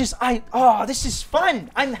 Oh, this is fun.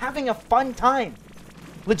 I'm having a fun time.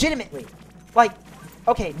 Legitimately. Like,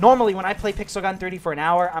 okay, normally when I play Pixel Gun 3D for an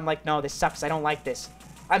hour, I'm like, no, this sucks. I don't like this.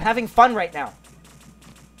 I'm having fun right now.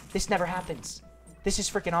 This never happens. This is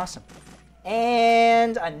freaking awesome.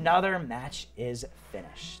 And another match is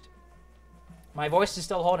finished. My voice is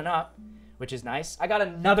still holding up, which is nice. I got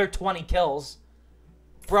another 20 kills.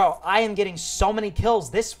 Bro, I am getting so many kills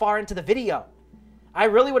this far into the video. I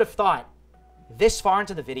really would have thought this far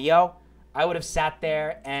into the video, I would have sat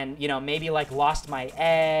there and, you know, maybe like lost my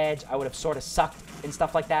edge. I would have sort of sucked and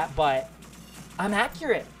stuff like that, but I'm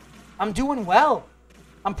accurate. I'm doing well.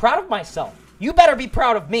 I'm proud of myself. You better be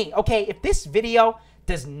proud of me. Okay, if this video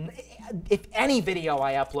if any video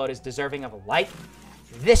I upload is deserving of a like,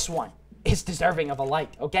 this one is deserving of a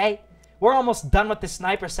like, okay? We're almost done with the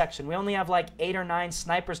sniper section. We only have like 8 or 9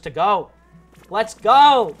 snipers to go. Let's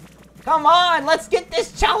go. Come on, let's get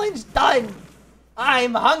this challenge done.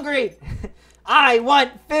 I'm hungry. I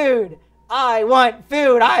want food. I want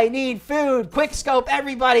food. I need food. Quick scope,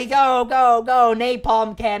 everybody. Go, go, go.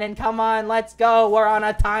 Napalm cannon. Come on, let's go. We're on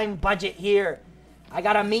a time budget here. I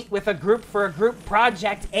gotta meet with a group for a group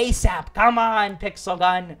project ASAP. Come on, Pixel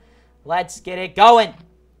Gun. Let's get it going.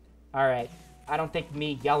 All right. I don't think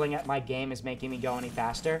me yelling at my game is making me go any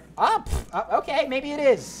faster. Okay, maybe it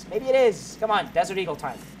is. Maybe it is. Come on, Desert Eagle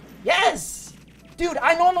time. Yes! Dude,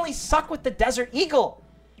 I normally suck with the Desert Eagle,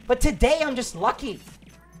 but today I'm just lucky.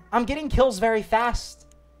 I'm getting kills very fast.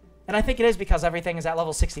 And I think it is because everything is at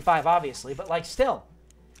level 65, obviously, but like still,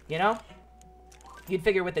 you know? You'd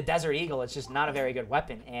figure with the Desert Eagle, it's just not a very good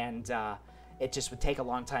weapon, and it just would take a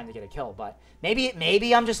long time to get a kill. But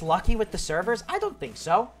maybe I'm just lucky with the servers. I don't think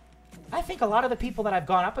so. I think a lot of the people that I've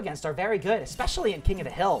gone up against are very good, especially in King of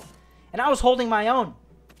the Hill. And I was holding my own.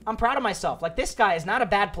 I'm proud of myself. Like, this guy is not a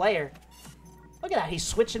bad player. Look at that. He's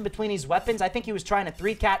switching between these weapons. I think he was trying to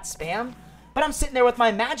 3-cat spam. But I'm sitting there with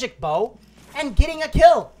my magic bow and getting a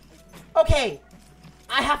kill. Okay.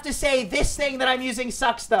 I have to say, this thing that I'm using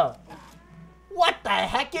sucks, though. What the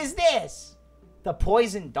heck is this? The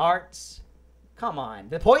poison darts. Come on.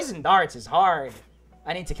 The poison darts is hard.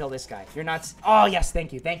 I need to kill this guy. You're not... Oh, yes.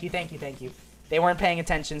 Thank you. Thank you. Thank you. Thank you. They weren't paying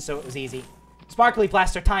attention, so it was easy. Sparkly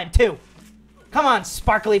Blaster time, too. Come on,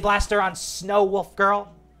 Sparkly Blaster on Snow Wolf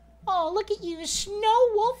Girl. Oh, look at you, Snow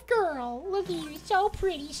Wolf Girl. Look at you, so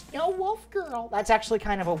pretty, Snow Wolf Girl. That's actually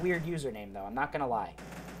kind of a weird username, though. I'm not going to lie.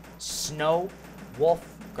 Snow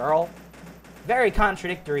Wolf Girl. Very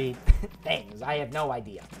contradictory things. I have no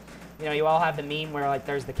idea. You know, you all have the meme where, like,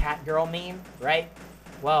 there's the cat girl meme, right?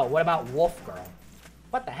 Well, what about Wolf Girl?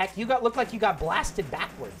 What the heck? You look like you got blasted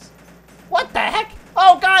backwards. What the heck?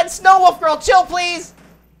 Oh, God, Snow Wolf Girl, chill, please.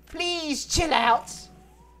 Please, chill out.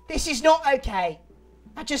 This is not okay.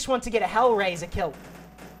 I just want to get a Hellraiser kill.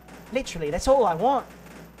 Literally, that's all I want.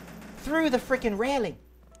 Through the freaking railing.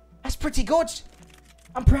 That's pretty good.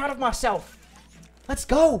 I'm proud of myself. Let's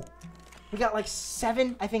go. We got like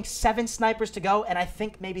 7 snipers to go, and I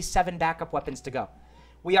think maybe 7 backup weapons to go.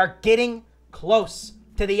 We are getting close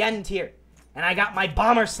to the end here. And I got my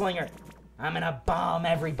bomber slinger. I'm gonna bomb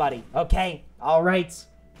everybody, okay? All right.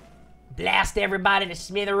 Blast everybody to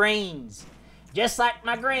smithereens. Just like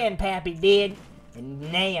my grandpappy did in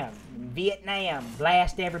Vietnam.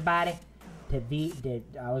 Blast everybody to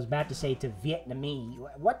I was about to say to Vietnamese.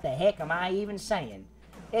 What the heck am I even saying?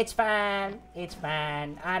 It's fine. It's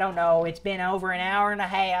fine. I don't know. It's been over an hour and a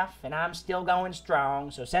half, and I'm still going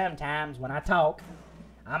strong. So sometimes when I talk,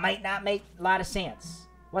 I might not make a lot of sense.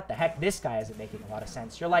 What the heck? This guy isn't making a lot of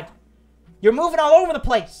sense. You're moving all over the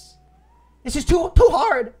place. This is too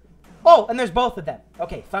hard. Oh, and there's both of them.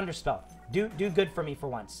 Okay, Thunderspell. Do good for me for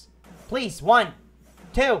once. Please. 1,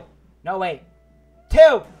 2. No, wait.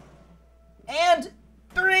 2. And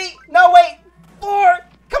 3. No, wait. 4.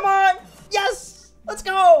 Come on. Yes. Let's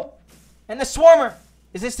go. And the Swarmer.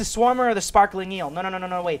 Is this the Swarmer or the Sparkling Eel?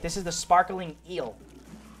 No, wait. This is the Sparkling Eel.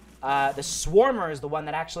 The Swarmer is the one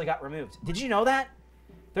that actually got removed. Did you know that?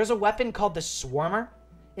 There's a weapon called the Swarmer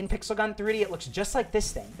in Pixel Gun 3D. It looks just like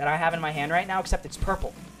this thing that I have in my hand right now, except it's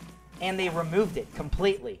purple. And they removed it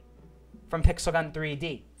completely from Pixel Gun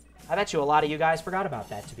 3D. I bet you a lot of you guys forgot about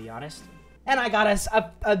that, to be honest. And I got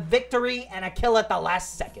a victory and a kill at the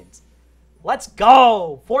last second. Let's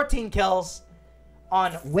go! 14 kills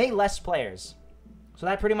on way less players. So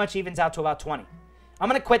that pretty much evens out to about 20. I'm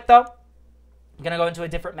going to quit, though. I'm going to go into a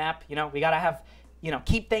different map. You know, we got to have... You know,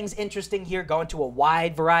 keep things interesting here, go into a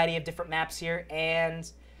wide variety of different maps here, and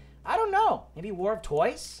I don't know, maybe War of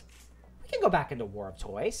Toys? We can go back into War of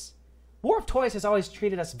Toys. War of Toys has always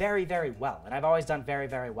treated us very, very well, and I've always done very,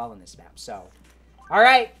 very well in this map, so. All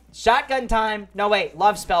right, shotgun time. No, wait,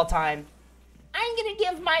 love spell time. I'm gonna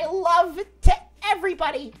give my love to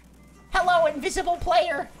everybody. Hello, invisible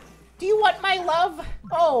player. Do you want my love?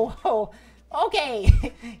 Oh, okay.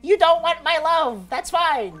 You don't want my love. That's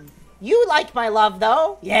fine. You like my love,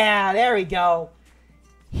 though. Yeah, there we go.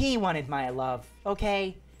 He wanted my love,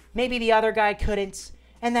 okay? Maybe the other guy couldn't,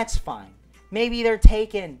 and that's fine. Maybe they're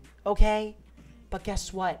taken, okay? But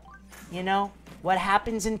guess what? You know, what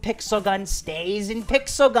happens in Pixel Gun stays in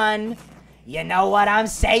Pixel Gun. You know what I'm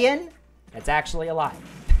saying? That's actually a lie.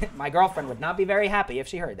 My girlfriend would not be very happy if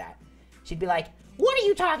she heard that. She'd be like, What are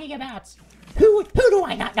you talking about? Who do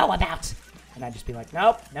I not know about? and I'd just be like,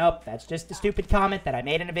 nope, that's just a stupid comment that I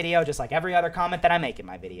made in a video, just like every other comment that I make in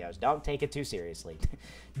my videos. Don't take it too seriously.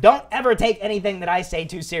 Don't ever take anything that I say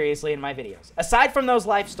too seriously in my videos. Aside from those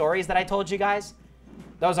life stories that I told you guys,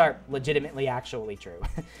 those are legitimately actually true.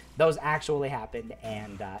 Those actually happened,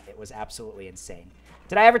 and it was absolutely insane.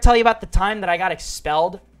 Did I ever tell you about the time that I got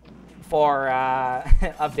expelled for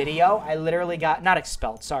a video? I literally got, not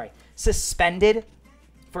expelled, sorry, suspended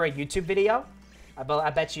for a YouTube video.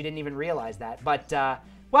 I bet you didn't even realize that. But,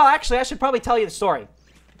 well, actually, I should probably tell you the story.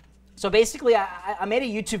 So basically, I made a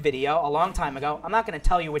YouTube video a long time ago. I'm not going to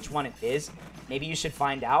tell you which one it is. Maybe you should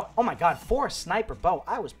find out. Oh my god, for a sniper bow.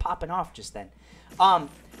 I was popping off just then. I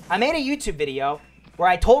made a YouTube video where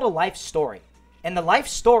I told a life story. And the life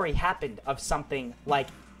story happened of something like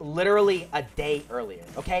literally a day earlier,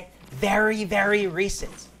 okay? Very, very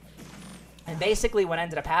recent. And basically what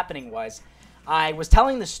ended up happening was I was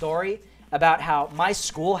telling the story about how my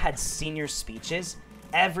school had senior speeches.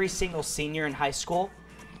 Every single senior in high school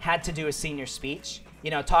had to do a senior speech. You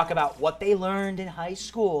know, talk about what they learned in high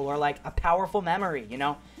school or like a powerful memory, you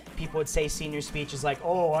know? People would say senior speeches like,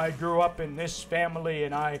 oh, I grew up in this family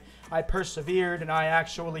and I persevered and I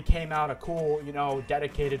actually came out a cool, you know,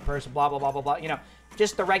 dedicated person, blah, blah, blah, blah, blah. You know,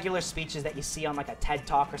 just the regular speeches that you see on like a TED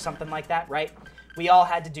Talk or something like that, right? We all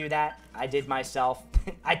had to do that. I did myself.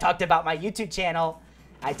 I talked about my YouTube channel.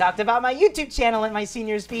 I talked about my YouTube channel in my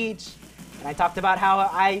senior speech. And I talked about how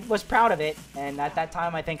I was proud of it. And at that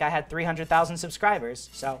time, I think I had 300,000 subscribers.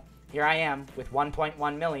 So here I am with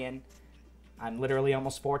 1.1 million. I'm literally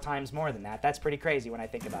almost 4 times more than that. That's pretty crazy when I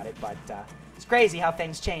think about it. But it's crazy how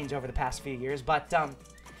things change over the past few years. But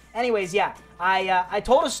anyways, yeah. I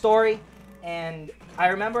told a story. And I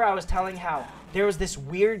remember I was telling how there was this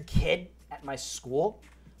weird kid at my school.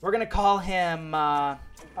 We're going to call him... oh,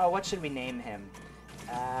 what should we name him?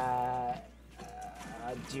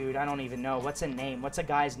 Dude, I don't even know. What's a name? What's a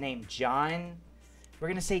guy's name? John? We're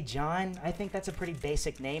going to say John? I think that's a pretty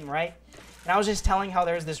basic name, right? And I was just telling how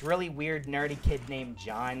there's this really weird, nerdy kid named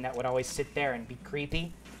John that would always sit there and be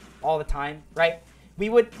creepy all the time, right?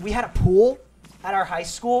 We had a pool at our high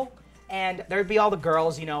school, and there'd be all the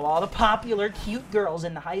girls, you know, all the popular, cute girls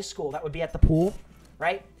in the high school that would be at the pool,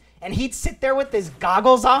 right? And he'd sit there with his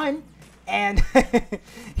goggles on, and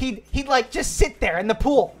he'd like just sit there in the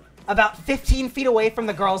pool about 15 feet away from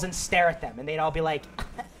the girls and stare at them. And they'd all be like,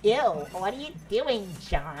 Ew, what are you doing,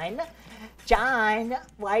 John? John,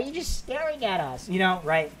 why are you just staring at us? you know,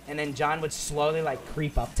 right? And then John would slowly like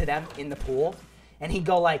creep up to them in the pool, and he'd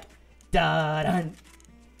go like, da-dun,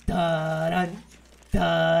 da-dun,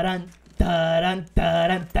 da-dun, da-dun,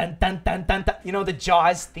 da-dun, dun, dun, dun, dun, dun. You know, the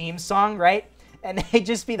Jaws theme song, right? And they'd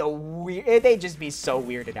just be they'd just be so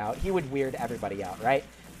weirded out. He would weird everybody out, right?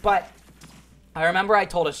 But I remember I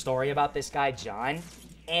told a story about this guy, John,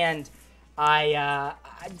 and I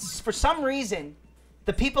for some reason,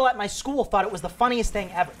 the people at my school thought it was the funniest thing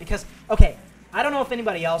ever. Because, okay, I don't know if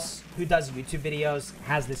anybody else who does YouTube videos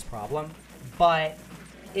has this problem, but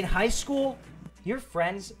in high school, your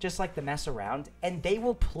friends just like to mess around, and they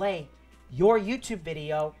will play your YouTube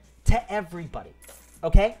video to everybody,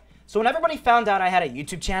 okay? So when everybody found out I had a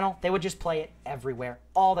YouTube channel, they would just play it everywhere,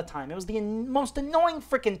 all the time. It was the most annoying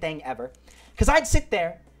freaking thing ever. Because I'd sit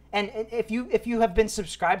there, and if you have been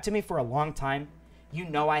subscribed to me for a long time, you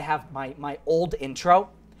know I have my old intro.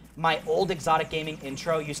 My old Exotic Gaming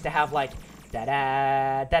intro used to have like da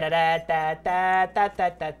da da da da da da da da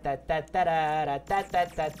da da da da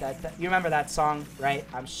da da da. You remember that song, right?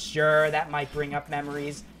 I'm sure that might bring up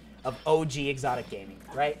memories of OG Exotic Gaming,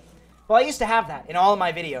 right? Well, I used to have that in all of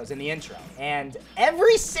my videos in the intro. And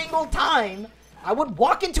every single time I would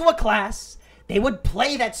walk into a class, they would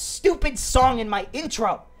play that stupid song in my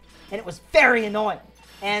intro. And it was very annoying.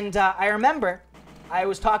 And I remember I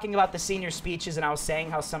was talking about the senior speeches, and I was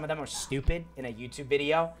saying how some of them were stupid in a YouTube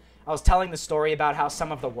video. I was telling the story about how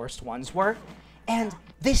some of the worst ones were. And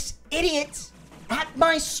this idiot at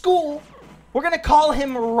my school, we're going to call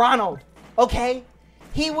him Ronald, okay?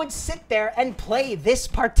 He would sit there and play this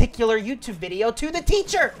particular YouTube video to the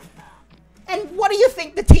teacher. And what do you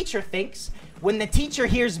think the teacher thinks when the teacher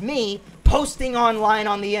hears me posting online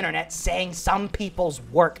on the internet saying some people's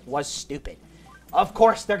work was stupid? Of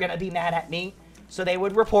course they're going to be mad at me, so they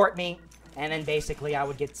would report me, and then basically I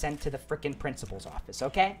would get sent to the frickin' principal's office,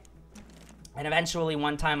 okay? And eventually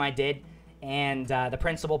one time I did, and the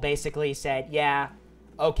principal basically said, yeah,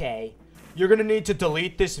 okay, you're going to need to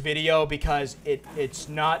delete this video because it's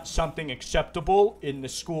not something acceptable in the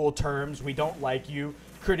school terms. We don't like you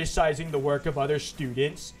criticizing the work of other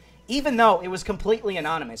students. even though it was completely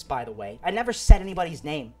anonymous, by the way. I never said anybody's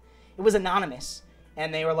name. It was anonymous.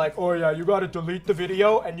 And they were like, oh yeah, you gotta delete the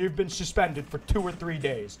video and you've been suspended for 2 or 3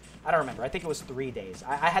 days. I don't remember. I think it was 3 days.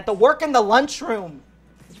 I had to work in the lunchroom.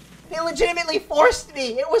 They legitimately forced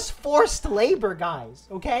me. It was forced labor, guys,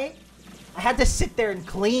 okay? I had to sit there and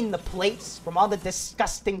clean the plates from all the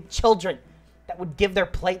disgusting children that would give their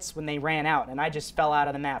plates when they ran out. And I just fell out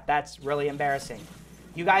of the map. That's really embarrassing.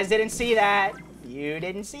 You guys didn't see that. You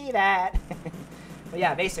didn't see that. But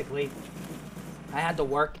yeah, basically, I had to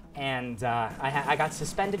work, and I got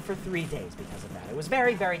suspended for 3 days because of that. It was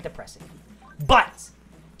very, very depressing. But,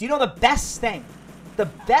 do you know the best thing? The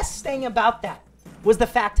best thing about that was the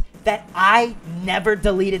fact that I never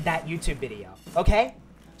deleted that YouTube video, okay?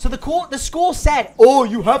 So the school said, oh,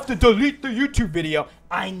 you have to delete the YouTube video.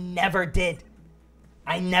 I never did.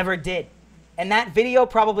 I never did. And that video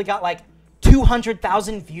probably got like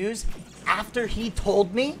 200,000 views after he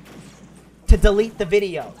told me to delete the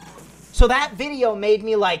video. So that video made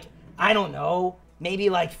me like, I don't know, maybe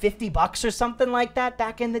like $50 or something like that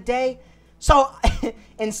back in the day. So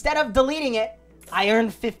instead of deleting it, I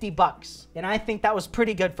earned $50. And I think that was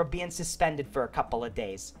pretty good for being suspended for a couple of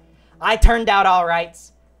days. I turned out all right.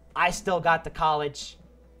 I still got to college.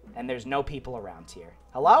 And there's no people around here.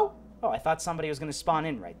 Hello? Oh, I thought somebody was going to spawn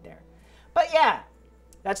in right there. But yeah,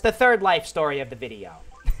 that's the third life story of the video.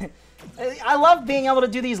 I love being able to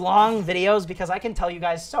do these long videos because I can tell you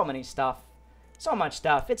guys so many stuff. So much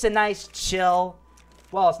stuff. It's a nice chill.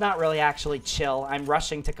 Well, it's not really actually chill. I'm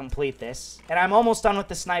rushing to complete this. And I'm almost done with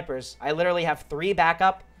the snipers. I literally have 3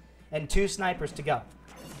 backup and 2 snipers to go.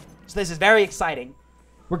 So this is very exciting.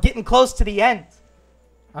 We're getting close to the end.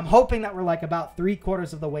 I'm hoping that we're like about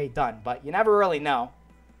 3/4 of the way done, but you never really know.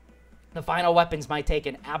 The final weapons might take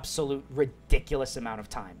an absolute ridiculous amount of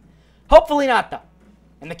time. Hopefully not, though.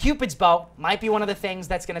 And the Cupid's bow might be one of the things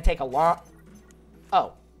that's going to take a long...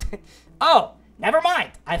 Oh. Oh, never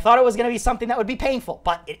mind. I thought it was going to be something that would be painful,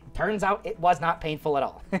 but it turns out it was not painful at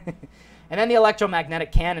all. And then the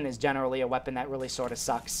electromagnetic cannon is generally a weapon that really sort of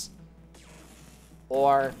sucks.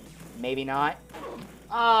 Or maybe not.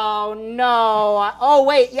 Oh, no. Oh,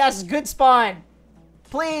 wait. Yes, good spawn.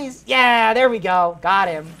 Please. Yeah, there we go. Got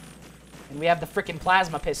him. And we have the freaking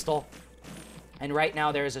plasma pistol. And right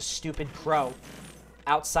now there is a stupid crow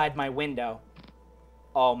outside my window.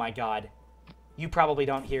 Oh my god. You probably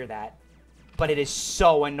don't hear that. But it is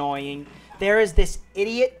so annoying. There is this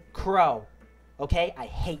idiot crow. Okay? I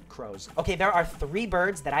hate crows. Okay, there are 3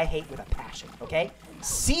 birds that I hate with a passion. Okay?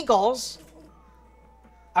 Seagulls.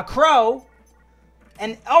 A crow.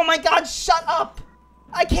 And, oh my god, shut up!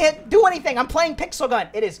 I can't do anything. I'm playing Pixel Gun.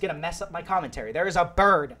 It is going to mess up my commentary. There is a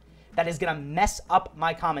bird that is going to mess up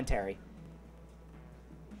my commentary.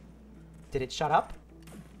 Did it shut up?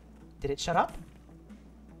 Did it shut up?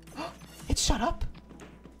 It shut up.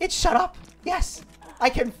 It shut up. Yes. I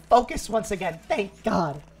can focus once again. Thank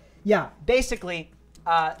God. Yeah, basically,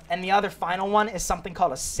 and the other final one is something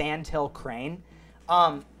called a sandhill crane.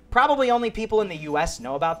 Probably only people in the U.S.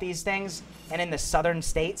 know about these things, and in the southern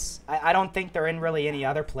states. I don't think they're in really any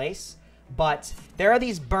other place. But there are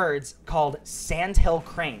these birds called sandhill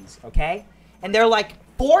cranes, okay? And they're like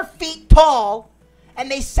 4 feet tall,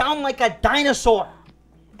 and they sound like a dinosaur.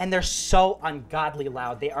 And they're so ungodly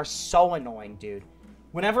loud. They are so annoying, dude.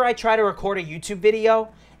 Whenever I try to record a YouTube video,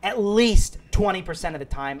 at least 20% of the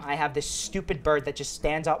time, I have this stupid bird that just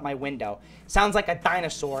stands out my window. Sounds like a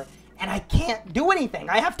dinosaur, and I can't do anything.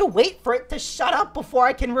 I have to wait for it to shut up before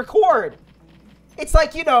I can record. It's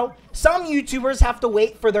like, you know, some YouTubers have to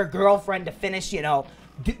wait for their girlfriend to finish, you know,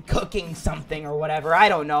 cooking something or whatever. I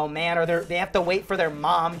don't know, man. Or they have to wait for their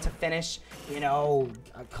mom to finish, you know,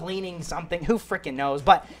 cleaning something. Who freaking knows?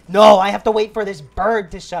 But no, I have to wait for this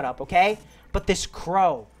bird to shut up, okay? But this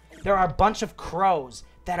crow, there are a bunch of crows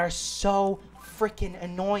that are so freaking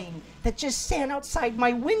annoying that just stand outside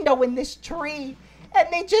my window in this tree. And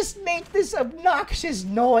they just make this obnoxious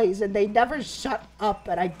noise and they never shut up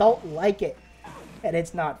and I don't like it. And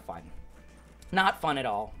it's not fun. Not fun at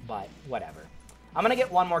all, but whatever. I'm going to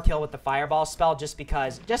get one more kill with the fireball spell just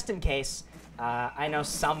because, just in case. I know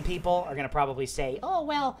some people are going to probably say, Oh,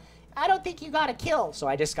 well, I don't think you got a kill. so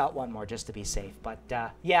I just got one more just to be safe. But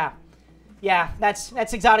yeah. Yeah, that's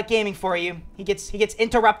Exotic Gaming for you. He gets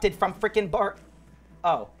interrupted from freaking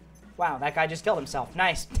Oh. Wow, that guy just killed himself.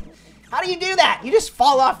 Nice. How do you do that? You just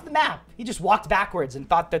fall off the map. He just walked backwards and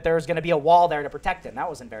thought that there was going to be a wall there to protect him. That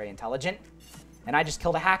wasn't very intelligent. And I just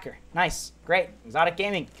killed a hacker. Nice. Great. Exotic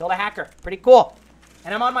Gaming. Killed a hacker. Pretty cool.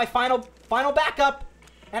 And I'm on my final backup.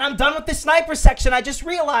 And I'm done with the sniper section. I just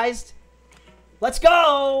realized. Let's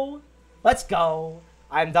go. Let's go.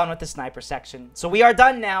 I'm done with the sniper section. So we are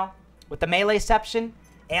done now with the melee section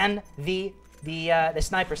and the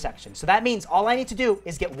sniper section. So that means all I need to do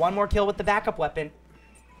is get one more kill with the backup weapon.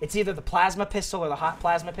 It's either the plasma pistol or the hot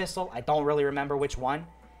plasma pistol. I don't really remember which one.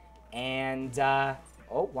 And,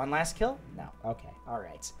 oh, one last kill? No. Okay. All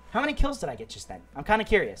right. How many kills did I get just then? I'm kind of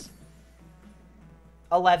curious.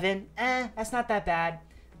 11. That's not that bad.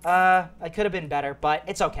 I could have been better, but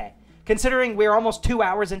it's okay. Considering we're almost 2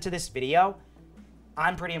 hours into this video,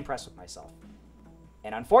 I'm pretty impressed with myself.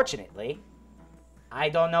 And unfortunately, I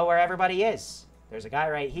don't know where everybody is. There's a guy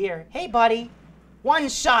right here. Hey, buddy. 1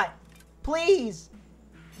 shot. Please.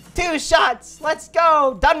 2 shots. Let's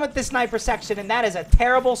go. Done with the sniper section, and that is a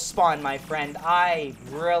terrible spawn, my friend.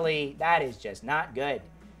 That is just not good.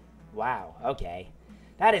 Wow. Okay.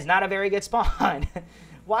 That is not a very good spawn.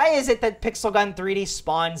 Why is it that Pixel Gun 3D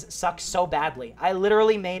spawns suck so badly? I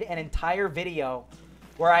literally made an entire video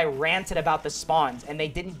where I ranted about the spawns, and they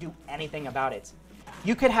didn't do anything about it.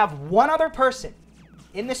 You could have one other person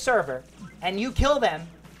in the server, and you kill them,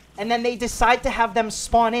 and then they decide to have them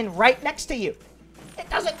spawn in right next to you. It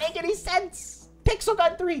doesn't make any sense. Pixel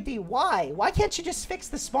Gun 3D, why? Why can't you just fix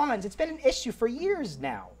the spawns? It's been an issue for years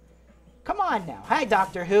now. Come on now. Hi,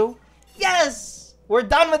 Doctor Who. Yes! We're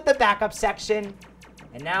done with the backup section.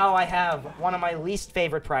 And now I have one of my least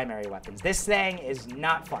favorite primary weapons. This thing is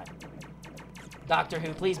not fun. Doctor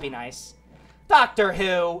Who, please be nice. Doctor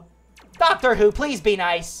Who! Doctor Who, please be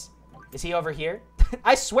nice. Is he over here?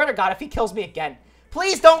 I swear to God, if he kills me again,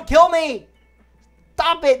 please don't kill me!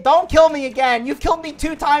 Stop it! Don't kill me again! You've killed me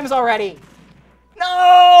 2 times already!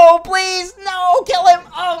 No! Please! No! Kill him!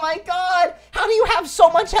 Oh my God! How do you have so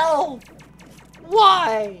much health?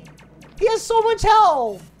 Why? He has so much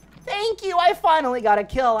health! Thank you! I finally got a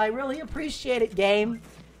kill. I really appreciate it, game.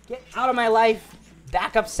 Get out of my life.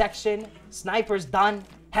 Backup section. Sniper's done.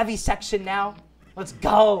 Heavy section now. Let's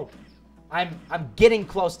go! I'm getting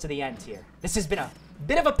close to the end here. This has been a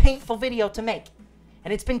bit of a painful video to make.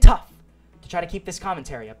 And it's been tough to try to keep this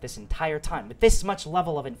commentary up this entire time with this much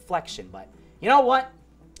level of inflection. But you know what?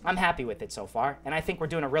 I'm happy with it so far. And I think we're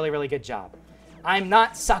doing a really, really good job. I'm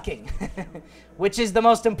not sucking, which is the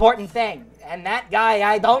most important thing. And that guy,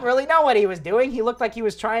 I don't really know what he was doing. He looked like he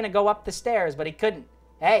was trying to go up the stairs, but he couldn't.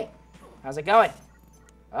 Hey, how's it going?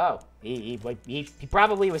 Oh, he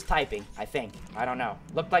probably was typing, I think. I don't know.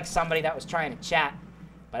 Looked like somebody that was trying to chat,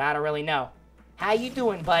 but I don't really know. How you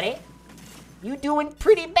doing, buddy? You doing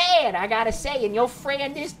pretty bad, I gotta say, and your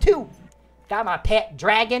friend is too. Got my pet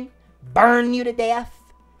dragon, burn you to death.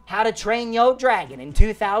 How to Train Your Dragon in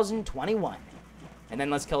 2021. And then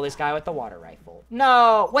let's kill this guy with the water rifle.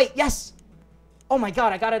 No, wait, yes. Oh my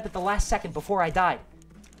God, I got it at the last second before I died.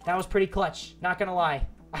 That was pretty clutch, not gonna lie.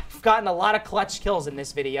 I've gotten a lot of clutch kills in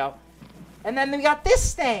this video. And then we got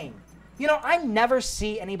this thing. You know, I never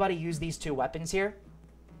see anybody use these 2 weapons here.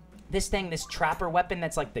 This thing, this trapper weapon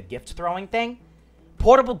that's like the gift throwing thing.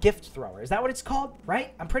 Portable gift thrower, is that what it's called?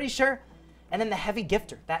 Right? I'm pretty sure. And then the heavy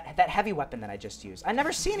gifter, that heavy weapon that I just used. I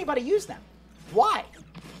never see anybody use them. Why?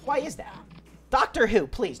 Why is that? Doctor Who,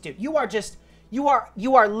 please, dude, you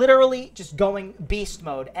are literally just going beast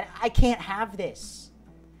mode, and I can't have this.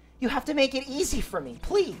 You have to make it easy for me,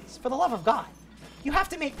 please, for the love of God. You have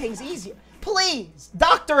to make things easier. Please,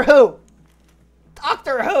 Doctor Who.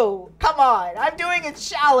 Doctor Who, come on, I'm doing a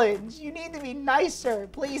challenge. You need to be nicer.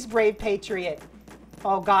 Please, Brave Patriot.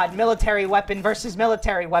 Oh God, military weapon versus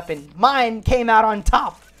military weapon. Mine came out on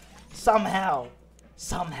top. Somehow.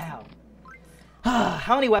 Somehow.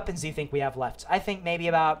 How many weapons do you think we have left? I think maybe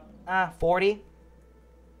about 40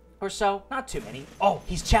 or so. Not too many. Oh,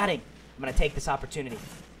 he's chatting. I'm going to take this opportunity.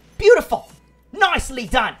 Beautiful. Nicely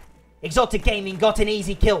done. Exotic Gaming got an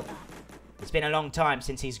easy kill. It's been a long time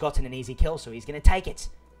since he's gotten an easy kill, so he's going to take it.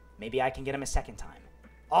 Maybe I can get him a second time.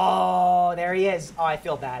 Oh, there he is. Oh, I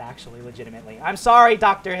feel bad, actually, legitimately. I'm sorry,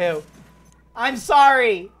 Doctor Who. I'm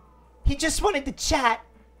sorry. He just wanted to chat.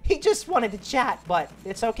 He just wanted to chat, but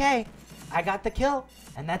it's okay. I got the kill,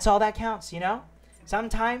 and that's all that counts, you know?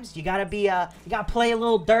 Sometimes you gotta be, you gotta play a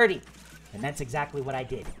little dirty. And that's exactly what I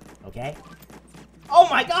did, okay? Oh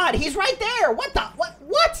my God, he's right there! What the,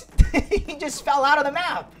 what? He just fell out of the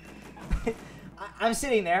map. I'm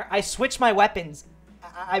sitting there, I switch my weapons,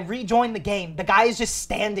 I rejoin the game, the guy is just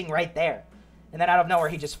standing right there. And then out of nowhere,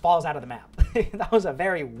 he just falls out of the map. That was a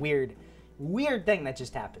very weird thing that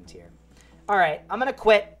just happened here. All right, I'm gonna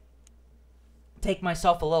quit. Take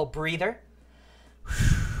myself a little breather.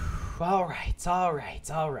 All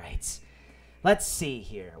right. Let's see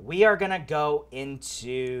here. We are gonna go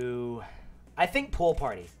into, I think, pool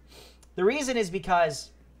party. The reason is because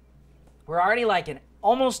we're already like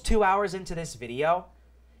almost 2 hours into this video,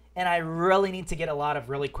 And I really need to get a lot of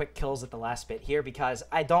really quick kills at the last bit here because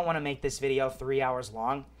I don't want to make this video 3 hours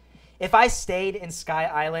long. If I stayed in Sky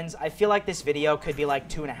Islands, I feel like this video could be like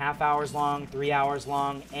 2.5 hours long, 3 hours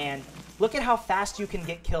long. And look at how fast you can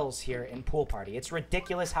get kills here in Pool Party. It's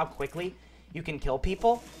ridiculous how quickly you can kill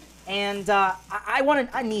people. And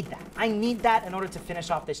I need that. I need that in order to finish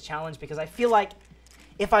off this challenge because I feel like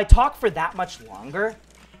if I talk for that much longer,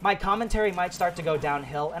 my commentary might start to go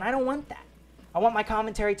downhill, and I don't want that. I want my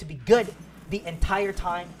commentary to be good the entire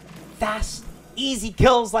time. Fast, easy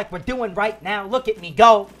kills like we're doing right now. Look at me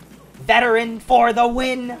go. Veteran for the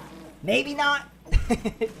win. Maybe not.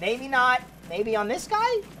 Maybe not. Maybe on this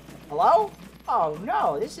guy? Hello? Oh,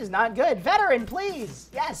 no. This is not good. Veteran, please.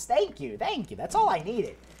 Yes, thank you. Thank you. That's all I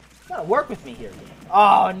needed. You gotta work with me here.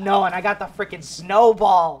 Oh, no. And I got the freaking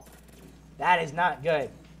snowball. That is not good.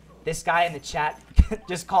 This guy in the chat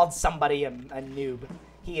just called somebody a noob.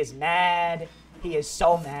 He is mad. He is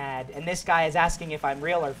so mad. And this guy is asking if I'm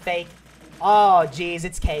real or fake. Oh, geez.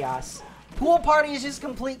 It's chaos. Pool Party is just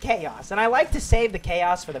complete chaos. And I like to save the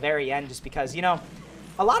chaos for the very end just because, you know,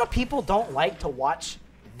 a lot of people don't like to watch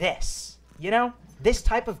this. You know? This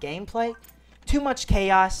type of gameplay. Too much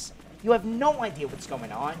chaos. You have no idea what's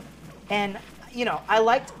going on. And, you know, I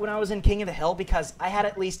liked when I was in King of the Hill because I had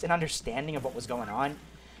at least an understanding of what was going on.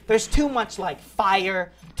 There's too much, like,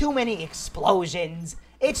 fire. Too many explosions.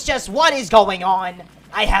 It's just, what is going on?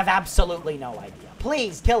 I have absolutely no idea.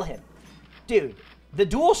 Please, kill him. Dude. The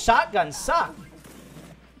dual shotguns suck.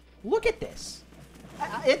 Look at this.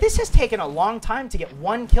 This has taken a long time to get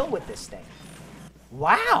one kill with this thing.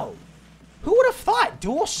 Wow. Who would have thought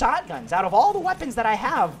dual shotguns, out of all the weapons that I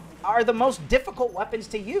have, are the most difficult weapons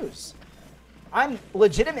to use? I'm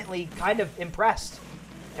legitimately kind of impressed.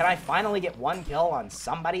 Can I finally get one kill on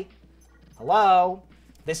somebody? Hello?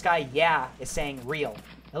 This guy, yeah, is saying real.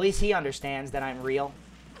 At least he understands that I'm real.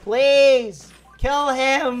 Please, kill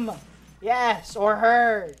him. Yes, or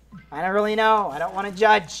her. I don't really know. I don't want to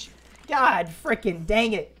judge. God freaking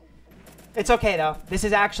dang it. It's okay, though. This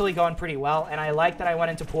is actually going pretty well, and I like that I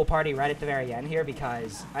went into Pool Party right at the very end here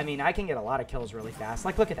because, I mean, I can get a lot of kills really fast.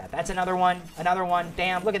 Like, look at that. That's another one. Another one.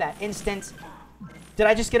 Damn, look at that. Instant. Did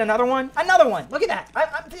I just get another one? Another one. Look at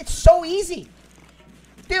that. It's so easy.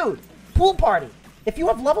 Dude, Pool Party. If you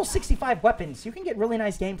have level 65 weapons, you can get really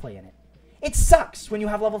nice gameplay in it. It sucks when you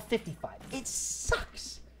have level 55. It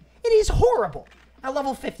sucks. It is horrible at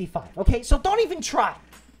level 55, okay? So don't even try.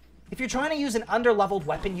 If you're trying to use an under-leveled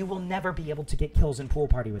weapon, you will never be able to get kills in Pool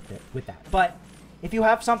Party with that. But if you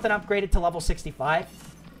have something upgraded to level 65,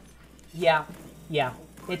 yeah,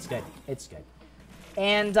 it's good. It's good.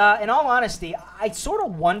 And in all honesty, I sort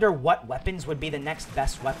of wonder what weapons would be the next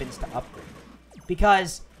best weapons to upgrade.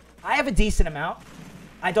 Because I have a decent amount.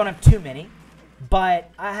 I don't have too many.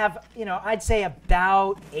 But I have, you know, I'd say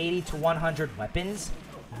about 80 to 100 weapons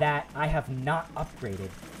that I have not upgraded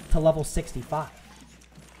to level 65.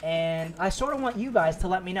 And I sort of want you guys to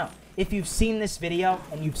let me know. If you've seen this video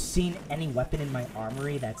and you've seen any weapon in my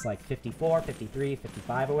armory that's like 54, 53,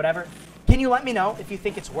 55 or whatever, can you let me know if you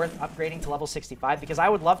think it's worth upgrading to level 65? Because I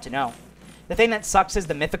would love to know. The thing that sucks is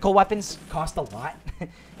the mythical weapons cost a lot.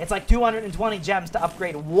 It's like 220 gems to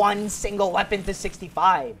upgrade one single weapon to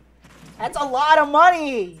 65. That's a lot of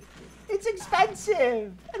money. It's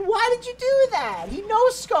expensive. And why did you do that? He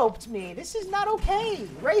no-scoped me. This is not okay.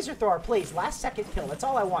 Razor Thrower, please. Last second kill. That's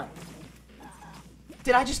all I want.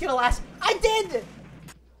 Did I just get a last? I did.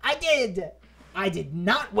 I did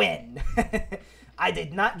not win. I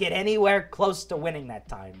did not get anywhere close to winning that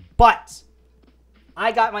time. But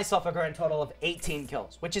I got myself a grand total of 18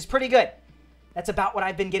 kills, which is pretty good. That's about what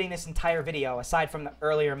I've been getting this entire video, aside from the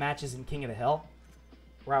earlier matches in King of the Hill,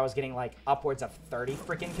 where I was getting like upwards of 30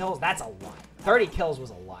 freaking kills. That's a lot. 30 kills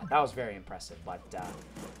was a lot. That was very impressive. But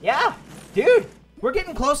yeah, dude, we're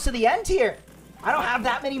getting close to the end here. I don't have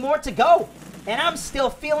that many more to go, and I'm still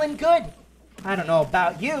feeling good. I don't know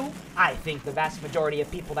about you. I think the vast majority of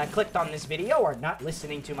people that clicked on this video are not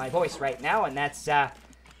listening to my voice right now, and that's, well,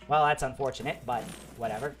 that's unfortunate, but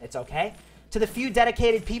whatever. It's okay. To the few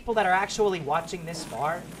dedicated people that are actually watching this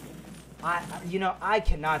far, you know, I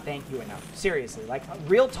cannot thank you enough. Seriously, like,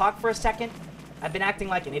 real talk for a second. I've been acting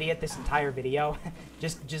like an idiot this entire video,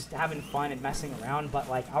 just having fun and messing around, but,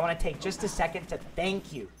 like, I want to take just a second to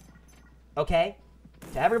thank you, okay?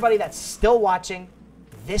 To everybody that's still watching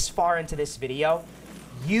this far into this video,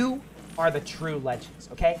 you are the true legends,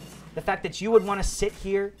 okay? The fact that you would want to sit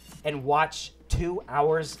here and watch 2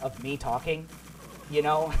 hours of me talking, you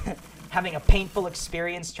know, having a painful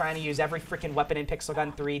experience trying to use every freaking weapon in Pixel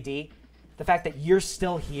Gun 3D, the fact that you're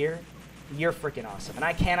still here, you're freaking awesome. And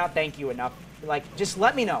I cannot thank you enough. Like, just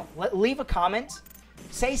let me know. Leave a comment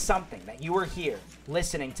say something that you were here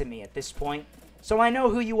listening to me at this point so I know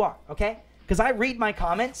who you are, okay? Because I read my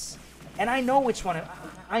comments, and I know which one,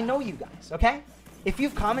 I know you guys, okay? If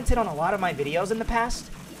you've commented on a lot of my videos in the past,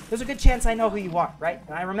 there's a good chance I know who you are, right?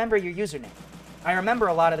 And I remember your username. I remember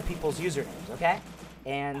a lot of the people's usernames, okay?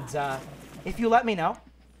 And if you let me know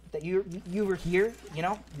that you were here, you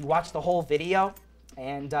know, you watched the whole video,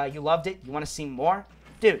 and you loved it, you want to see more,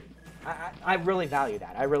 dude, I really value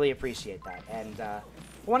that. I really appreciate that, and I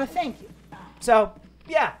want to thank you. So,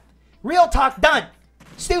 yeah, real talk done.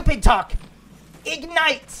 Stupid talk.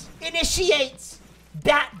 Ignite. Initiate.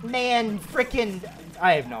 Batman frickin'...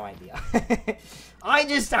 I have no idea.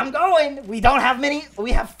 I'm going. We don't have many.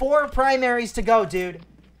 We have 4 primaries to go, dude.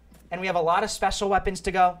 And we have a lot of special weapons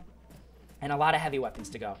to go. And a lot of heavy weapons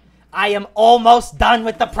to go. I am almost done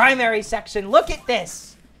with the primary section. Look at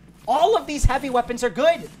this. All of these heavy weapons are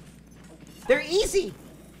good. They're easy.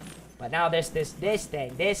 But now this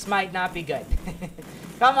thing. This might not be good.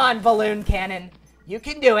 Come on, balloon cannon. You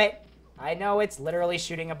can do it. I know it's literally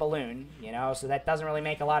shooting a balloon, you know, so that doesn't really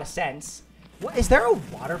make a lot of sense. What, is there a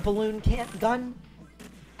water balloon gun?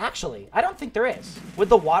 Actually, I don't think there is. Would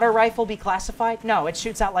the water rifle be classified? No, it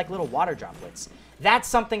shoots out like little water droplets. That's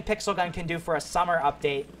something Pixel Gun can do for a summer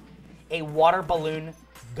update. A water balloon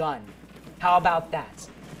gun. How about that?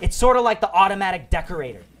 It's sort of like the automatic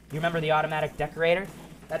decorator. You remember the automatic decorator?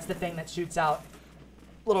 That's the thing that shoots out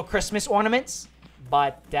little Christmas ornaments.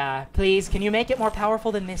 But please, can you make it more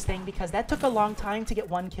powerful than this thing? Because that took a long time to get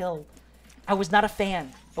 1 kill. I was not a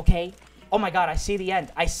fan, okay? Oh my god, I see the end.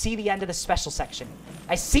 I see the end of the special section.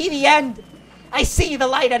 I see the end! I see the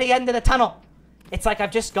light at the end of the tunnel! It's like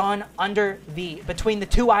I've just gone between the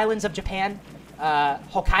 2 islands of Japan,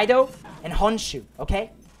 Hokkaido and Honshu,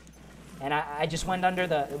 okay? And I just went under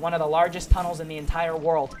one of the largest tunnels in the entire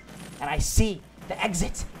world. And I see the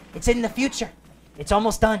exit. It's in the future. It's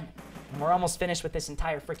almost done. And we're almost finished with this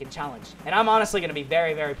entire freaking challenge. And I'm honestly going to be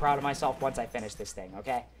very, very proud of myself once I finish this thing,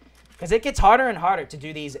 okay? Because it gets harder and harder to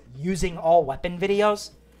do these using all weapon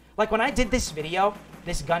videos. Like when I did this video,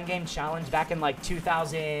 this gun game challenge back in like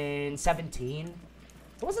 2017, it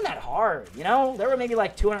wasn't that hard, you know? There were maybe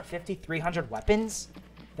like 250, 300 weapons.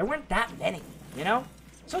 There weren't that many, you know?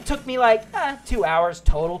 So it took me like 2 hours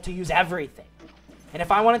total to use everything. And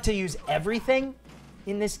if I wanted to use everything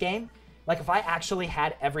in this game, like if I actually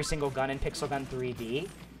had every single gun in Pixel Gun 3D,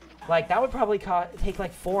 like that would probably take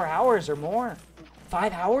like 4 hours or more.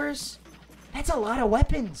 5 hours? That's a lot of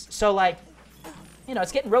weapons. So like, you know,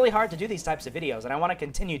 it's getting really hard to do these types of videos, and I want to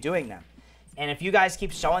continue doing them. And if you guys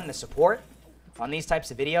keep showing the support on these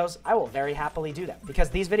types of videos, I will very happily do them, because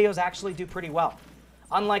these videos actually do pretty well.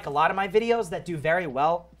 Unlike a lot of my videos that do very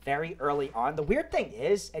well very early on, the weird thing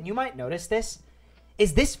is, and you might notice this,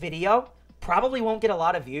 is this video probably won't get a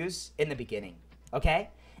lot of views in the beginning, okay?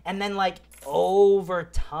 And then like over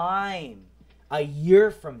time, a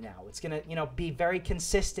year from now, it's gonna, you know, be very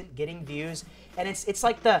consistent getting views. And it's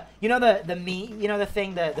like the, you know,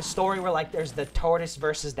 the story where like there's the tortoise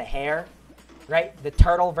versus the hare, right? The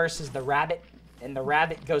turtle versus the rabbit, and the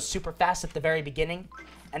rabbit goes super fast at the very beginning,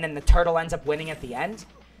 and then the turtle ends up winning at the end.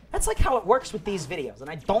 That's like how it works with these videos, and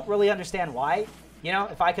I don't really understand why. You know,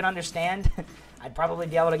 if I could understand, I'd probably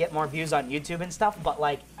be able to get more views on YouTube and stuff, but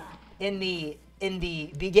like in the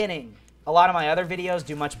beginning, a lot of my other videos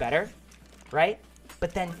do much better, right?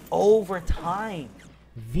 But then over time,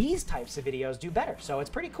 these types of videos do better, so it's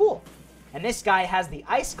pretty cool. And this guy has the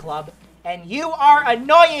ice club, and you are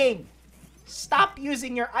annoying! Stop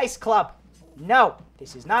using your ice club. No,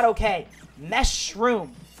 this is not okay. Meshroom.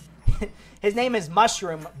 His name is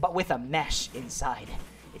Mushroom, but with a mesh inside.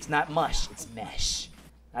 It's not mush, it's mesh.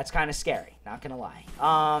 That's kind of scary, not gonna lie.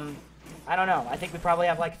 I don't know. I think we probably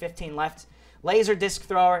have like 15 left. Laser disc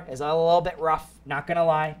thrower is a little bit rough, not gonna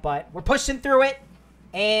lie, but we're pushing through it.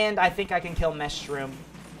 And I think I can kill Meshroom.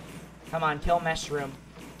 Come on, kill Meshroom.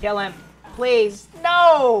 Kill him, please.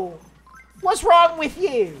 No! What's wrong with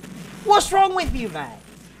you? What's wrong with you, man?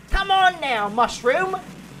 Come on now, Mushroom.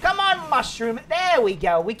 Come on, Mushroom. There we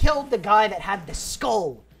go. We killed the guy that had the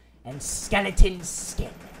skull and skeleton skin.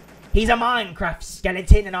 He's a Minecraft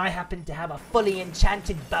skeleton, and I happen to have a fully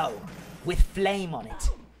enchanted bow with flame on it.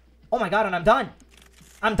 Oh my god, and I'm done.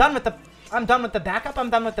 I'm done with the backup. I'm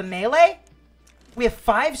done with the melee. We have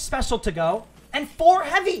 5 special to go and 4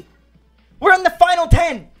 heavy. We're in the final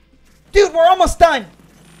 10. Dude, we're almost done.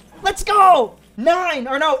 Let's go. 9,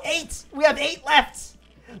 or no, 8. We have 8 left.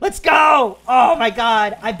 Let's go! Oh my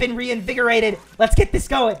god, I've been reinvigorated. Let's get this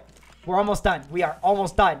going. We're almost done. We are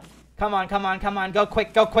almost done. Come on, come on, come on. Go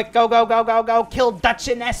quick, go quick. Go, go, go, go, go. Kill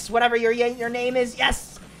Duchess, whatever your name is.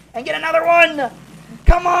 Yes! And get another one!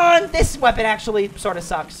 Come on! This weapon actually sort of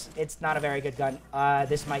sucks. It's not a very good gun.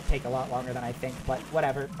 This might take a lot longer than I think, but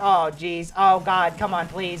whatever. Oh, jeez. Oh, God. Come on,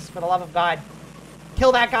 please. For the love of God.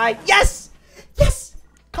 Kill that guy. Yes! Yes!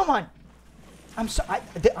 Come on.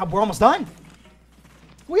 We're almost done.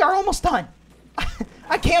 We are almost done.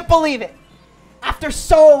 I can't believe it. After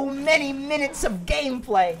so many minutes of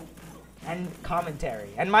gameplay and commentary,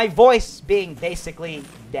 and my voice being basically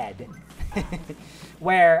dead.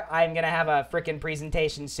 Where I'm gonna have a freaking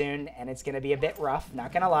presentation soon, and it's gonna be a bit rough,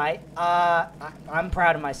 not gonna lie. I'm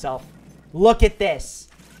proud of myself. Look at this.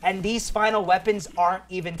 And these final weapons aren't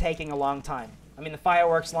even taking a long time. I mean, the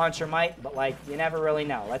fireworks launcher might, but, like, you never really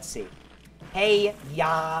know. Let's see. Hey,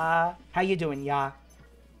 Ya. How you doing, Ya?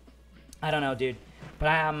 I don't know, dude. But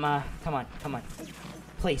I'm, come on.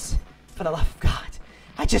 Please, for the love of God.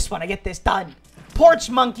 I just want to get this done. Porch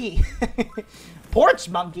monkey. Porch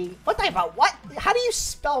monkey? What type of what? How do you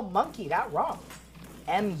spell monkey that wrong?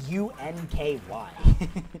 M-U-N-K-Y.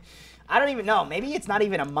 I don't even know. Maybe it's not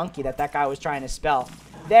even a monkey that guy was trying to spell.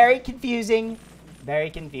 Very confusing. Very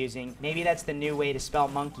confusing. Maybe that's the new way to spell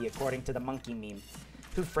monkey according to the monkey meme.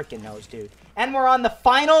 Who freaking knows, dude? And we're on the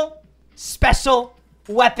final special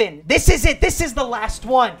weapon. This is it. This is the last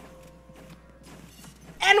one.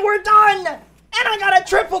 And we're done. And I got a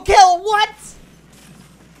triple kill. What?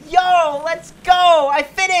 Yo, let's go! I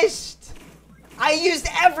finished! I used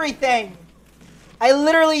everything! I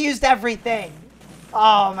literally used everything!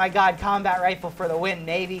 Oh my god, combat rifle for the win.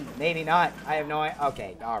 Maybe, maybe not. I have no idea.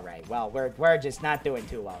 Okay, alright. Well, we're just not doing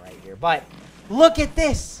too well right here. But, look at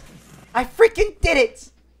this! I freaking did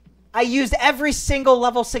it! I used every single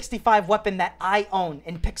level 65 weapon that I own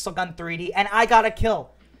in Pixel Gun 3D, and I got a kill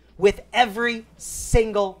with every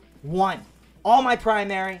single one. All my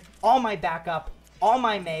primary, all my backup, all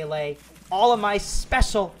my melee, all of my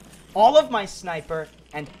special, all of my sniper,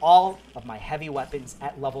 and all of my heavy weapons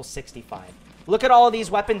at level 65. Look at all of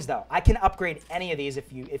these weapons, though. I can upgrade any of these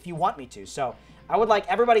if you want me to. So I would like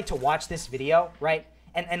everybody to watch this video, right?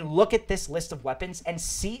 And look at this list of weapons and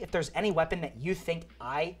see if there's any weapon that you think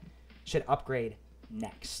I should upgrade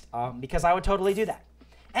next. Because I would totally do that.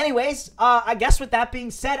 Anyways, I guess with that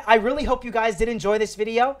being said, I really hope you guys did enjoy this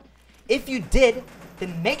video. If you did,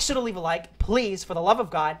 then make sure to leave a like, please, for the love of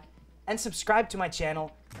God, and subscribe to my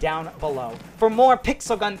channel down below for more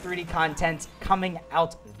Pixel Gun 3D content coming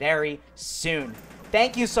out very soon.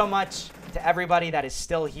 Thank you so much to everybody that is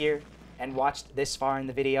still here and watched this far in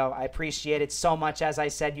the video. I appreciate it so much. As I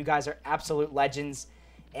said, you guys are absolute legends.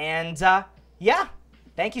 And, yeah,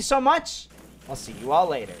 thank you so much. I'll see you all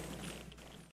later.